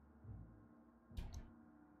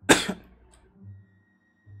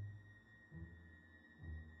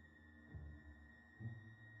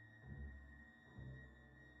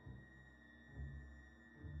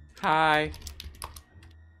 Hi.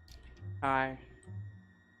 Hi.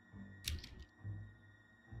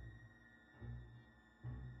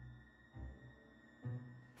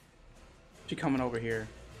 She coming over here.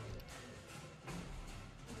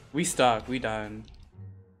 We stuck. We done.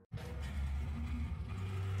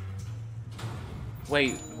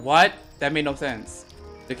 Wait, what? That made no sense.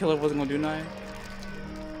 The killer wasn't gonna do nothing?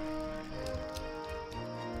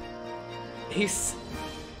 He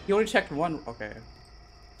only checked one. Okay.